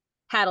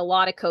had a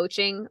lot of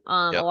coaching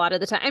a Yep. lot of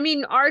the time. I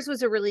mean, ours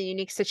was a really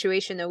unique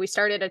situation though. We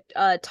started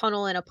a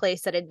tunnel in a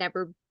place that had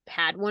never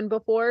had one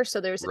before.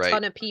 So there's a Right.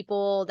 ton of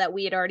people that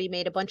we had already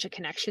made a bunch of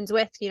connections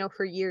with,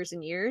 for years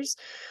and years.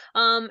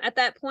 At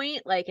that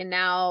point, like, and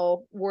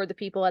now we're the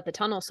people at the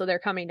tunnel, so they're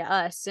coming to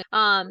us.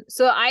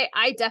 So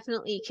I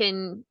definitely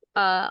can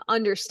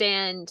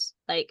understand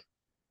like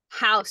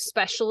how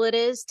special it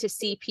is to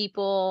see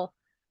people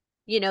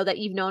that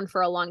you've known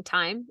for a long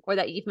time or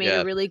that you've made a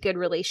Yeah. really good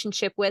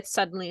relationship with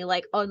suddenly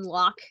like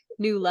unlock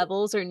new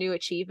levels or new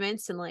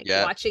achievements, and like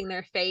Yeah. watching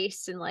their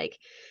face and like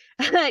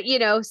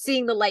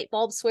seeing the light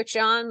bulb switch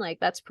on, like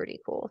that's pretty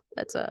cool.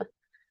 It's a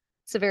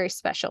very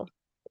special.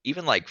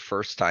 Even like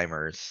first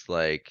timers,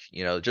 like,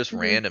 just Hmm.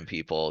 random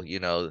people,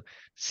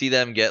 see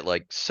them get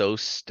like so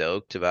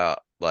stoked about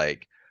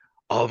like,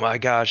 oh my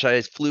gosh,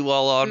 I flew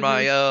all on Hmm.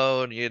 my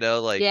own,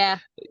 like, Yeah.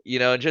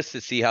 and just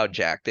to see how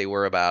jacked they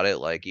were about it,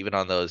 like even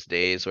on those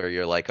days where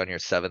you're like on your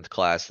seventh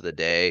class of the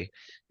day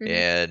Hmm.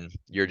 and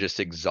you're just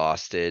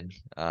exhausted.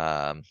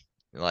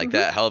 Like Hmm.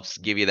 that helps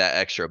give you that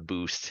extra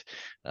boost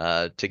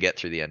to get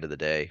through the end of the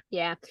day.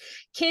 Yeah.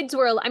 Kids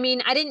were, I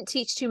mean, I didn't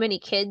teach too many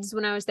kids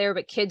when I was there,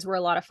 but kids were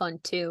a lot of fun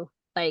too.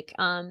 Like,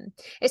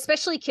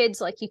 especially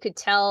kids like you could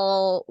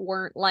tell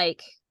weren't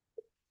like,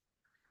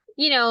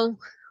 you know,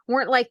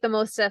 weren't like the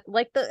most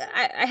like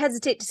I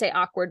hesitate to say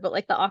awkward, but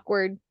like the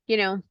awkward, the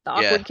Yeah.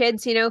 awkward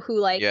kids, who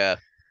like, Yeah.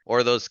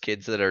 Or those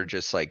kids that are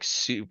just like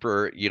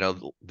super,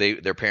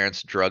 their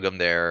parents drug them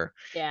there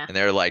yeah. and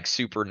they're like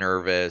super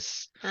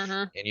nervous.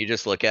 Uh-huh. And you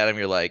just look at them,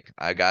 you're like,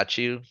 I got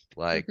you.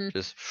 Like Mm-hmm.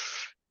 just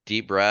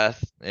deep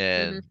breath, Mm-hmm.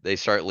 and they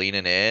start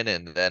leaning in,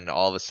 and then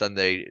all of a sudden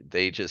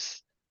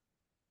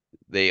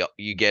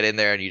you get in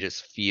there and you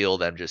just feel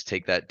them just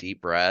take that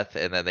deep breath,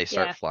 and then they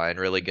start Yeah. flying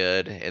really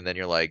good. And then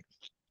you're like,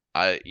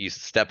 you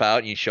step out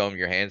and you show them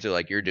your hands, they're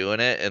like, you're doing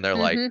it. And they're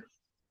like, Mm-hmm.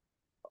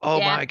 oh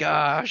Yeah. my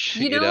gosh,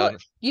 You know,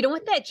 you know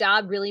what that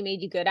job really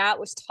made you good at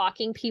was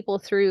talking people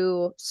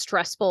through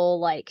stressful,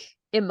 like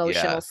Yeah.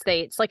 emotional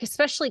states, like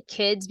especially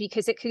kids,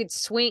 because it could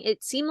swing.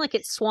 It seemed like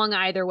it swung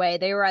either way.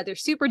 They were either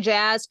super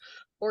jazzed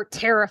or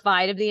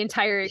terrified of the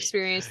entire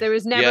experience. There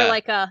was never Yeah.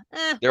 like a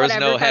There was whatever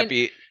no kind.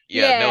 happy,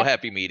 yeah, no Yeah.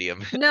 happy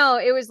medium. No,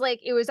 it was like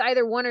it was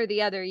either one or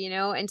the other,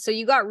 and so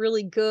you got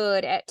really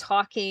good at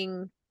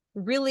talking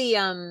really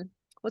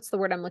what's the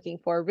word I'm looking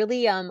for?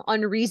 Really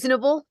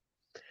unreasonable,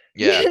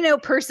 Yeah.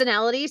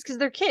 personalities, because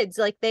they're kids.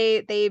 Like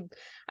they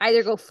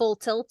either go full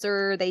tilt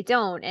or they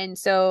don't. And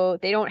so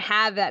they don't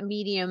have that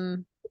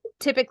medium,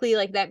 typically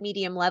like that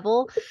medium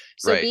level.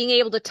 So Right. being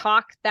able to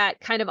talk that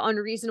kind of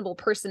unreasonable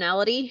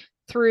personality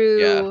Yeah.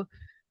 through,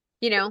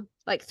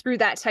 like through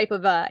that type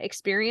of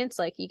experience,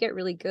 like you get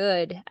really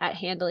good at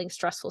handling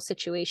stressful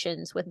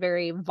situations with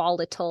very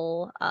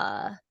volatile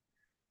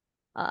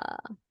uh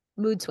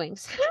mood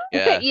swings.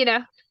 Yeah. You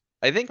know.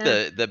 I think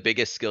Uh, the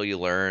biggest skill you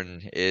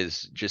learn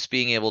is just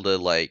being able to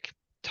like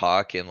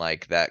talk in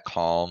like that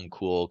calm,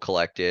 cool,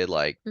 collected,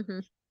 like,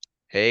 mhm,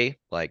 hey,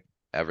 like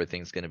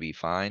everything's gonna be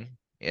fine.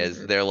 As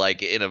mhm. they're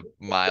like in a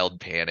mild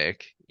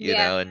panic,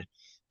 Yeah. and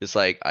just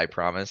like, I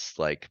promise,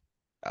 like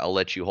I'll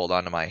let you hold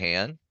on to my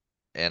hand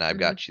and I've Mhm.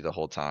 got you the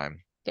whole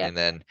time. Yep. And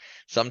then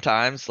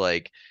sometimes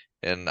like,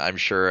 and I'm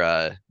sure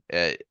uh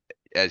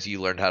as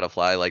you learned how to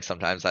fly, like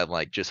sometimes I'm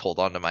like, just hold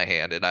on to my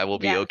hand and I will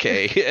be Yeah.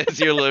 okay. As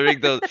you're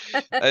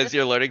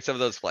learning some of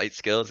those flight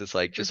skills, it's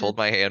like, just Mhm. hold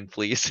my hand,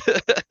 please.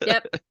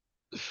 Yep.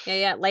 Yeah,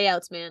 yeah.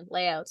 Layouts, man.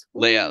 Layouts.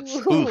 Layouts.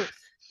 Ooh. Oof.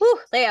 Woo,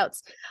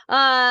 layouts.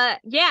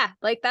 Yeah,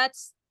 like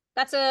that's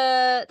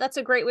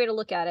a great way to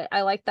look at it.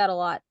 I like that a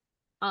lot.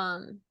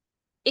 Um,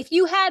 if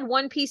you had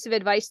one piece of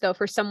advice though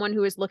for someone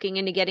who is looking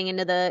into getting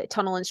into the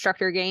tunnel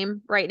instructor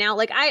game right now,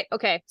 like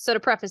okay, so to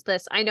preface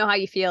this, I know how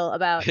you feel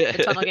about the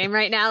tunnel game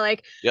right now.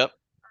 Like, Yep.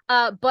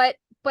 but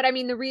I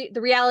mean the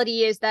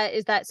reality is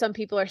that some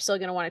people are still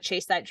gonna want to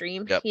chase that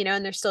dream, Yep. you know,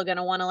 and they're still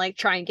gonna want to like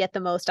try and get the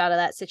most out of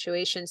that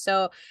situation.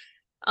 So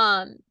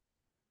um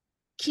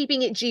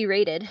keeping it G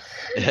rated.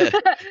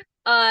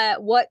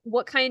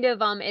 What kind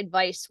of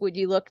advice would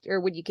you look or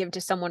would you give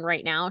to someone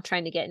right now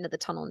trying to get into the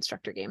tunnel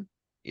instructor game?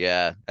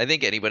 Yeah, I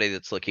think anybody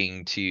that's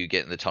looking to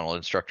get in the tunnel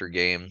instructor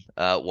game,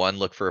 one,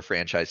 look for a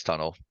franchise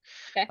tunnel.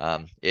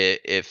 Okay.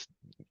 If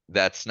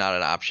that's not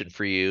an option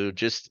for you,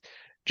 just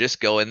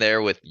go in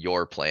there with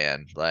your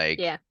plan. Like,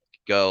 Yeah.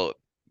 go,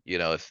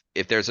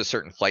 if there's a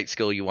certain flight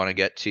skill you want to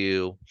get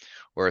to,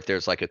 or if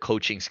there's like a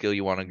coaching skill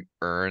you want to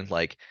earn,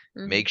 like,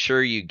 Hmm. make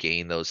sure you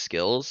gain those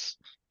skills,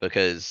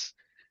 because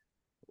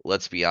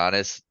let's be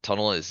honest,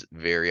 tunnel is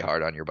very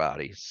hard on your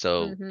body.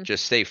 So Hmm.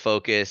 just stay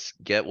focused,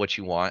 get what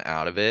you want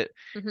out of it,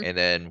 Hmm. and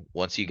then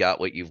once you got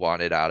what you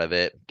wanted out of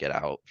it, get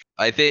out.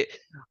 I think,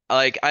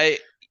 like,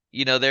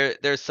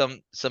 there's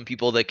some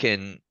people that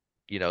can,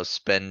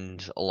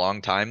 spend a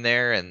long time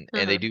there, and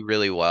they Uh-huh. do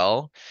really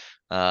well.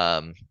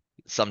 Um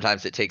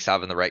Sometimes it takes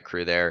having the right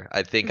crew there.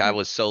 I think I Hmm.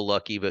 was so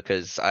lucky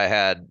because I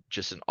had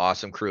just an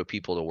awesome crew of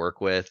people to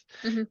work with,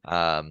 Hmm.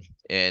 um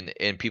and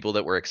people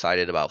that were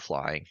excited about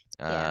flying.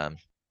 Yeah.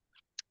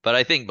 But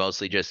I think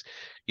mostly just,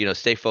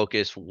 stay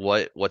focused.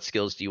 What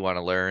skills do you want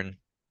to learn?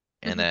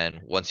 And Hmm.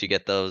 then once you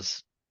get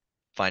those,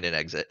 find an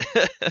exit.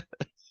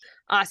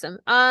 Awesome.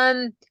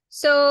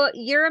 So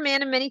you're a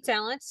man of many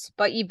talents,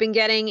 but you've been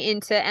getting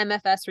into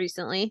MFS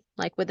recently,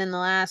 like within the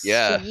last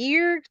Yeah.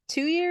 year,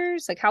 2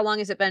 years. Like how long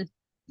has it been?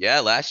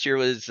 Yeah, last year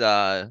was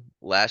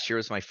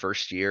my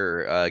first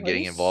year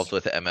getting involved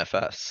Nice. with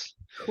MFS.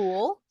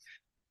 Cool.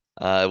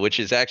 Which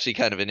is actually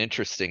kind of an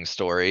interesting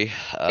story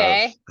of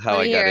Okay. how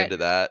Let I me got hear it. into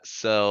that.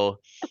 So,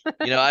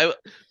 I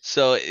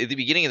so at the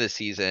beginning of the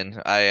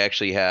season, I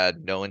actually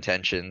had no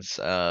intentions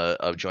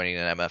of joining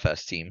an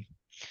MFS team.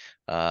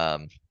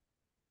 Um,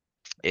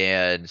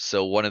 And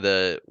so one of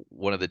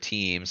the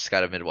teams,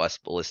 Sky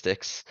Midwest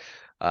Ballistics,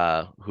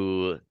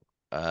 who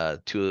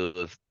two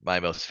of my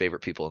most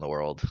favorite people in the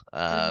world,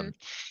 Hmm.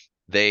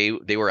 they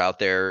were out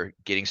there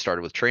getting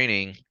started with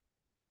training,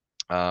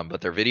 but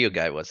their video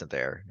guy wasn't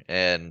there.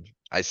 And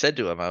I said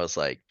to him, I was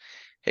like,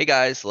 "Hey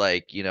guys,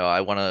 like,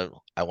 I want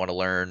to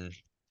learn,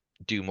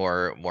 do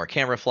more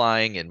camera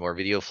flying and more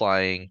video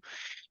flying.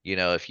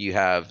 If you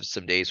have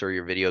some days where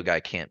your video guy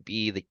can't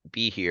be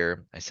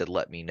here," I said,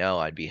 "let me know.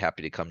 I'd be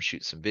happy to come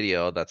shoot some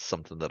video. That's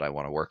something that I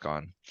want to work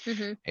on."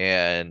 Hmm.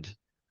 And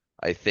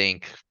I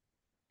think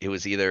it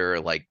was either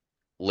like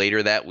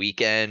later that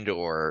weekend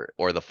or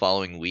the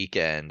following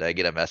weekend, I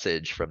get a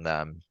message from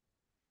them,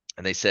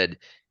 and they said,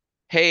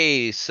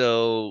 "Hey,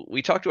 so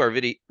we talked to our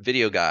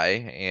video guy,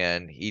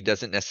 and he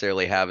doesn't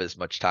necessarily have as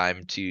much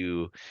time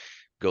to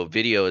go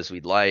video as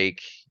we'd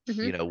like.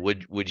 Hmm.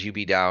 Would you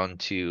be down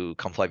to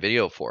come fly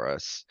video for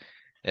us?"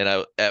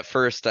 And at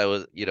first I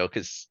was,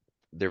 because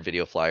their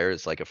video flyer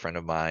is like a friend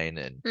of mine,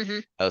 and Hmm.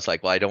 I was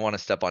like, well, I don't want to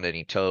step on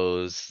any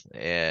toes.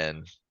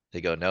 And they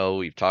go, "No,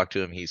 we've talked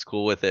to him, he's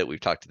cool with it. We've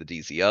talked to the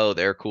DZO,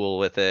 they're cool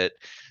with it."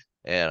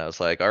 And I was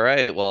like, all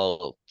right,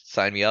 well,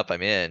 sign me up,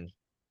 I'm in.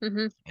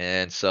 Hmm.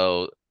 And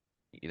so,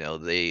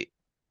 they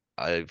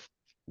I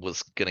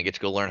was gonna get to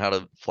go learn how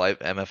to fly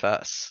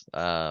MFS.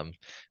 I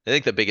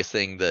think the biggest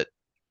thing that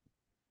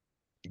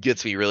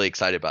gets me really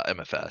excited about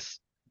MFS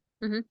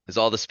Hmm. is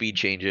all the speed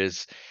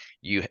changes.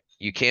 You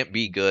can't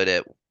be good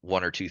at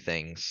one or two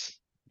things.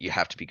 You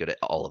have to be good at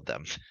all of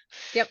them.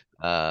 Yep.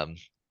 Um,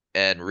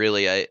 and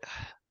really,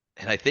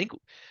 I think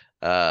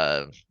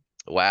uh,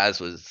 Waz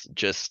was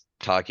just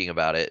talking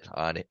about it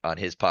on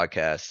his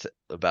podcast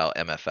about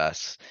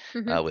MFS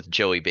Hmm. with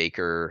Joey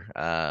Baker,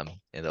 and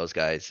those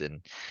guys.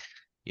 And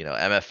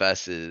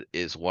MFS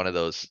is one of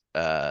those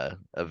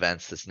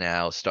events that's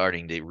now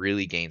starting to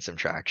really gain some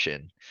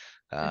traction,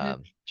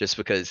 Hmm. just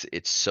because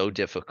it's so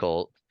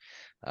difficult.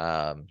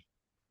 Um,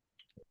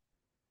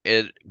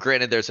 it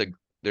Granted,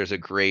 there's a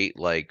great,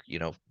 like,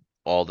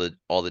 all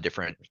the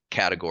different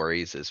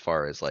categories as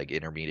far as like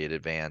intermediate,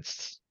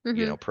 advanced,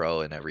 Hmm.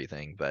 pro and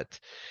everything, but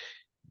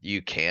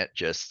you can't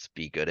just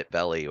be good at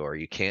belly, or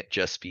you can't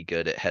just be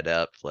good at head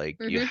up. Like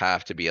you Mm-hmm.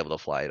 have to be able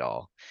to fly it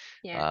all.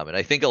 Yeah. And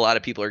I think a lot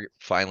of people are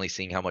finally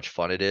seeing how much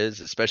fun it is,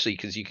 especially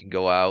because you can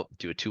go out,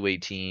 do a two-way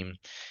team,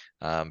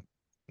 um,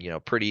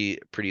 pretty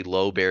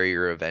low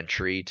barrier of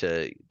entry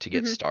to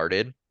get Mm-hmm.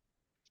 started.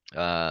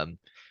 Um,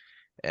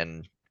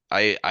 and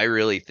I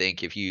really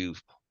think if you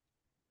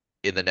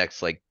in the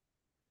next like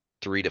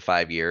 3 to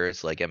 5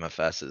 years, like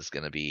MFS is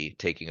going to be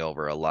taking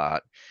over a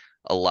lot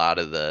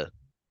of the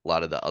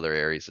other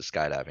areas of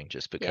skydiving,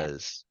 just Yeah.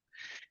 because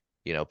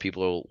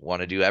people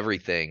want to do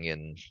everything,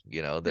 and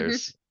Mm-hmm.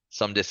 there's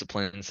some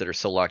disciplines that are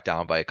so locked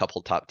down by a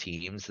couple top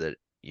teams that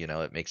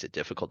it makes it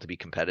difficult to be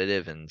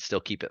competitive and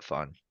still keep it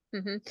fun.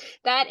 Mm-hmm.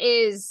 That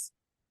is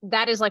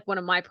that is like one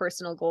of my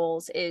personal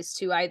goals is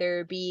to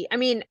either be, I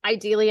mean,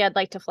 ideally I'd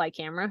like to fly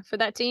camera for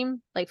that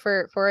team, like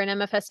for an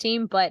MFS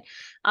team, but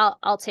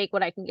I'll take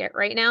what I can get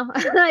right now.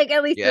 Like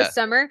at least Yeah. this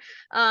summer.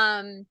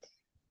 Um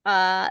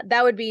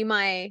that would be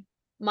my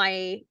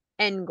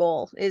end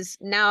goal is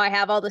now I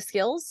have all the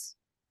skills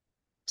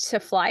to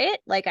fly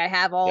it. Like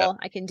Yep.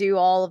 I can do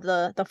all of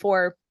the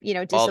four, All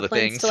the disciplines to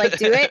things. like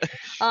do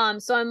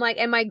it. So I'm like,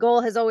 and my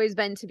goal has always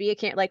been to be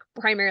like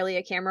primarily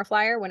a camera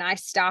flyer. When I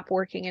stop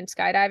working in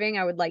skydiving,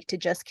 I would like to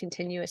just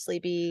continuously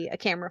be a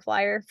camera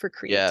flyer for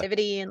Yeah.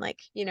 creativity and like,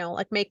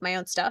 like make my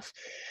own stuff.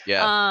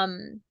 Yeah.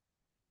 Um,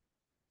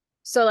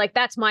 so like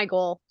that's my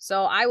goal.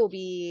 So I will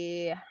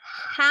be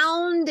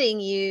hounding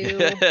you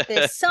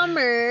this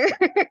summer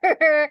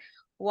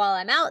while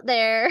I'm out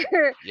there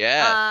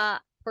Yeah. uh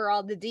for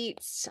all the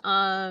deets.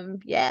 Yeah.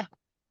 Yeah,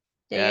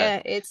 Yeah.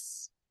 yeah.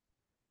 It's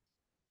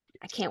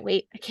I can't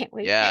wait. I can't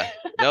wait. Yeah.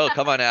 No,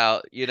 come on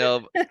out.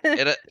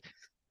 And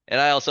and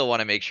I also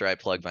want to make sure I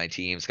plug my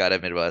team,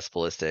 Skydive Midwest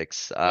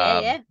Ballistics. Yeah,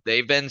 yeah.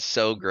 They've been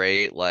so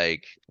great.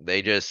 Like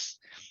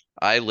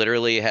I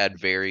literally had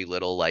very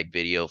little like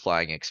video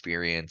flying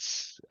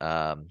experience.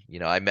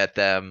 I met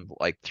them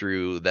like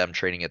through them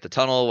training at the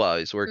tunnel while I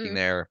was working Mm,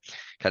 there,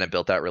 kind of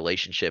built that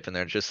relationship, and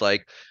they're just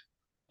like,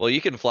 well,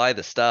 you can fly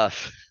the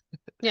stuff.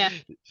 yeah.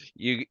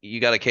 You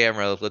got a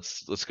camera.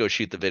 Let's go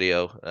shoot the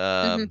video.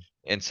 Hmm.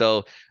 And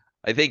so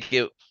I think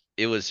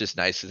it was just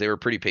nice because they were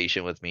pretty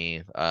patient with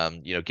me.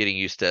 Getting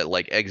used to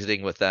like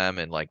exiting with them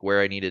and like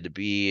where I needed to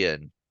be,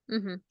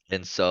 Hmm.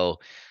 and so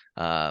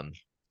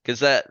because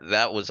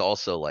that was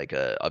also like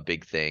a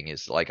big thing,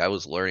 is like I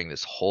was learning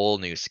this whole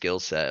new skill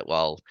set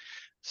while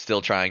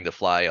still trying to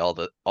fly all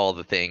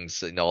the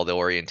things, all the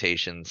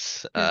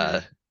orientations. Hmm.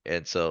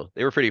 And so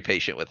they were pretty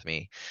patient with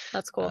me.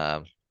 That's cool.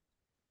 Um,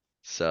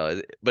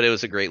 but it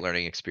was a great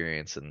learning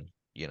experience, and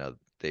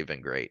they've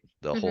been great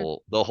Hmm.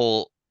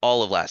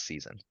 all of last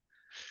season.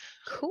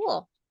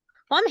 Cool.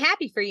 Well, I'm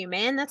happy for you,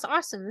 man. That's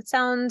awesome. That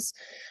sounds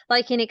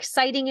like an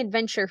exciting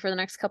adventure for the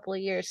next couple of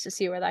years to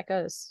see where that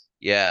goes.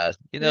 Yeah,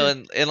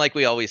 Mm, and like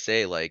we always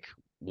say, like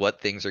what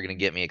things are going to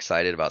get me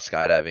excited about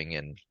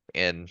skydiving,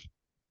 and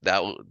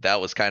that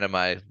was kind of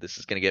this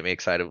is going to get me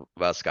excited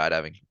about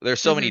skydiving.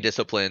 There's so many hmm.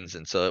 disciplines,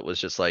 and so it was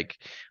just like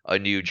a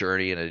new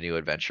journey and a new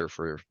adventure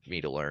for me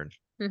to learn.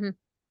 Hmm.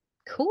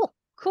 Cool.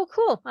 Cool,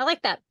 cool. I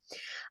like that.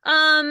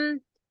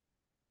 Um,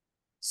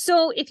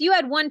 so if you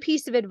had one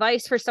piece of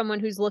advice for someone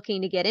who's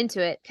looking to get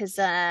into it, because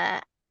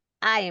I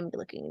am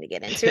looking to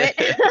get into it.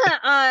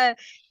 uh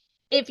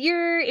if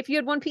you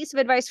had one piece of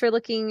advice for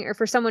looking or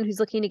for someone who's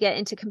looking to get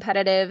into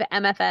competitive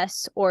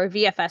MFS or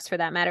VFS for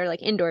that matter,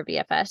 like indoor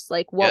VFS,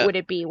 like what Yeah, would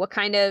it be? What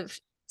kind of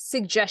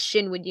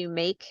suggestion would you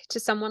make to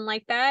someone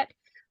like that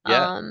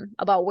yeah,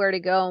 about where to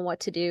go and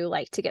what to do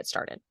like to get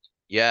started?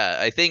 yeah.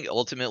 I think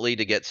ultimately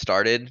to get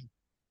started,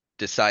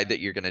 decide that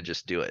you're going to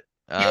just do it.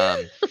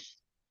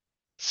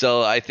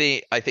 So I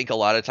think a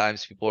lot of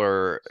times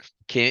people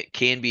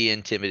can be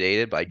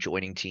intimidated by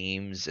joining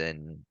teams,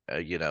 and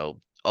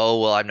oh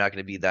well, I'm not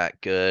going to be that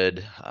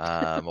good,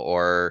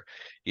 or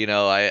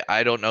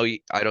I don't know,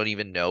 I don't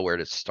even know where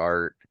to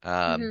start.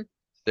 Hmm.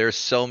 There's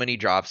so many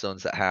drop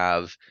zones that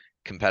have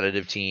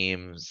competitive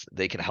teams.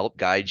 They can help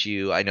guide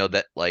you. I know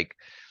that like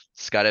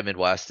Skydive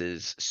Midwest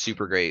is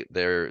super great.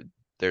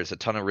 There's a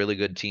ton of really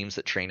good teams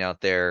that train out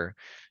there,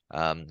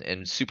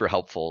 and super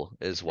helpful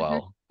as Hmm.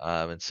 well.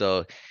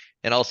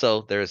 And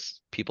also there's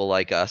people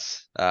like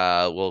us,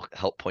 will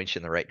help point you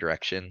in the right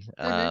direction.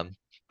 Hmm.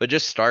 But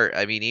just start.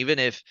 I mean, even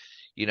if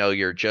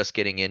you're just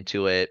getting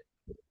into it,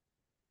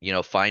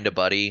 find a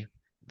buddy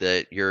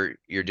that you're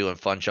doing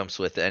fun jumps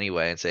with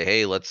anyway, and say,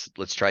 hey, let's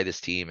try this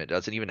team. It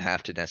doesn't even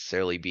have to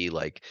necessarily be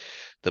like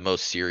the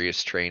most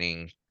serious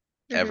training,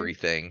 Hmm.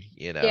 everything.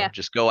 Yeah.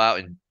 Just go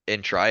out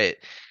and try it.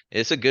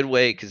 It's a good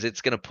way because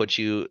it's going to put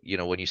you,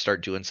 when you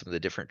start doing some of the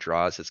different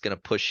draws, it's going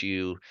to push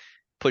you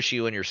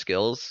in your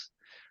skills,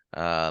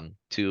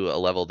 to a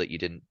level that you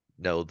didn't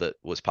know that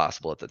was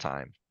possible at the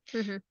time.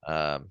 Hmm.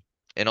 Um,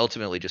 and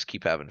ultimately just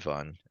keep having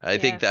fun. I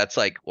think Yeah. that's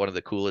like one of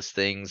the coolest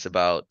things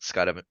about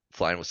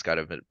flying with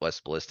Skydive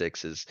Midwest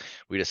Ballistics is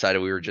we decided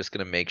we were just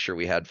going to make sure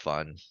we had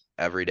fun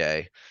every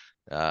day.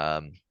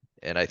 Um,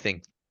 and I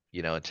think,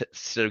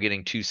 instead of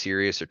getting too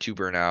serious or too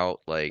burnt out,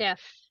 like, Yeah.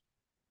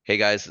 hey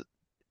guys,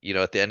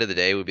 at the end of the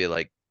day, we'd be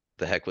like,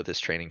 the heck with this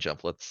training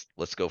jump.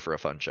 Let's go for a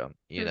fun jump,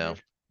 you know?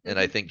 And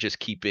I Mm-hmm. think just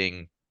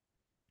keeping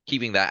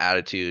that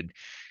attitude,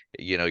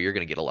 you know, you're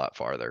going to get a lot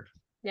farther.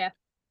 Yeah.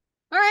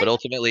 All right. But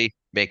ultimately,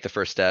 make the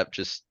first step.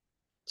 Just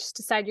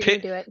Decide you're gonna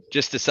do it.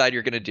 Just decide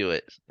you're going to do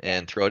it Yeah.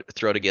 and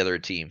throw together a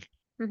team.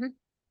 Mm-hmm.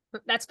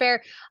 That's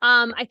fair.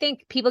 I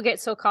think people get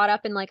so caught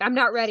up in like, I'm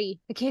not ready,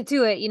 I can't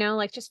do it, you know,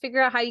 like just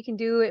figure out how you can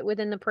do it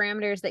within the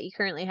parameters that you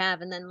currently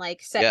have, and then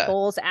like set Yeah.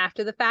 goals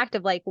after the fact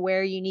of like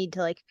where you need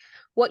to like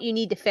what you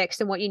need to fix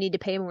and what you need to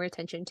pay more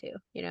attention to,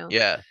 you know.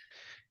 Yeah.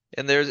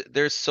 And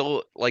there's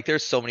so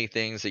many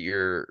things that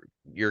you're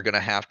going to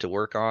have to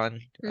work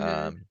on.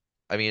 Mm-hmm.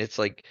 I mean, it's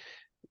like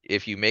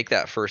if you make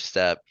that first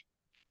step,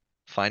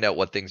 find out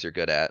what things you're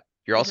good at.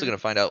 You're also Mm-hmm. going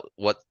to find out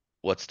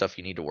what stuff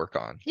you need to work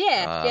on.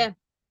 Yeah. Yeah.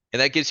 And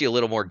that gives you a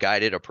little more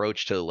guided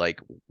approach to like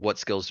what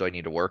skills do I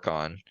need to work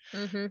on.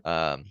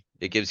 Mm-hmm.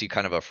 It gives you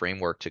kind of a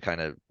framework to kind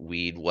of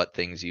weed what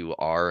things you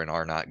are and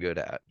are not good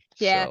at.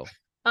 Yeah. So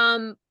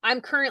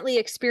I'm currently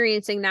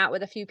experiencing that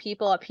with a few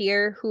people up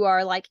here who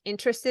are like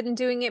interested in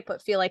doing it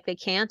but feel like they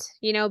can't,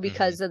 you know, hmm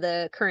because of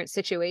the current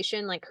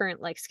situation, like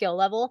current like skill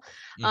level.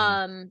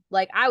 hmm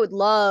Like I would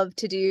love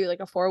to do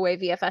like a four-way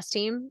VFS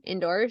team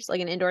indoors,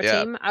 like an indoor Yeah.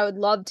 team. I would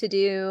love to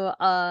do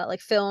like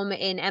film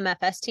in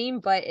MFS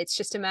team, but it's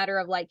just a matter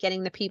of like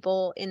getting the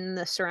people in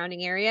the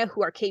surrounding area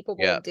who are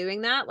capable Yeah. of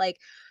doing that. Like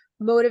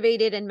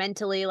motivated and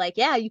mentally like,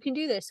 yeah, you can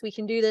do this, we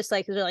can do this,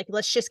 like they're like,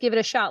 let's just give it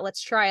a shot,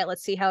 let's try it,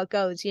 let's see how it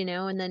goes, you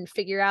know, and then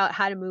figure out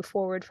how to move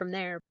forward from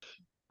there.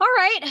 All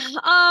right.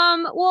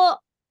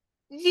 Well,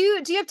 do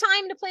you have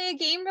time to play a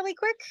game really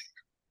quick?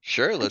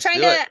 Sure, I'm let's do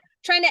it.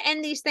 trying to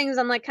end these things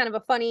on like kind of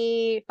a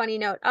funny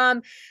note.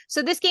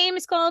 So this game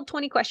is called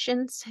 20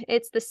 questions.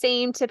 It's the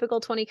same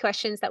typical 20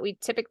 questions that we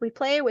typically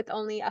play with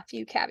only a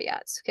few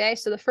caveats. Okay,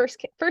 so the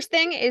first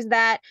thing is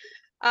that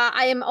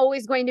I am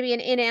always going to be an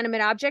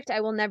inanimate object.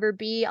 I will never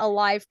be a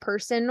live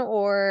person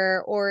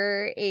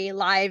or a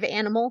live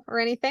animal or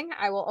anything.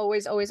 I will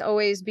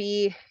always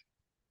be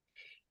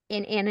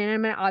an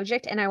inanimate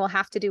object, and I will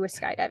have to do with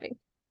skydiving.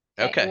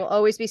 Okay, it Okay. will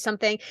always be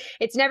something.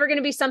 It's never going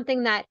to be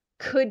something that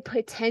could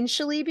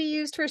potentially be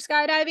used for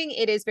skydiving.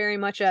 It is very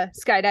much a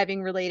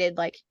skydiving related,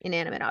 like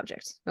inanimate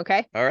object.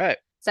 Okay, All right.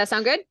 does that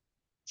sound good?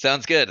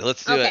 Sounds good.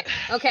 Let's do Okay, it.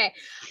 okay.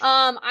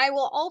 I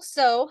will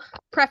also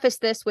preface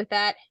this with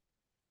that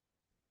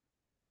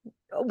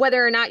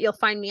whether or not you'll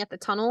find me at the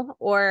tunnel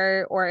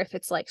or if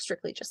it's like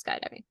strictly just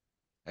skydiving.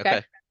 Okay,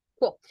 Okay.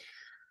 cool.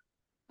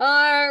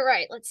 All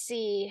right, let's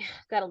see.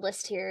 Got a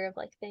list here of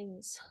like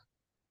things.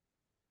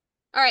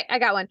 All right, I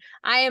got one.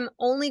 I am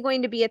only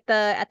going to be at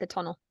the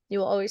tunnel. You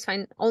will always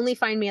find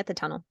me at the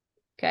tunnel.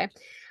 Okay.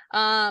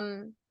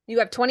 You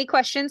have 20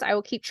 questions. I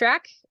will keep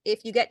track.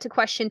 If you get to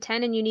question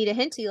 10 and you need a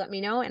hint, you let me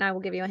know and I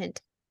will give you a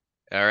hint.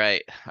 All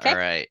right. All Okay?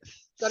 right.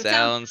 Go to town.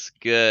 Sounds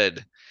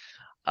good.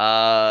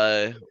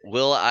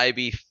 Will I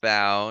be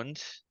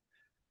found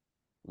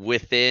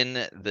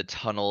within the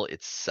tunnel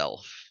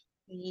itself?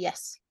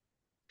 Yes.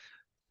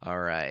 All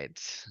right.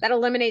 That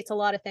eliminates a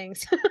lot of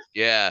things.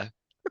 Yeah.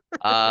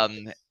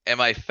 Am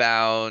I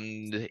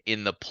found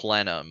in the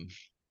plenum?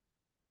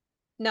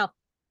 No.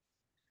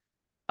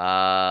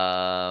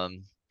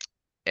 Um,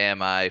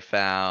 am I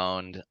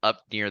found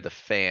up near the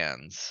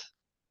fans?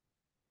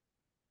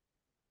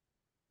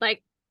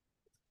 Like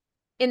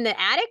in the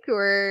attic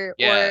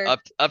Yeah, or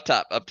up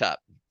top, up top.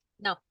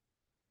 no.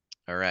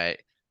 All right.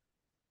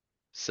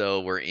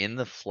 So we're in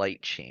the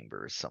flight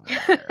chamber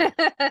somewhere.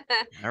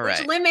 All Which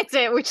right. limits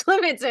it, which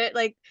limits it.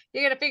 Like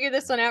you're gonna figure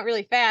this one out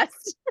really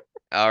fast.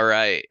 All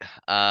right.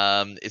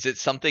 Is it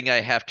something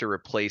I have to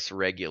replace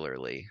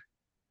regularly?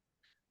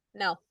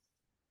 No.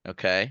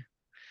 Okay.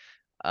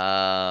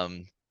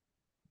 Um,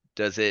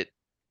 does it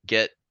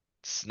get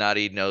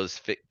snotty nose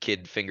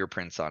kid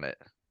fingerprints on it?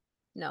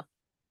 No.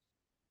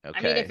 I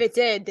mean, if Okay. it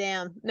did,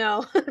 damn.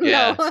 No.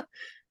 Yeah.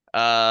 No.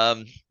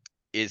 Um,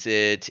 is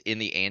it in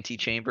the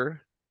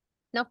antechamber?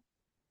 No.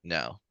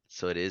 No.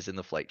 So it is in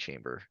the flight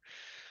chamber.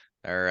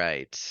 All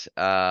right.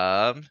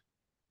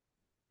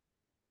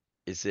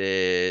 Is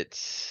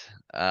it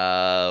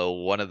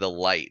one of the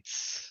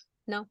lights?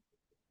 No.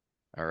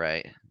 All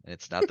right.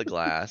 It's not the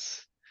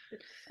glass.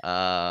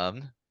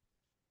 Um,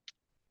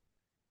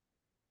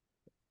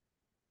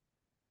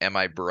 am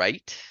I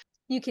bright?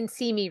 You can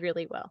see me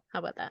really well. How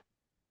about that?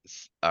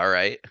 All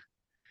right.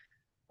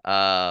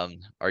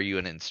 Are you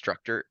an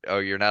instructor? Oh,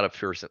 you're not a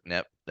person.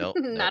 Nope. Nope.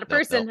 Nope. Not a Nope. Nope.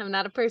 person. I'm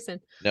not a person.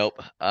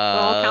 Nope. I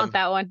won't count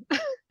that one.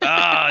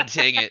 Ah,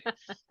 dang it.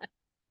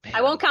 I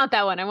Man. won't count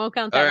that one. I won't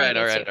count All that one right.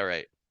 All against you. right. All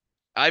right.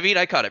 I mean,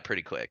 I caught it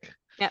pretty quick.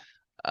 Yeah.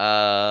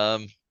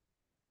 Um,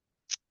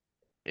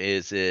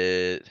 is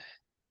it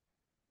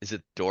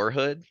door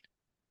hood?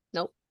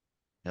 Nope.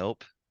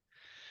 Nope.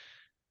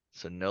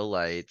 So no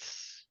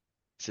lights.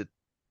 Is it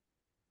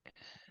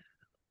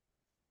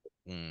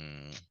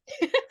and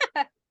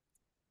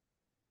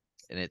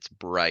it's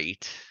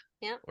bright.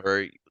 Yeah.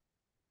 Or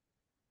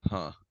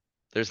huh.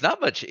 There's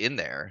not much in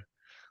there.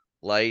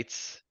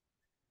 Lights,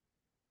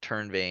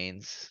 turn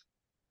vanes.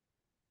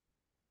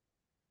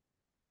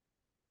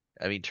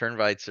 I mean turn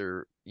lights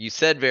are You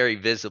said very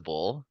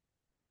visible,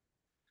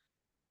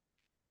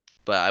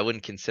 but I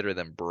wouldn't consider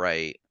them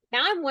bright.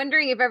 Now I'm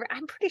wondering if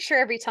I'm pretty sure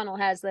every tunnel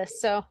has this.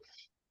 So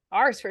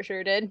ours for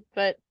sure did,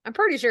 but I'm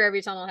pretty sure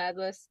every tunnel has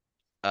this.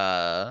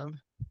 Um,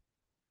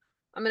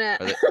 I'm gonna.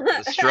 are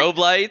the strobe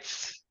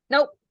lights?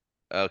 Nope.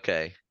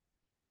 Okay.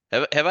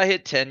 Have I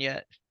hit 10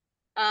 yet?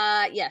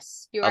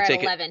 Yes, you I'll are at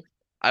take it. 11.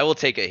 I will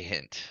take a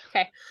hint.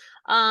 Okay.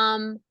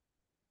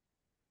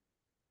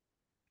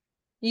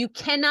 You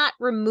cannot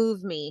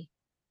remove me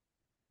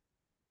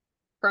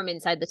from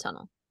inside the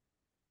tunnel.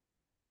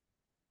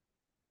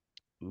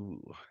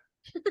 Ooh.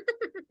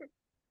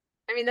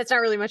 I mean, that's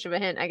not really much of a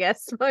hint, I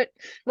guess, but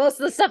most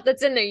of the stuff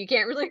that's in there you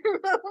can't really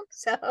remove.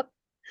 So,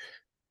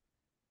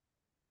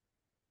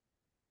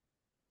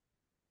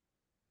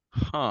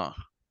 Huh.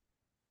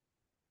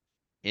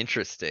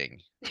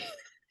 Interesting.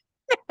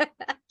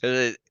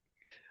 'Cause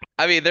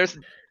I mean, there's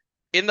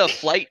in the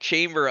flight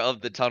chamber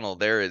of the tunnel,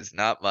 there is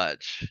not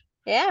much.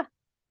 yeah.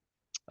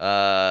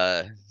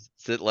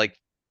 Is it like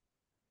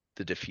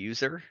the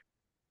diffuser?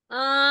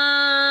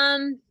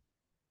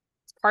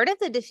 It's part of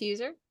the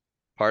diffuser.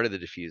 Part of the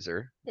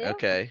diffuser. Yeah.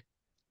 Okay.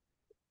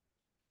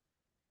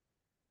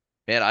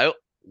 Man,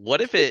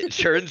 what if it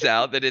turns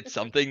out that it's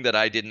something that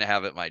I didn't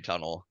have at my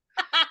tunnel?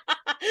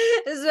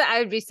 I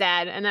would be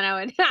sad, and then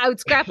I would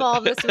scrap all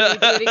of this and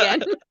redo it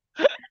again.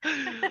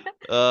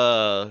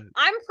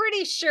 I'm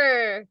pretty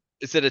sure.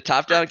 Is it a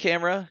top-down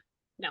camera?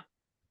 No.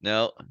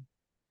 No.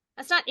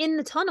 That's not in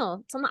the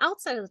tunnel. It's on the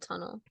outside of the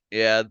tunnel.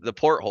 Yeah, the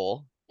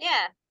porthole.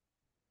 Yeah.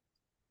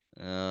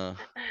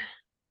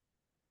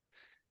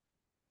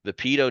 The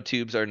pitot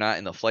tubes are not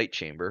in the flight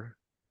chamber.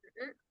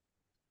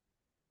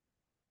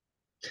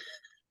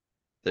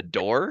 The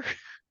door?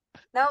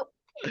 Nope.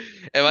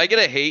 Am I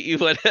gonna hate you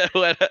when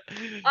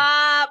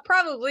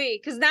Probably,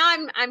 because now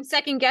I'm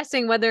second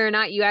guessing whether or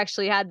not you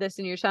actually had this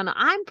in your tunnel.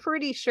 I'm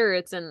pretty sure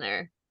it's in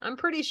there. I'm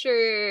pretty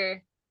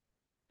sure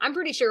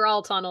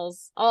all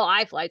tunnels, all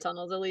iFly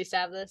tunnels at least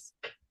have this.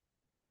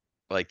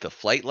 like the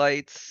flight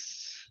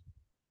lights?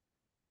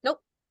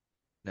 Nope.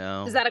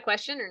 No. Is that a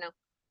question or no?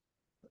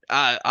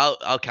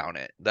 I'll count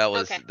it. That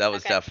was Okay, that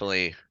was okay.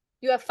 definitely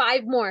You have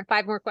five more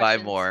questions.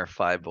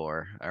 five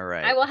more. All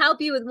right. I will help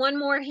you with one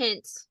more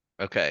hint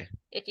Okay.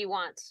 if you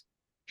want.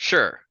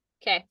 Sure.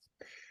 Okay.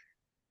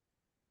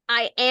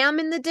 I am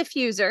in the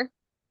diffuser,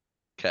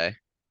 Okay.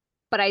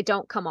 but I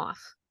don't come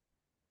off.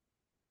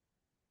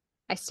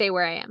 I stay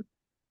where I am.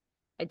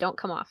 I don't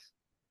come off.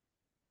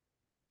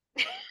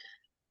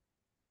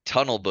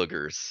 Tunnel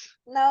boogers.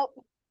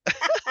 Nope.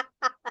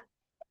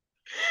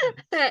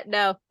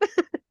 No.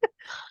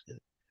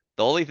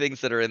 The only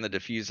things that are in the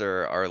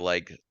diffuser are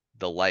like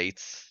the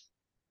lights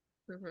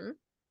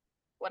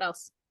What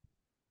else?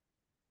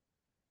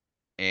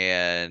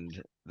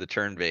 and the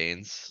turn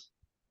vanes.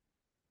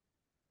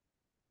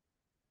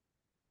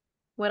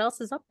 What else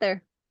is up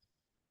there?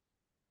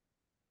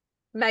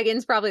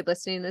 Megan's probably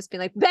listening to this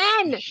being like,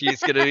 Ben!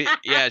 She's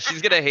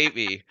gonna hate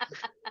me.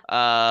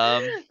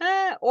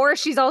 Or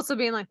she's also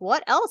being like,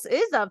 what else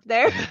is up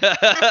there?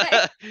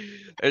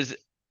 There's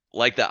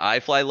like the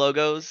iFly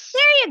logos.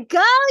 There you go.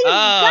 You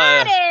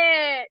got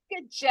it.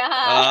 Good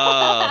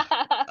job.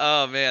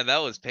 Oh man, that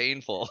was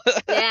painful.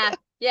 Yeah.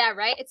 Yeah,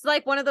 right. It's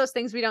like one of those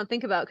things we don't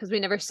think about because we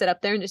never sit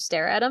up there and just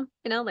stare at them.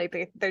 You know, like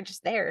they're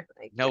just there.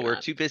 Like, No, we're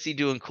too busy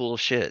doing cool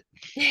shit.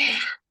 Yeah.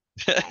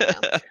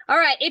 All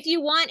right. If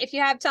you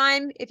have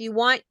time, if you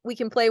want, we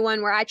can play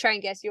one where I try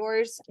and guess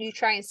yours. You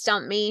try and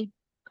stump me.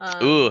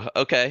 Ooh,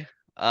 okay.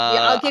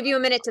 Yeah, I'll give you a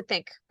minute to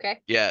think.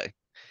 Okay. Yeah.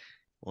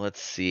 Let's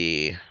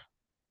see.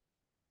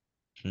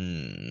 All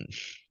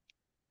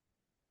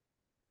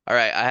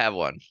right, I have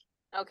one.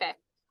 Okay.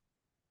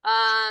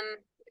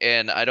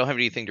 And I don't have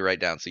anything to write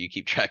down, so you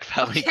keep track of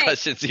how many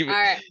questions you. All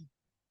right.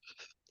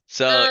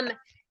 So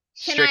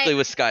strictly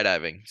with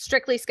skydiving.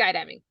 Strictly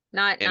skydiving,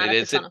 not at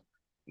the tunnel.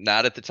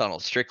 Not at the tunnel.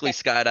 Strictly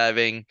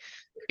skydiving,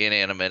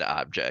 inanimate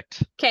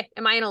object. Okay.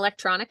 Am I an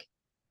electronic?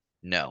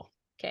 No.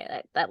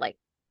 Okay, that like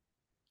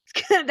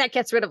that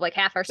gets rid of like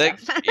half our stuff.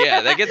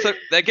 Yeah, that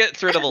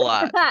gets rid of a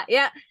lot.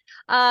 Yeah.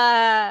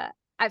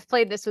 I've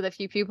played this with a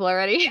few people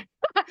already.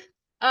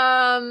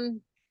 All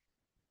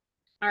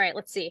right,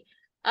 let's see.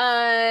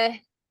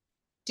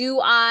 Do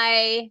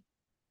I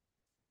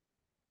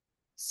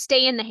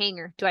stay in the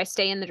hangar? Do I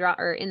stay in the drop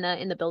or in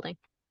the building?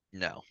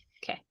 No.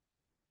 Okay.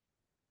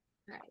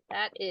 All right,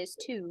 that is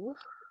 2.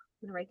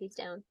 I'm gonna write these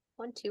down.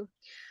 1, 2.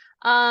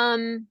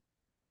 Am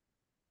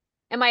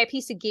I a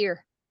piece of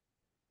gear?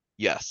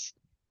 Yes.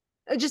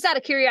 Just out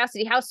of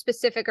curiosity, how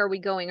specific are we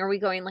going? Are we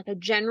going like a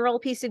general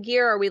piece of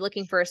gear, or are we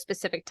looking for a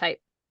specific type?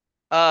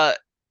 I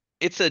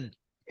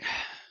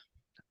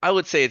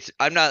would say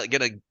I'm not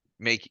gonna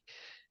make.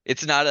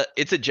 It's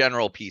a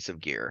general piece of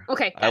gear.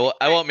 Okay.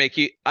 I won't make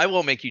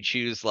you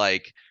choose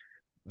like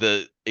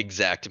the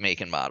exact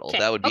make and model. Okay.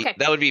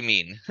 That would be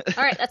mean.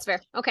 All right, that's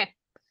fair. Okay.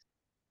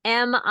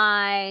 Am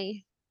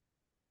I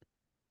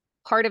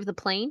part of the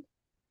plane?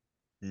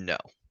 No.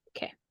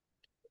 Okay.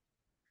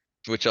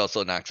 Which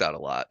also knocks out a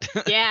lot.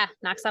 Yeah,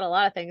 knocks out a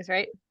lot of things,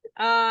 right?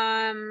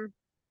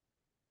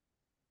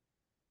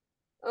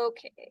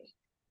 Okay.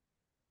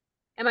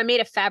 Am I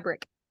made of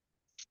fabric?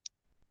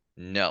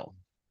 No.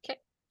 Okay.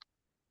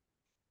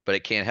 But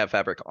it can't have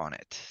fabric on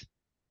it.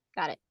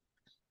 Got it.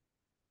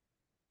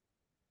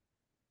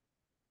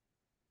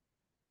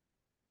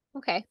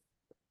 Okay.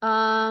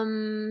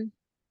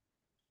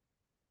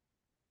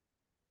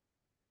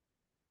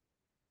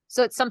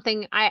 So it's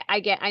something I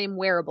get. I am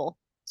wearable.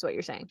 That's what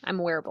you're saying. I'm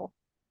wearable.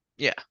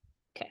 Yeah.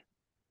 Okay.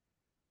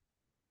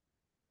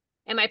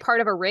 Am I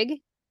part of a rig?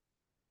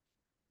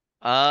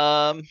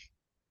 Um,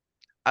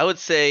 I would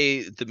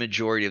say the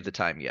majority of the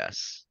time,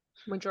 yes.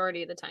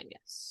 Majority of the time,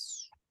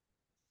 yes.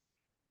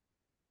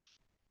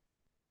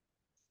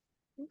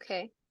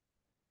 Okay.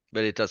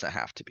 But it doesn't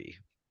have to be.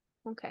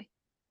 Okay.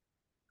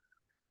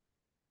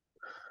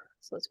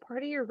 So it's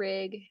part of your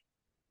rig.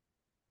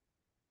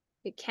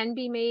 It can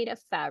be made of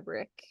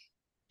fabric.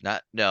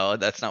 No,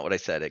 that's not what I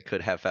said. It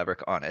could have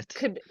fabric on it.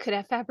 Could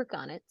have fabric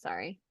on it.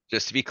 Sorry.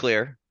 Just to be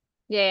clear,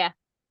 Yeah, yeah.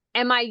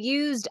 Am I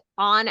used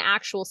on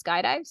actual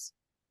skydives?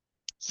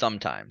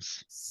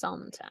 sometimes.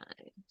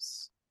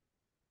 Sometimes.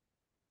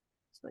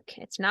 So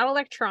it's not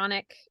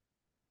electronic.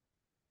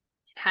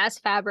 It has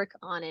fabric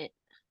on it,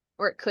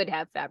 or it could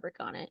have fabric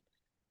on it.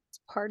 It's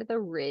part of the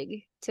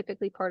rig,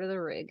 typically part of the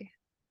rig.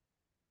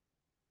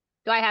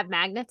 Do I have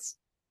magnets?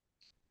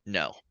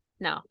 No.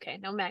 No. Okay,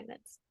 no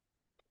magnets.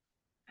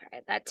 All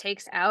right, that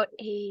takes out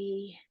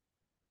a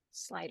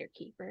slider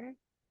keeper.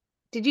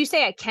 Did you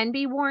say I can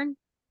be worn?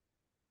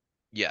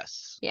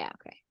 Yes. Yeah,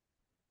 okay.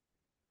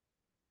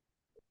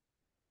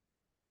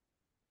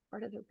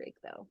 Part of the rig,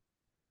 though.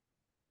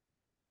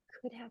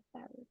 Could have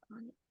fabric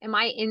on it. Am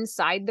I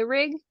inside the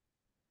rig?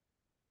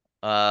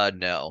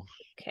 No.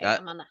 Okay, Not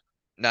I'm on the.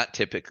 not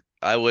typical.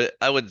 I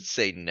would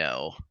say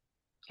no.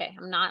 Okay,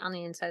 I'm not on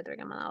the inside of the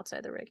rig. I'm on the outside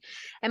of the rig.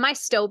 Am I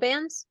stow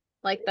bands?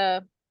 Like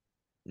the.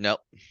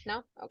 Nope.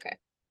 No? Okay.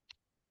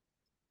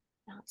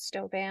 Not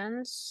stow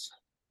bands.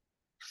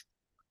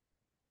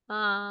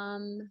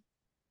 Um.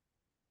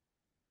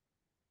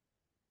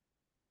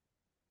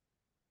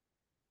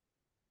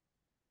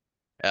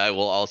 I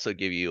will also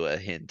give you a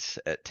hint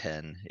at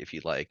 10 if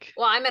you like.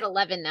 Well, I'm at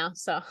 11 now,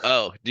 so.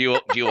 Oh, do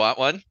you want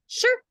one?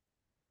 Sure.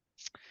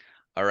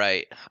 All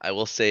right. I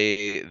will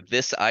say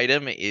this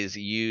item is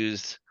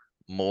used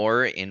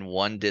more in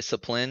one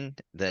discipline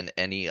than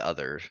any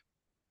other.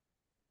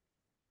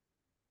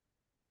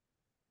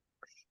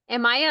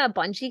 Am I a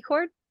bungee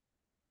cord?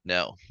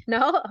 No.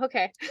 No?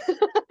 Okay.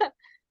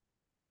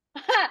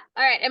 All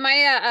right. Am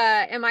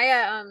I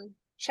a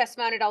chest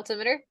mounted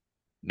altimeter?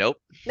 Nope.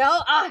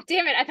 No? Oh,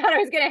 damn it. I thought I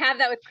was gonna have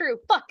that with crew.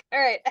 Fuck. All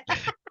right.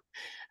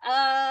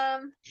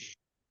 Um,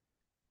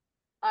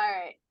 all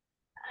right.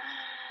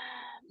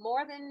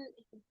 More than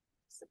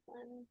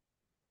discipline.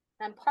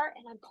 I'm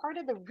part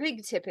of the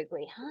rig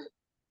typically, huh?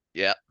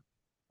 Yeah.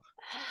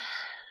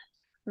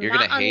 I'm You're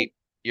gonna not on the hate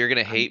you're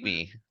gonna I'm hate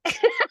me. not,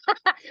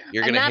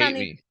 You're I'm gonna not on hate the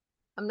me.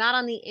 I'm not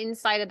on the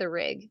inside of the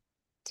rig.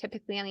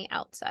 Typically on the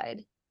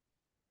outside.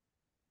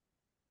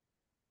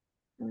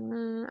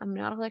 I'm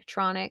not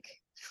electronic.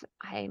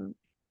 I'm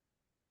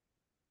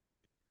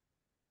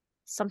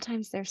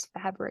sometimes there's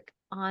fabric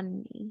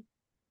on me.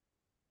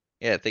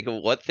 Yeah, think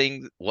of what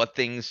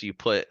things you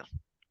put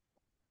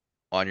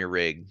on your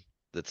rig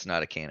that's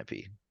not a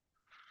canopy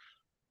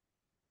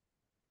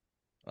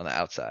on the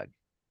outside.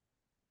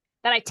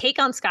 That I take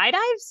on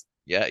skydives?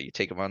 Yeah, you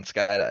take them on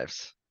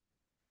skydives.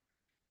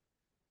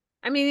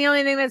 I mean, the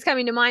only thing that's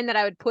coming to mind that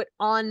I would put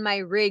on my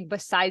rig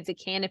besides a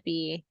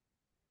canopy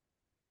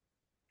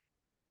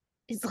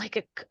is like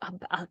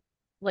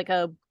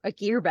a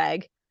gear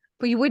bag.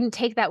 But you wouldn't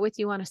take that with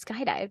you on a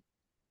skydive.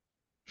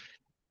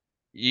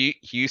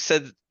 You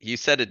said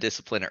a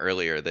discipline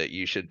earlier that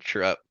you should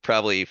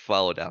probably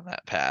follow down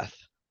that path.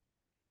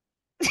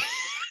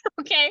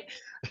 Okay.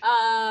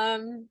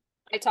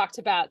 I talked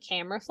about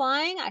camera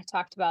flying. I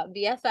talked about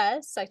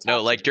VFS. I No,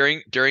 talked like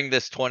about during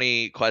this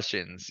 20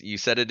 questions, you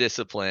said a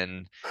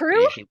discipline. crew.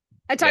 You should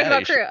I talked yeah,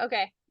 about crew.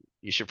 Okay.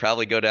 you should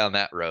probably go down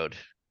that road.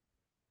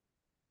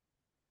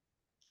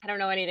 I don't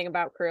know anything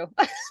about crew.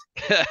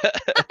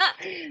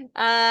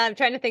 I'm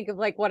trying to think of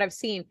like what I've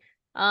seen.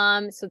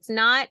 So it's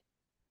not.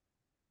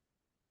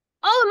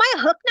 Oh, am I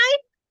a hook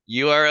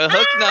You are a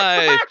hook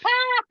knife?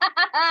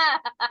 knife.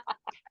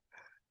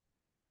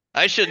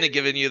 I shouldn't have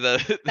given you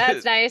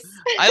That's nice.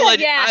 I led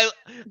Yeah.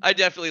 I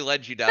definitely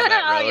led you down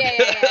that Oh road.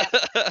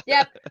 yeah.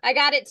 Yep. I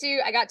got it too.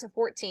 I got to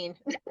 14.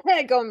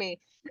 Go me.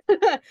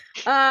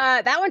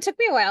 That one took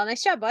me a while.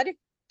 Nice job, bud.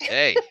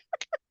 Hey,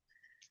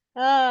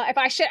 If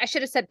I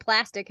should have said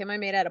plastic. Am I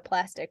made out of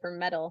plastic or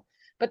metal?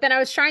 But then I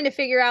was trying to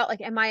figure out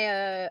like, am I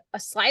a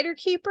slider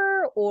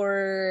keeper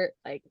or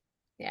like,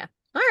 yeah.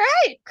 All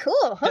right,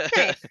 cool. Hook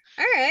knife.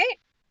 All right.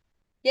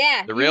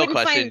 Yeah, the you real wouldn't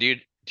question,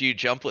 find. do you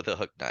jump with a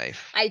hook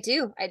knife? I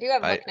do. I do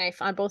have a I hook knife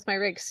on both my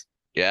rigs.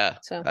 yeah.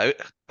 So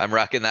I'm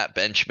rocking that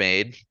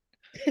Benchmade.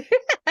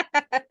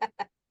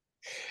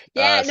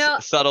 yeah, no,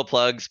 Subtle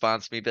plug,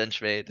 sponsor me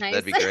Benchmade.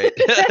 That'd nice. be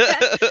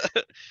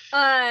great.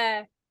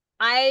 uh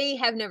I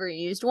have never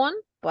used one,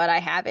 but I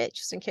have it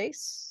just in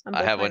case on I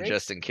both have my one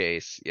just rigs. in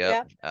case.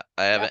 Yep. Yeah.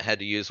 I haven't Yep. had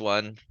to use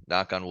one,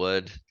 knock on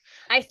wood.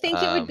 I think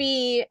it would Um,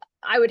 be,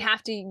 I would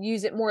have to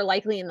use it more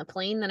likely in the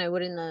plane than I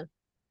would in the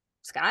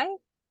sky.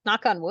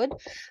 Knock on wood.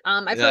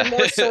 I've heard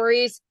more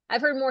stories.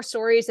 I've heard more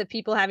stories of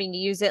people having to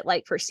use it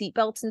like for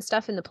seatbelts and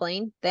stuff in the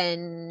plane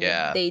than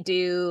yeah. they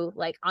do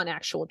like on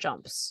actual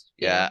jumps,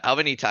 you Yeah. know? How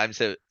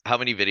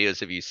many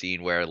videos have you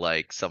seen where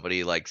like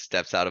somebody like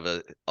steps out of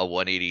a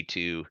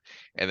 182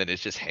 and then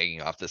it's just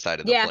hanging off the side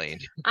of the Yeah. plane?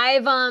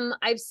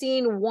 I've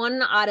seen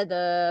one out of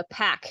the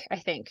pack, I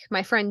think.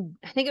 My friend,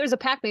 I think it was a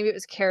pack, maybe it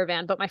was a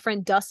caravan, but my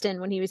friend Dustin,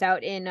 when he was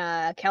out in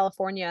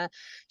California,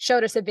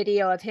 showed us a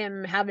video of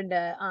him having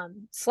to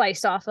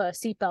slice off a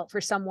seatbelt for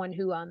someone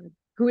who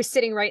was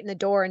sitting right in the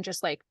door and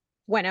just like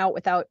went out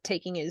without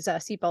taking his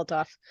seatbelt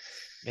off.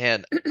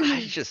 Man,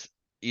 I just,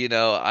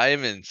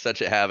 I'm in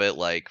such a habit,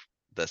 like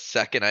the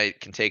second I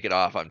can take it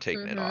off, I'm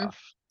taking it Mm-hmm.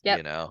 off,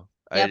 Yep.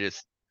 I Yep.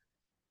 just,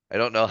 I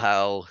don't know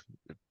how,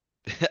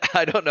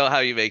 I don't know how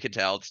you make it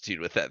to altitude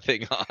with that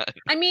thing on.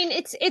 I mean,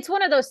 it's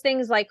one of those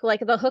things like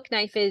the hook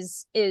knife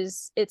is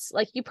it's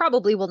like you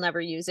probably will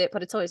never use it,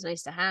 but it's always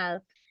nice to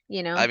have,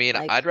 I mean,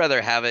 like I'd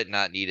rather have it,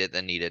 not need it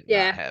than need it, not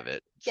yeah. have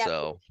it. Yep.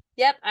 So,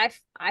 Yep,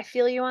 I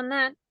feel you on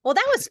that. Well,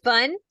 that was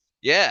fun.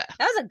 yeah.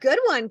 That was a good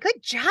one.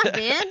 Good job,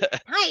 man.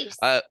 Nice.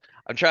 I,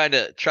 I'm trying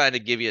to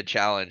give you a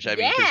challenge. I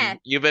mean, because Yeah.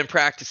 you've been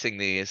practicing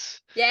these.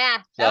 Yeah,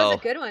 that was a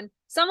So, good one.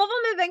 Some of them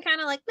have been kind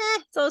of like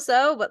meh,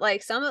 so, but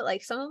like some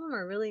of them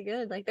are really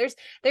good. Like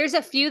there's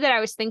a few that I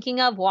was thinking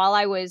of while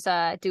I was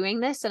doing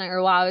this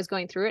or while I was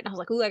going through it, and I was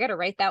like, ooh, I gotta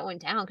write that one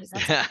down because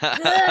that's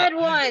a good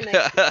one.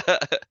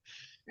 Like,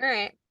 all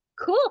right.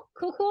 Cool.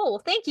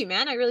 Well, thank you,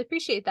 man. I really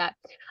appreciate that.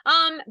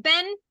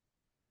 Ben,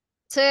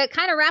 to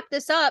kind of wrap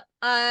this up,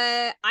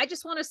 I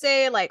just want to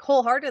say like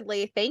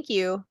wholeheartedly thank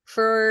you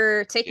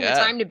for taking the yeah.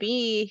 time to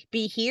be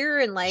here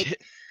and like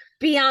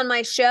be on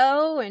my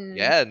show and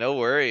Yeah, no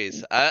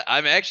worries.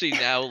 I'm actually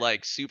now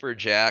like super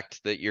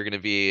jacked that you're gonna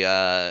be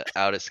out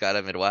at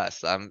Skydive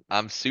Midwest.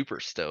 I'm super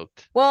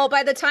stoked. well,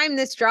 by the time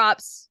this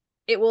drops,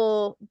 it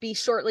will be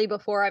shortly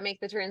before I make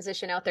the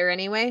transition out there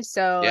anyway.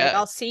 So like Yeah,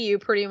 I'll see you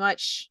pretty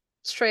much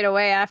straight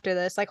away after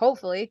this. Like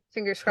hopefully,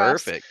 fingers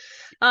crossed. perfect.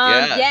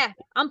 Yeah, Yeah,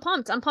 I'm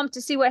pumped. I'm pumped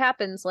to see what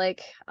happens.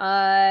 Like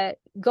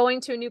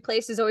going to a new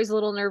place is always a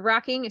little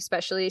nerve-wracking,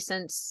 especially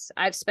since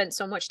I've spent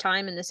so much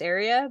time in this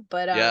area,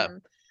 but yeah.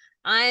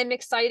 I'm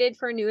excited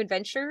for a new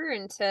adventure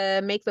and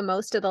to make the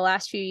most of the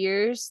last few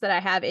years that I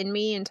have in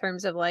me in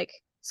terms of like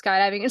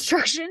skydiving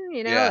instruction,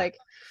 Yeah. like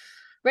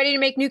ready to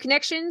make new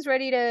connections,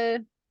 ready to,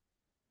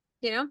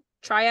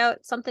 try out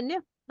something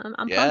new.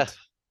 I'm Yeah. pumped.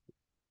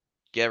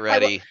 Get I will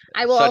ready.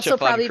 I will Such a also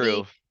fun probably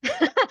crew. be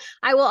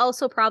I will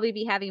also probably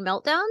be having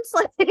meltdowns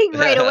like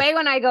right away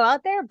when I go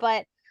out there,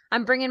 but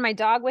I'm bringing my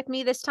dog with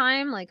me this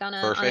time like on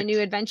a new Perfect.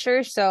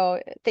 adventure, so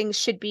things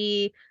should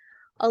be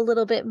a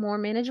little bit more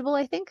manageable,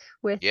 I think,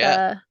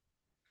 Yeah.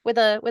 with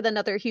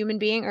another human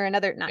being or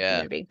another not Yeah.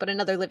 human being, but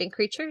another living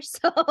creature.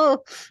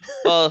 So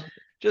Well,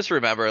 just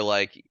remember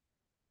like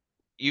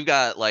you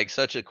got like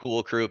such a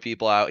cool crew of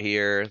people out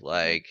here, Mhm.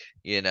 like,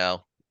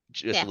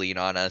 just Yeah. lean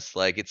on us.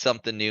 Like it's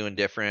something new and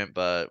different,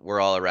 but we're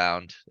all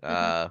around.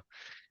 Hmm.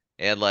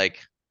 And like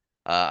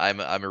I'm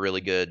a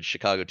really good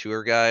Chicago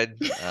tour guide.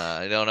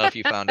 I don't know if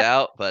you found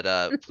out,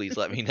 but please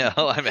let me know.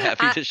 I'm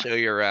happy I, to show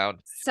you around.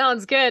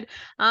 sounds good.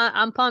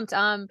 I'm pumped.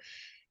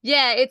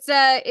 Yeah,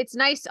 it's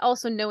nice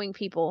also knowing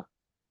people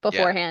Yeah.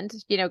 beforehand,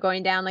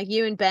 going down like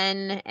you and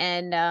Ben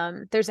and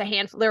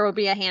there will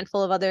be a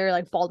handful of other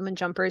like Baldwin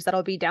jumpers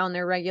that'll be down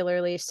there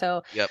regularly.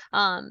 So Yep.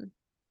 um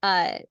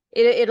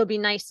it'll be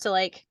nice to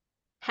like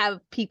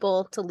have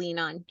people to lean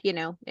on,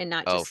 and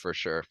not Oh, just for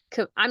sure.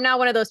 I'm not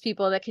one of those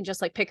people that can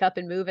just like pick up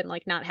and move and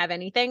like not have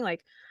anything.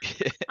 Like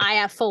I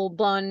have full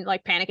blown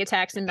like panic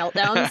attacks and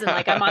meltdowns, and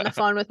like I'm on the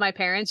phone with my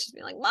parents, just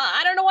being like, "Mom,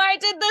 I don't know why I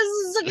did this.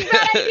 This is such a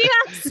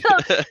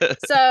bad idea."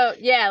 So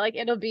yeah, like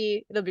it'll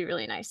be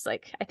really nice.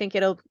 Like I think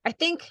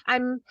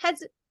I'm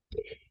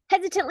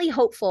hesitantly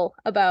hopeful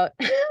about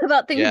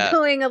about things Yeah.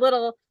 going a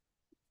little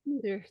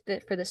smoother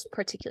for this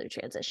particular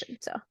transition.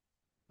 So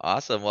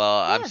Awesome. Well,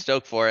 I'm yeah,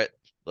 stoked for it.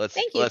 Let's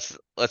thank you. let's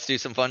let's do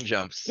some fun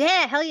jumps.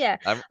 Yeah, hell yeah.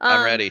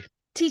 I'm ready.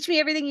 Teach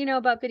me everything you know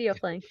about video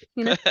playing.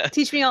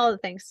 Teach me all the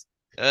things.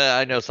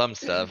 I know some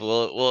stuff.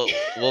 We'll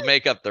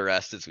make up the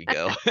rest as we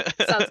go.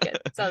 Sounds good.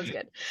 Sounds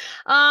good.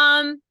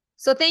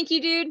 So thank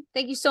you, dude.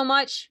 Thank you so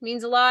much.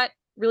 Means a lot.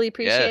 Really Yeah.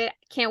 appreciate it.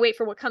 Can't wait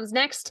for what comes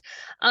next.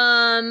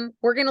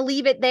 We're gonna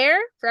leave it there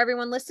for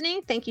everyone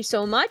listening. Thank you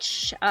so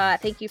much.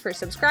 Thank you for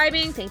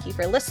subscribing. Thank you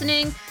for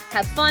listening.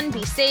 Have fun.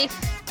 Be safe.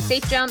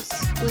 Safe jumps.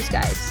 Blue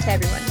skies to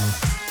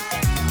everyone.